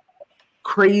and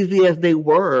crazy as they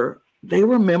were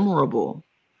memorable,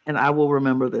 and I will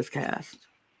remember this cast.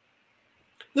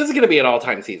 This is going to be an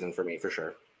all-time season for me, for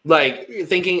sure. Like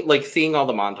thinking, like seeing all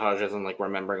the montages and like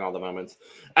remembering all the moments.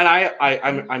 And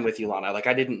I'm with you, Lana. Like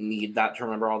I didn't need that to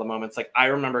remember all the moments. Like I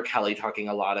remember Kelly talking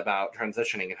a lot about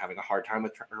transitioning and having a hard time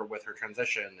with her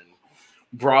transition,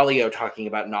 and Braulio talking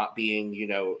about not being,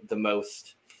 the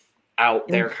most out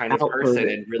there kind of person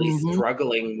and really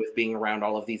struggling with being around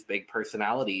all of these big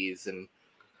personalities. And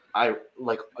I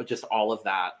like just all of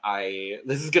that.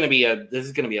 This is gonna be an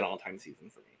all-time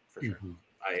season for me, for sure.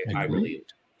 I really.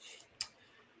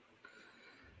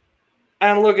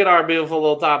 And look at our beautiful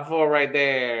little top four right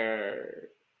there.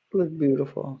 Look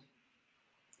beautiful.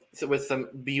 So with some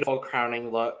beautiful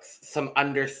crowning looks, some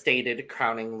understated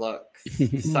crowning looks,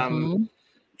 some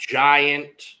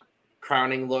giant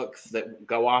crowning looks that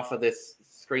go off of this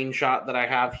screenshot that I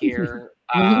have here.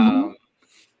 I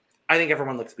think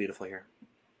everyone looks beautiful here.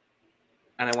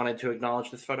 And I wanted to acknowledge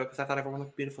this photo because I thought everyone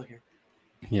looked beautiful here.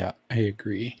 Yeah, I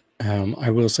agree. I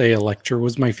will say Electra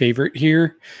was my favorite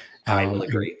here. I will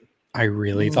agree. I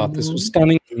really thought this was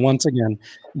stunning. Once again,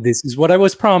 this is what I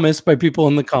was promised by people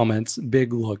in the comments,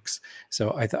 big looks.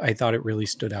 So I thought it really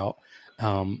stood out.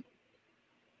 And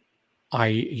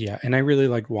I really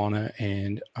like Juana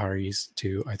and Aries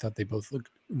too. I thought they both looked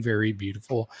very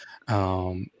beautiful.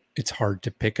 It's hard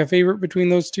to pick a favorite between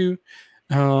those two.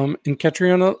 And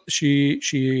Catriona,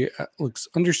 she looks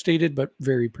understated but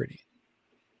very pretty.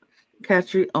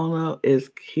 Catriona is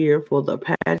here for the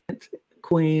pageant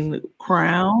queen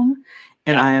crown,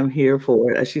 and I am here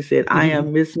for it. As she said, I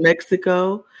am Miss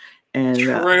Mexico. And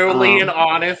truly and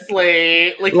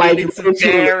honestly, like it's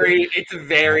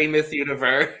very Miss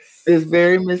Universe. It's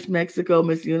very Miss Mexico,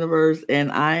 Miss Universe,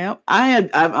 and I'm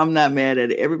not mad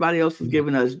at it. Everybody else was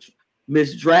giving us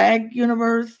Miss Drag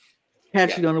Universe.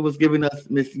 Catriona was giving us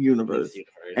Miss Universe.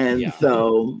 And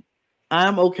so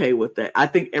I'm okay with that. I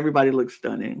think everybody looks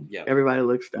stunning. Yeah. Everybody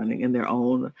looks stunning in their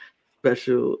own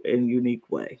special and unique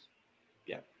way.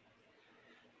 Yeah.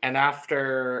 And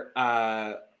after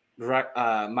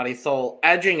Marisol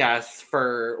edging us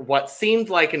for what seemed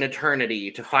like an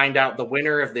eternity to find out the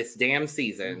winner of this damn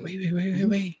season.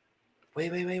 Wait.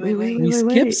 We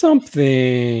skipped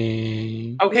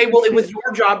something. Okay, well, it was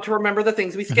your job to remember the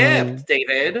things we skipped,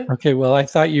 David. Okay, well, I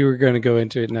thought you were going to go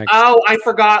into it next. Oh, I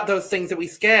forgot those things that we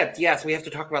skipped. Yes, we have to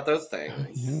talk about those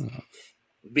things.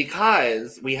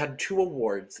 Because we had 2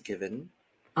 awards given.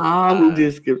 We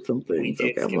did skip some things.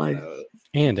 Okay, I'm like,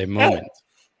 and a moment.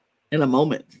 In a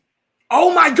moment.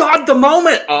 Oh my God, the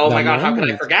moment! Oh my God, how could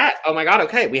I forget? Oh my God,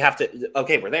 okay, we have to.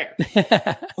 Okay, we're there.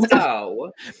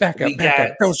 So back up.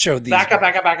 Don't show these. Back up.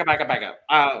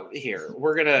 Here,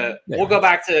 we'll go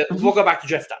back to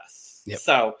just us. Yep.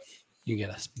 So you get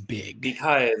us big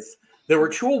because there were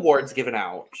 2 awards given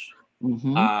out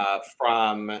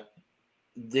from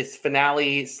this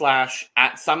finale /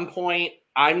 at some point.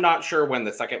 I'm not sure when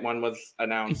the second one was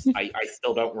announced. I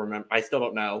still don't remember. I still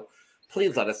don't know.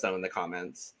 Please let us know in the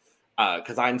comments.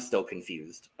 because I'm still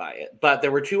confused by it. But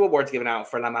there were 2 awards given out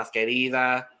for La Más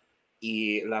Querida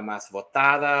y La Más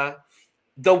Votada.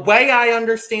 The way I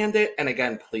understand it, and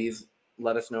again, please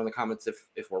let us know in the comments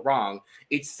if we're wrong,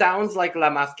 it sounds like La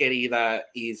Más Querida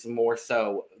is more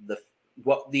so the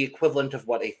equivalent of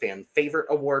what a fan favorite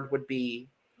award would be,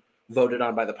 voted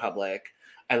on by the public.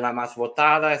 And La Más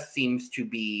Votada seems to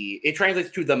be, it translates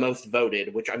to the most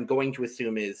voted, which I'm going to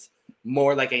assume is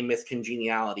more like a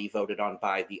miscongeniality voted on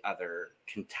by the other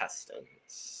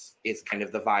contestants, is kind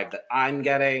of the vibe that I'm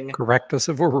getting. Correct us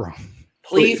if we're wrong.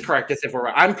 Please correct us if we're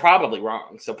wrong. I'm probably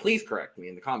wrong, so please correct me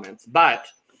in the comments. But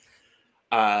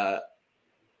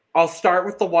I'll start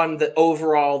with the one that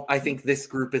overall I think this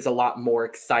group is a lot more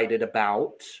excited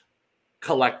about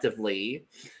collectively,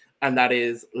 and that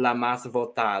is La Más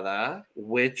Votada,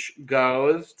 which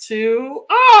goes to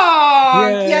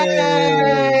yay!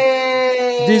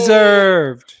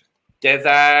 Deserved.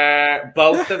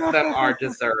 Both of them are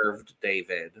deserved,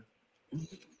 David.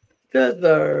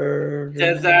 Deserved.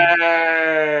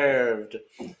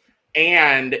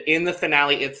 And in the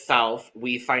finale itself,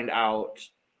 we find out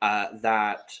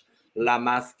that La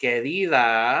Más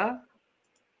Querida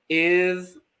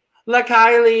is La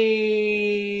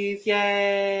Kylie's. Yay!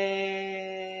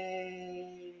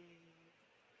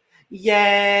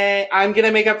 Yay! I'm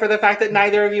gonna make up for the fact that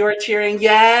neither of you are cheering.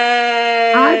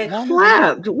 Yay! I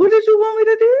clapped. What did you want me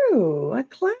to do? I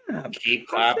clapped. Keep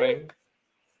clapping.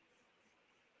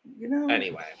 You know.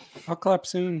 Anyway, I'll clap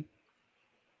soon.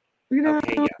 You know,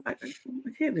 okay, yeah. I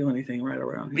can't do anything right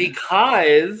around here.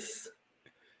 Because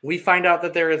we find out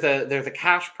that there's a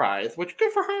cash prize, which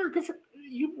good for her, good for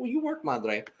you. You work,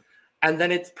 madre. And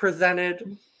then it's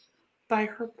presented by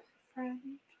her boyfriend,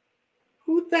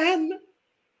 who then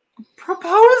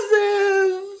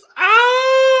proposes.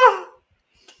 Ah!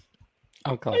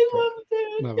 I'll clap. I loved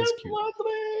it. That was cute.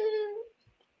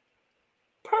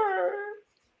 Purr.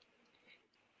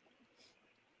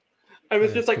 I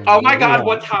was just like, oh my God,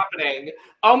 what's happening?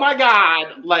 Oh my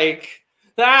God. Like,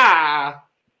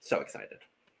 so excited.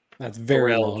 That's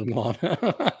very long,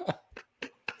 Lana.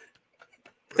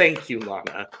 Thank you,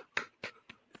 Lana.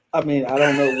 I mean, I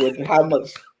don't know how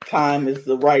much time is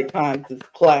the right time to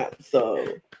clap, so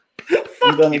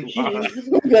I'm gonna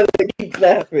keep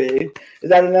clapping. Is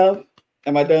that enough?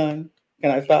 Am I done?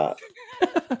 Can I stop?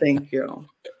 Thank you.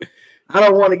 I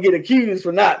don't want to get accused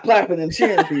for not clapping and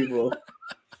cheering people.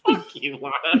 Fuck you,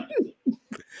 Lana.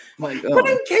 My God. But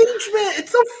engagement,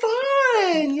 it's so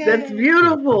fun. Yay. That's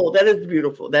beautiful. That is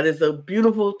beautiful. That is a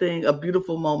beautiful thing, a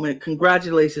beautiful moment.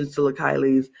 Congratulations to the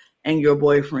Kylies and your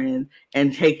boyfriend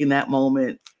and taking that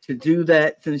moment to do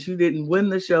that. Since you didn't win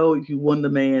the show, you won the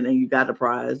man and you got a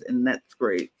prize, and that's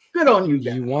great. Good on you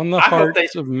guys. You won the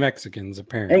hearts of Mexicans,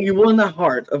 apparently. And you won the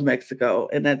heart of Mexico,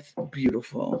 and that's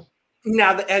beautiful.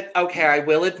 Now, okay, I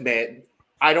will admit,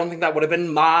 I don't think that would have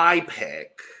been my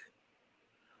pick.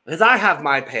 Because I have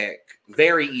my pick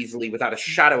very easily without a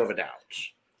shadow of a doubt.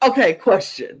 Okay,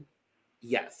 question.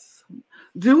 Yes.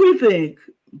 Do we think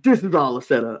this is all a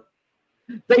setup?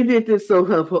 They did this so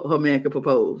her man could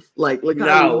propose.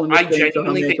 No, I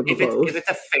genuinely think if it's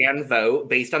a fan vote,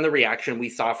 based on the reaction we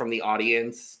saw from the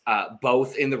audience,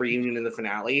 both in the reunion and the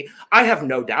finale, I have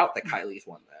no doubt that Kylie's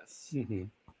won this. Mm-hmm.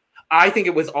 I think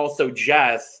it was also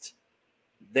just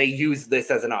they used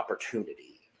this as an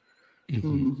opportunity.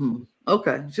 Mm-hmm.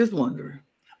 Okay, just wondering.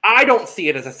 I don't see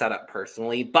it as a setup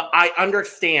personally, but I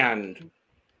understand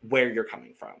where you're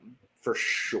coming from for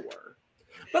sure.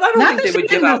 But I don't think they would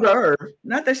give out.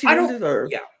 Not that she didn't deserve.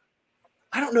 Yeah,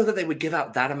 I don't know that they would give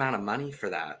out that amount of money for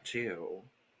that too.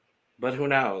 But who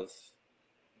knows?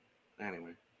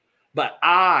 Anyway, but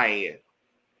I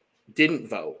didn't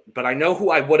vote. But I know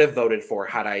who I would have voted for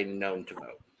had I known to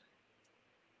vote.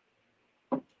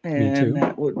 And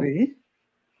that would be.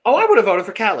 Oh, I would have voted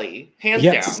for Kelly, hands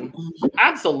down.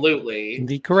 Absolutely.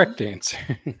 The correct answer.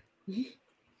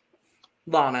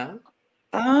 Lana.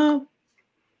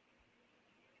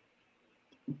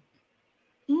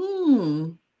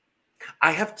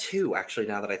 I have two, actually,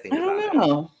 now that I think about it. I don't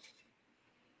know.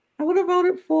 I would have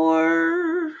voted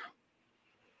for...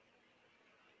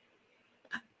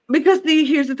 Because,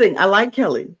 here's the thing. I like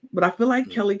Kelly, but I feel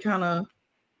like Kelly kind of...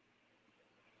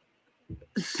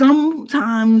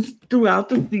 Sometimes throughout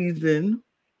the season,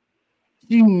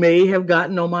 she may have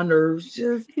gotten on my nerves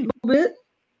just a little bit.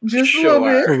 Just a little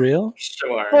bit. For real?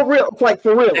 Sure. For real. Like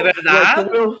for real. De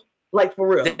verdad? Like for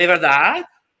real. De verdad?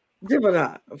 De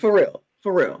verdad. For real.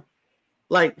 For real.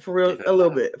 Like for real, a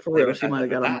little bit. For real. She might have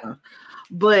got on my nerves.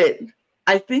 But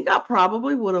I think I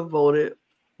probably would have voted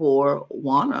for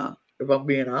Juana, if I'm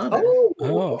being honest. Oh,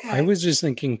 okay. I was just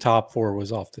thinking top 4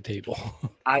 was off the table.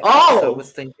 I also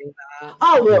was thinking that.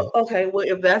 Oh, well, okay. Well,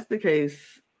 if that's the case,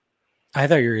 I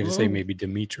thought you were going to say maybe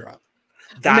Demetra.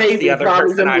 That's maybe the other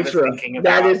probably person I was Demetra. thinking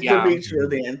about. That is yeah. Demetra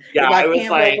then. Yeah, if I it was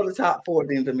can't like vote for the top 4,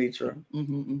 then Demetra.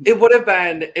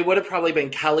 it would have probably been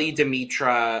Kelly,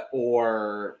 Demetra,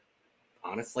 or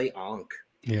honestly, Ankh.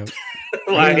 Yeah.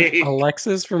 Like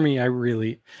Alexis, for me, I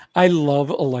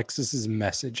love Alexis's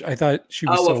message. I thought she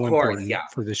was so important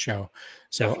for the show.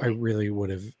 So definitely. I really would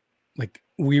have, like,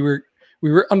 we were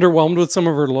underwhelmed with some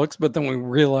of her looks, but then we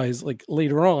realized, like,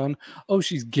 later on,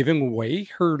 she's giving away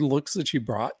her looks that she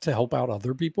brought to help out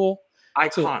other people.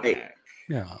 Iconic.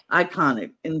 Yeah.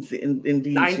 Iconic.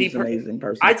 Indeed, she's an amazing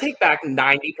person. I take back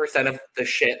 90% of the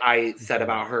shit I said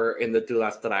about her in the Du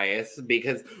Las Trayes,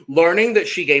 because learning that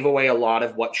she gave away a lot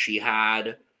of what she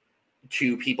had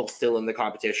to people still in the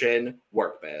competition,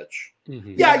 work, bitch.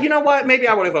 Mm-hmm. Yeah, you know what? Maybe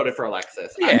I would have voted for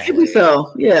Alexis. Yeah, maybe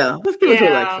so. Yeah. Let's give it to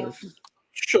Alexis.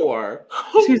 Sure.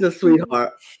 She's a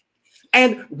sweetheart.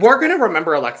 And we're going to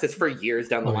remember Alexis for years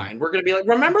down the line. We're going to be like,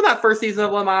 remember that first season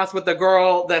of La Mas with the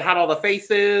girl that had all the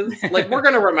faces? Like, we're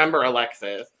going to remember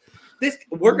Alexis.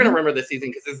 We're going to remember this season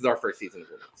because this is our first season of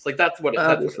La Mas. Like, that's what it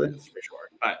is for sure.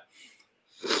 But,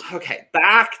 okay,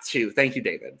 thank you,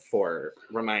 David, for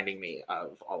reminding me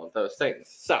of all of those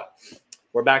things. So,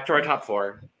 we're back to our top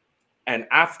 4. And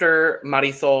after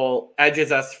Marisol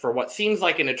edges us for what seems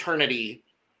like an eternity,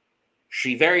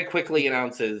 she very quickly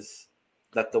announces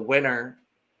that the winner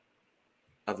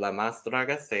of La Más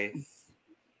Draga 6,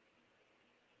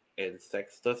 El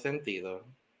Sexto Sentido,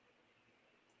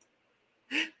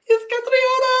 is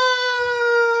Catriona!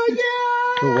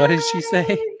 Yeah! What did she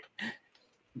say?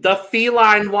 The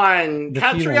feline one,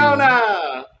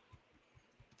 Catriona!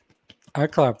 I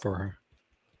clap for her.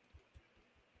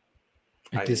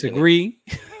 I disagree,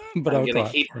 but I'm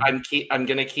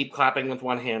gonna keep clapping with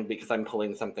one hand because I'm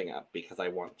pulling something up because I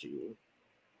want to.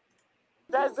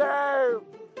 Deserve.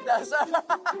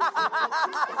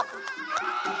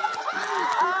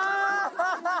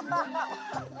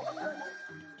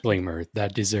 Disclaimer,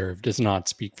 that deserve does not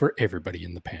speak for everybody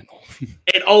in the panel.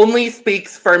 It only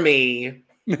speaks for me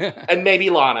and maybe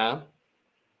Lana.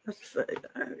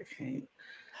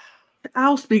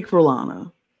 I'll speak for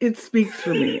Lana. It speaks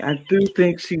for me. I do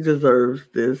think she deserves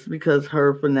this because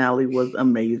her finale was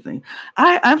amazing.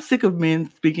 I'm sick of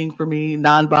men speaking for me,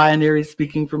 non-binary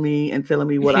speaking for me and telling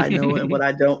me what I know and what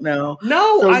I don't know.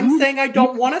 No, so I'm saying I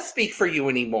don't want to speak for you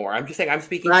anymore. I'm just saying I'm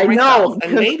speaking for myself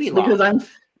and maybe Lana. Because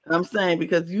I'm saying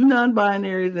because you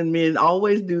non-binaries and men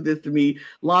always do this to me.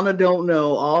 Lana don't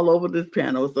know all over this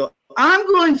panel. So I'm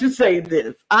going to say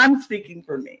this. I'm speaking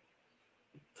for me.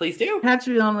 Please do.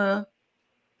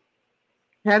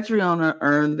 Catriona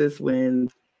earned this win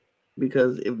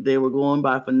because if they were going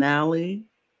by finale,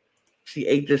 she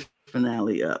ate this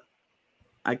finale up.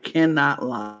 I cannot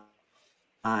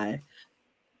lie.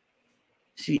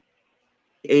 She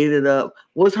ate it up.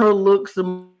 Was her looks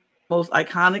the most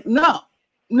iconic? No.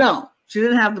 She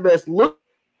didn't have the best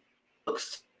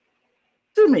looks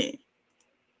to me.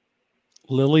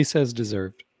 Lily says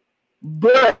deserved.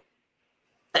 But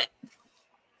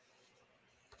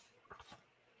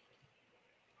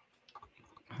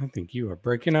I think you are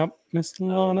breaking up, Miss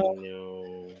Lana.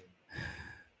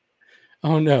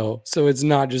 Oh no. So it's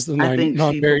not just the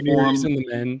non-binaries and the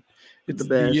men. It's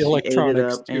the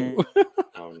electronics too.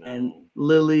 And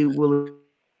Lily will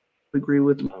agree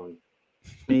with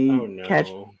me.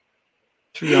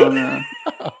 Catriona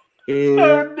is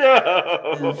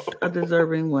a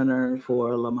deserving winner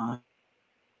for La Mas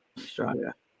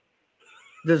Draga.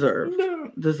 Deserved.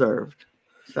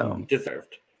 So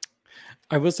deserved.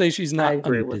 I will say she's not. I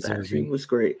agree with that. She was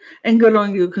great. And good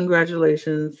on you.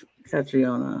 Congratulations,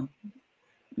 Catriona.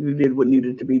 You did what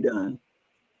needed to be done.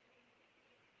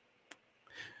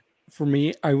 For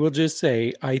me, I will just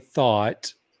say I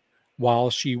thought while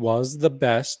she was the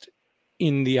best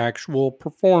in the actual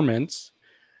performance,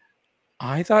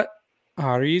 I thought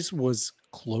Aries was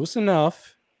close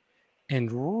enough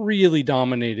and really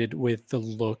dominated with the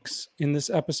looks in this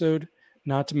episode,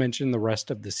 not to mention the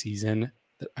rest of the season.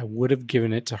 I would have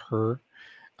given it to her.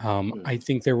 I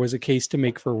think there was a case to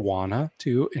make for Juana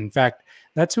too. In fact,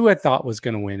 that's who I thought was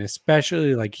going to win,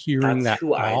 especially like hearing that's that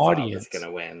who audience I thought was going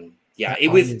to win. Yeah, it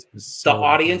was so the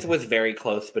audience was very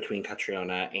close between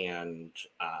Catriona and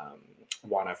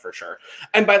Juana for sure.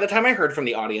 And by the time I heard from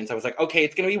the audience, I was like, okay,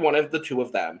 it's going to be one of the two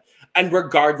of them. And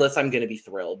regardless, I'm going to be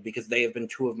thrilled because they have been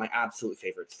two of my absolute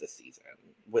favorites this season,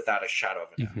 without a shadow of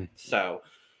a doubt. So.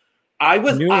 I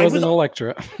knew it wasn't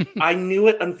Electra. I knew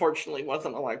it unfortunately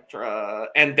wasn't Electra.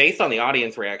 And based on the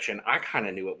audience reaction, I kind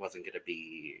of knew it wasn't going to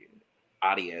be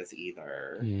Arias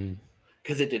either.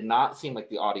 Because it did not seem like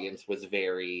the audience was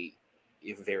very,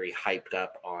 very hyped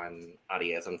up on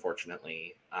Arias,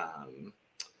 unfortunately.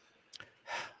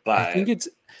 But I think it's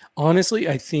honestly,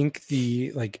 I think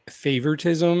the like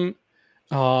favoritism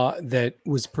that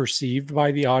was perceived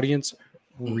by the audience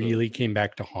really came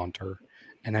back to haunt her.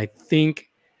 And I think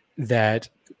that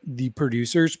the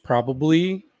producers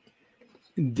probably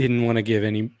didn't want to give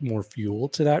any more fuel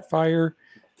to that fire.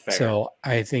 fair. So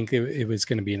I think it was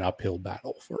going to be an uphill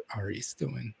battle for Arias to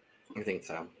win. I think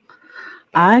so.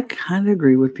 I kind of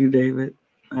agree with you, David.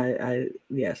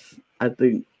 Yes, I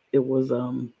think it was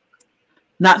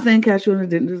not saying Catriona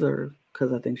didn't deserve,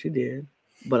 because I think she did,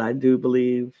 but I do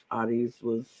believe Arias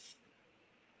was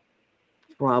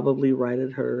probably right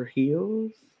at her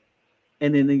heels.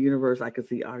 And in the universe, I could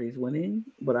see Arias winning,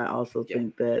 but I also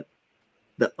think that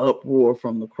the uproar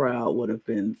from the crowd would have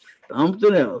been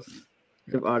something else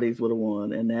if Arias would have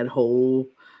won, and that whole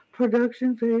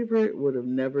production favorite would have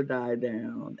never died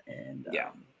down. And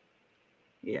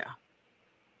yeah,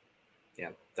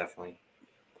 definitely.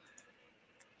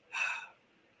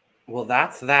 Well,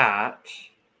 that's that.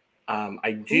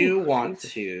 I do want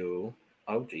to.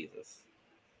 Oh Jesus!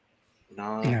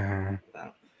 Nah,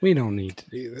 we don't need to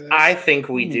do this. I think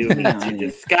we do need to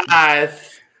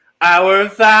discuss our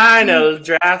final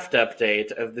draft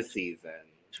update of the season.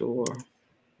 Sure.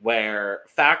 Where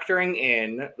factoring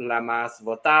in la más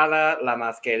votada, la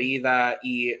más querida,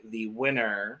 y the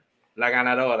winner, la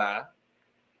ganadora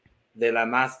de la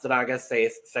más draga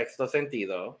sexto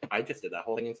sentido. I just did that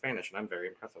whole thing in Spanish, and I'm very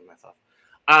impressed with myself.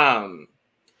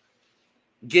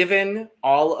 Given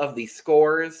all of the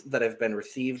scores that have been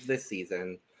received this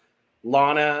season,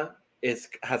 Lana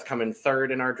has come in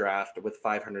third in our draft with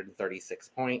 536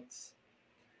 points.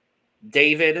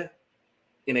 David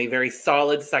in a very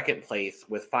solid second place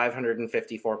with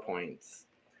 554 points.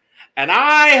 And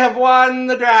I have won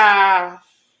the draft.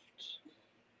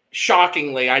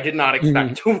 Shockingly, I did not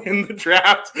expect to win the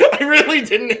draft. I really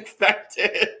didn't expect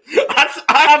it.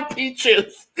 I have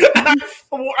peaches, and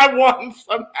I won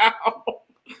somehow.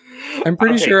 I'm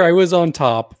pretty sure I was on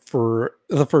top for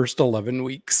the first 11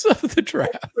 weeks of the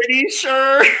draft. I'm pretty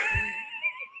sure.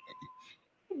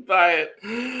 But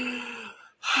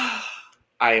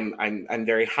I'm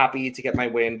very happy to get my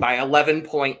win by 11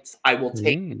 points. I will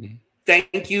take.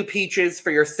 Thank you, Peaches,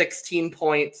 for your 16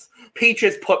 points.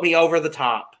 Peaches put me over the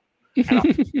top.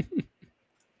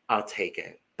 I'll take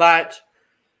it. But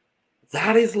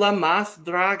that is La Más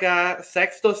Draga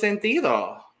Sexto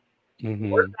Sentido.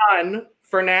 We're done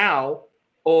for now.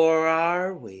 Or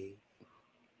are we? ...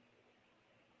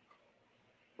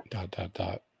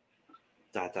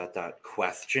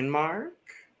 Question mark?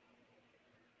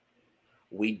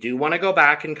 We do want to go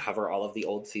back and cover all of the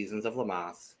old seasons of La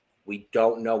Más. We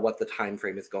don't know what the time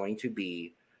frame is going to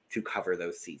be to cover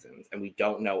those seasons. And we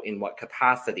don't know in what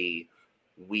capacity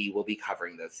we will be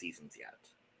covering those seasons yet.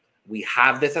 We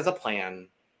have this as a plan.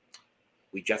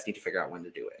 We just need to figure out when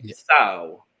to do it. Yeah.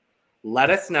 So let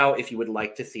us know if you would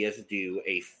like to see us do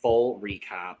a full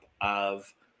recap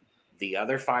of the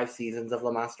other 5 seasons of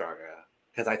La Más Draga,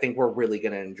 because I think we're really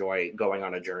going to enjoy going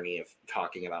on a journey of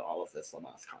talking about all of this La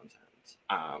Más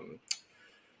content.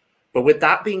 But with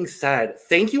that being said,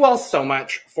 thank you all so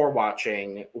much for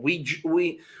watching. We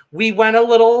went a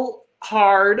little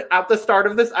hard at the start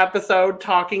of this episode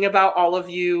talking about all of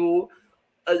you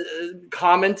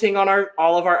commenting on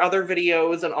all of our other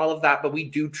videos and all of that, but we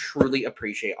do truly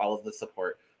appreciate all of the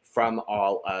support from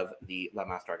all of the La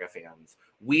Más Draga fans.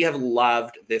 We have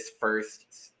loved this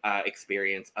first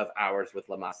experience of ours with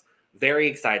La Más. Very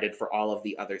excited for all of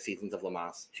the other seasons of La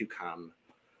Más to come.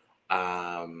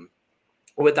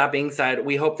 With that being said,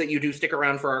 we hope that you do stick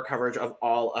around for our coverage of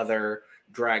all other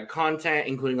drag content,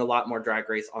 including a lot more Drag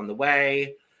Race on the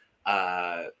way,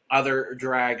 other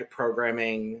drag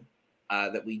programming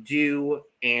that we do,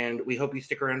 and we hope you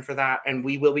stick around for that. And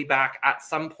we will be back at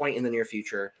some point in the near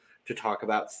future to talk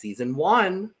about season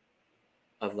 1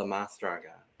 of La Más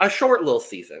Draga. A short little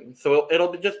season, so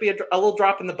it'll just be a little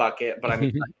drop in the bucket, but I'm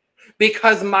excited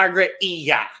because Margaret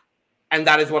Iya, and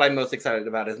that is what I'm most excited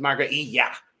about, is Margaret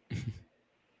Iya.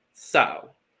 So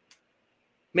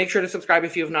make sure to subscribe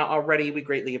if you have not already. We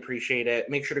greatly appreciate it.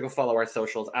 Make sure to go follow our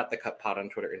socials at The Cup Pod on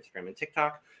Twitter, Instagram, and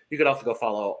TikTok. You could also go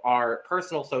follow our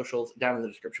personal socials down in the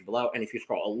description below. And if you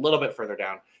scroll a little bit further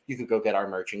down, you can go get our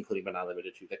merch, including but not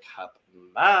limited to the Cup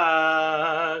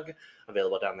mug,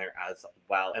 available down there as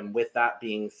well. And with that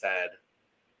being said,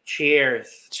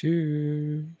 cheers.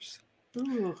 Cheers.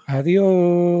 Ooh.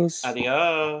 Adios.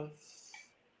 Adios.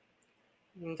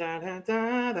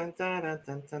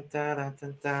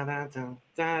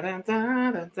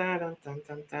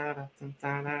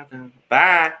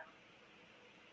 Bye.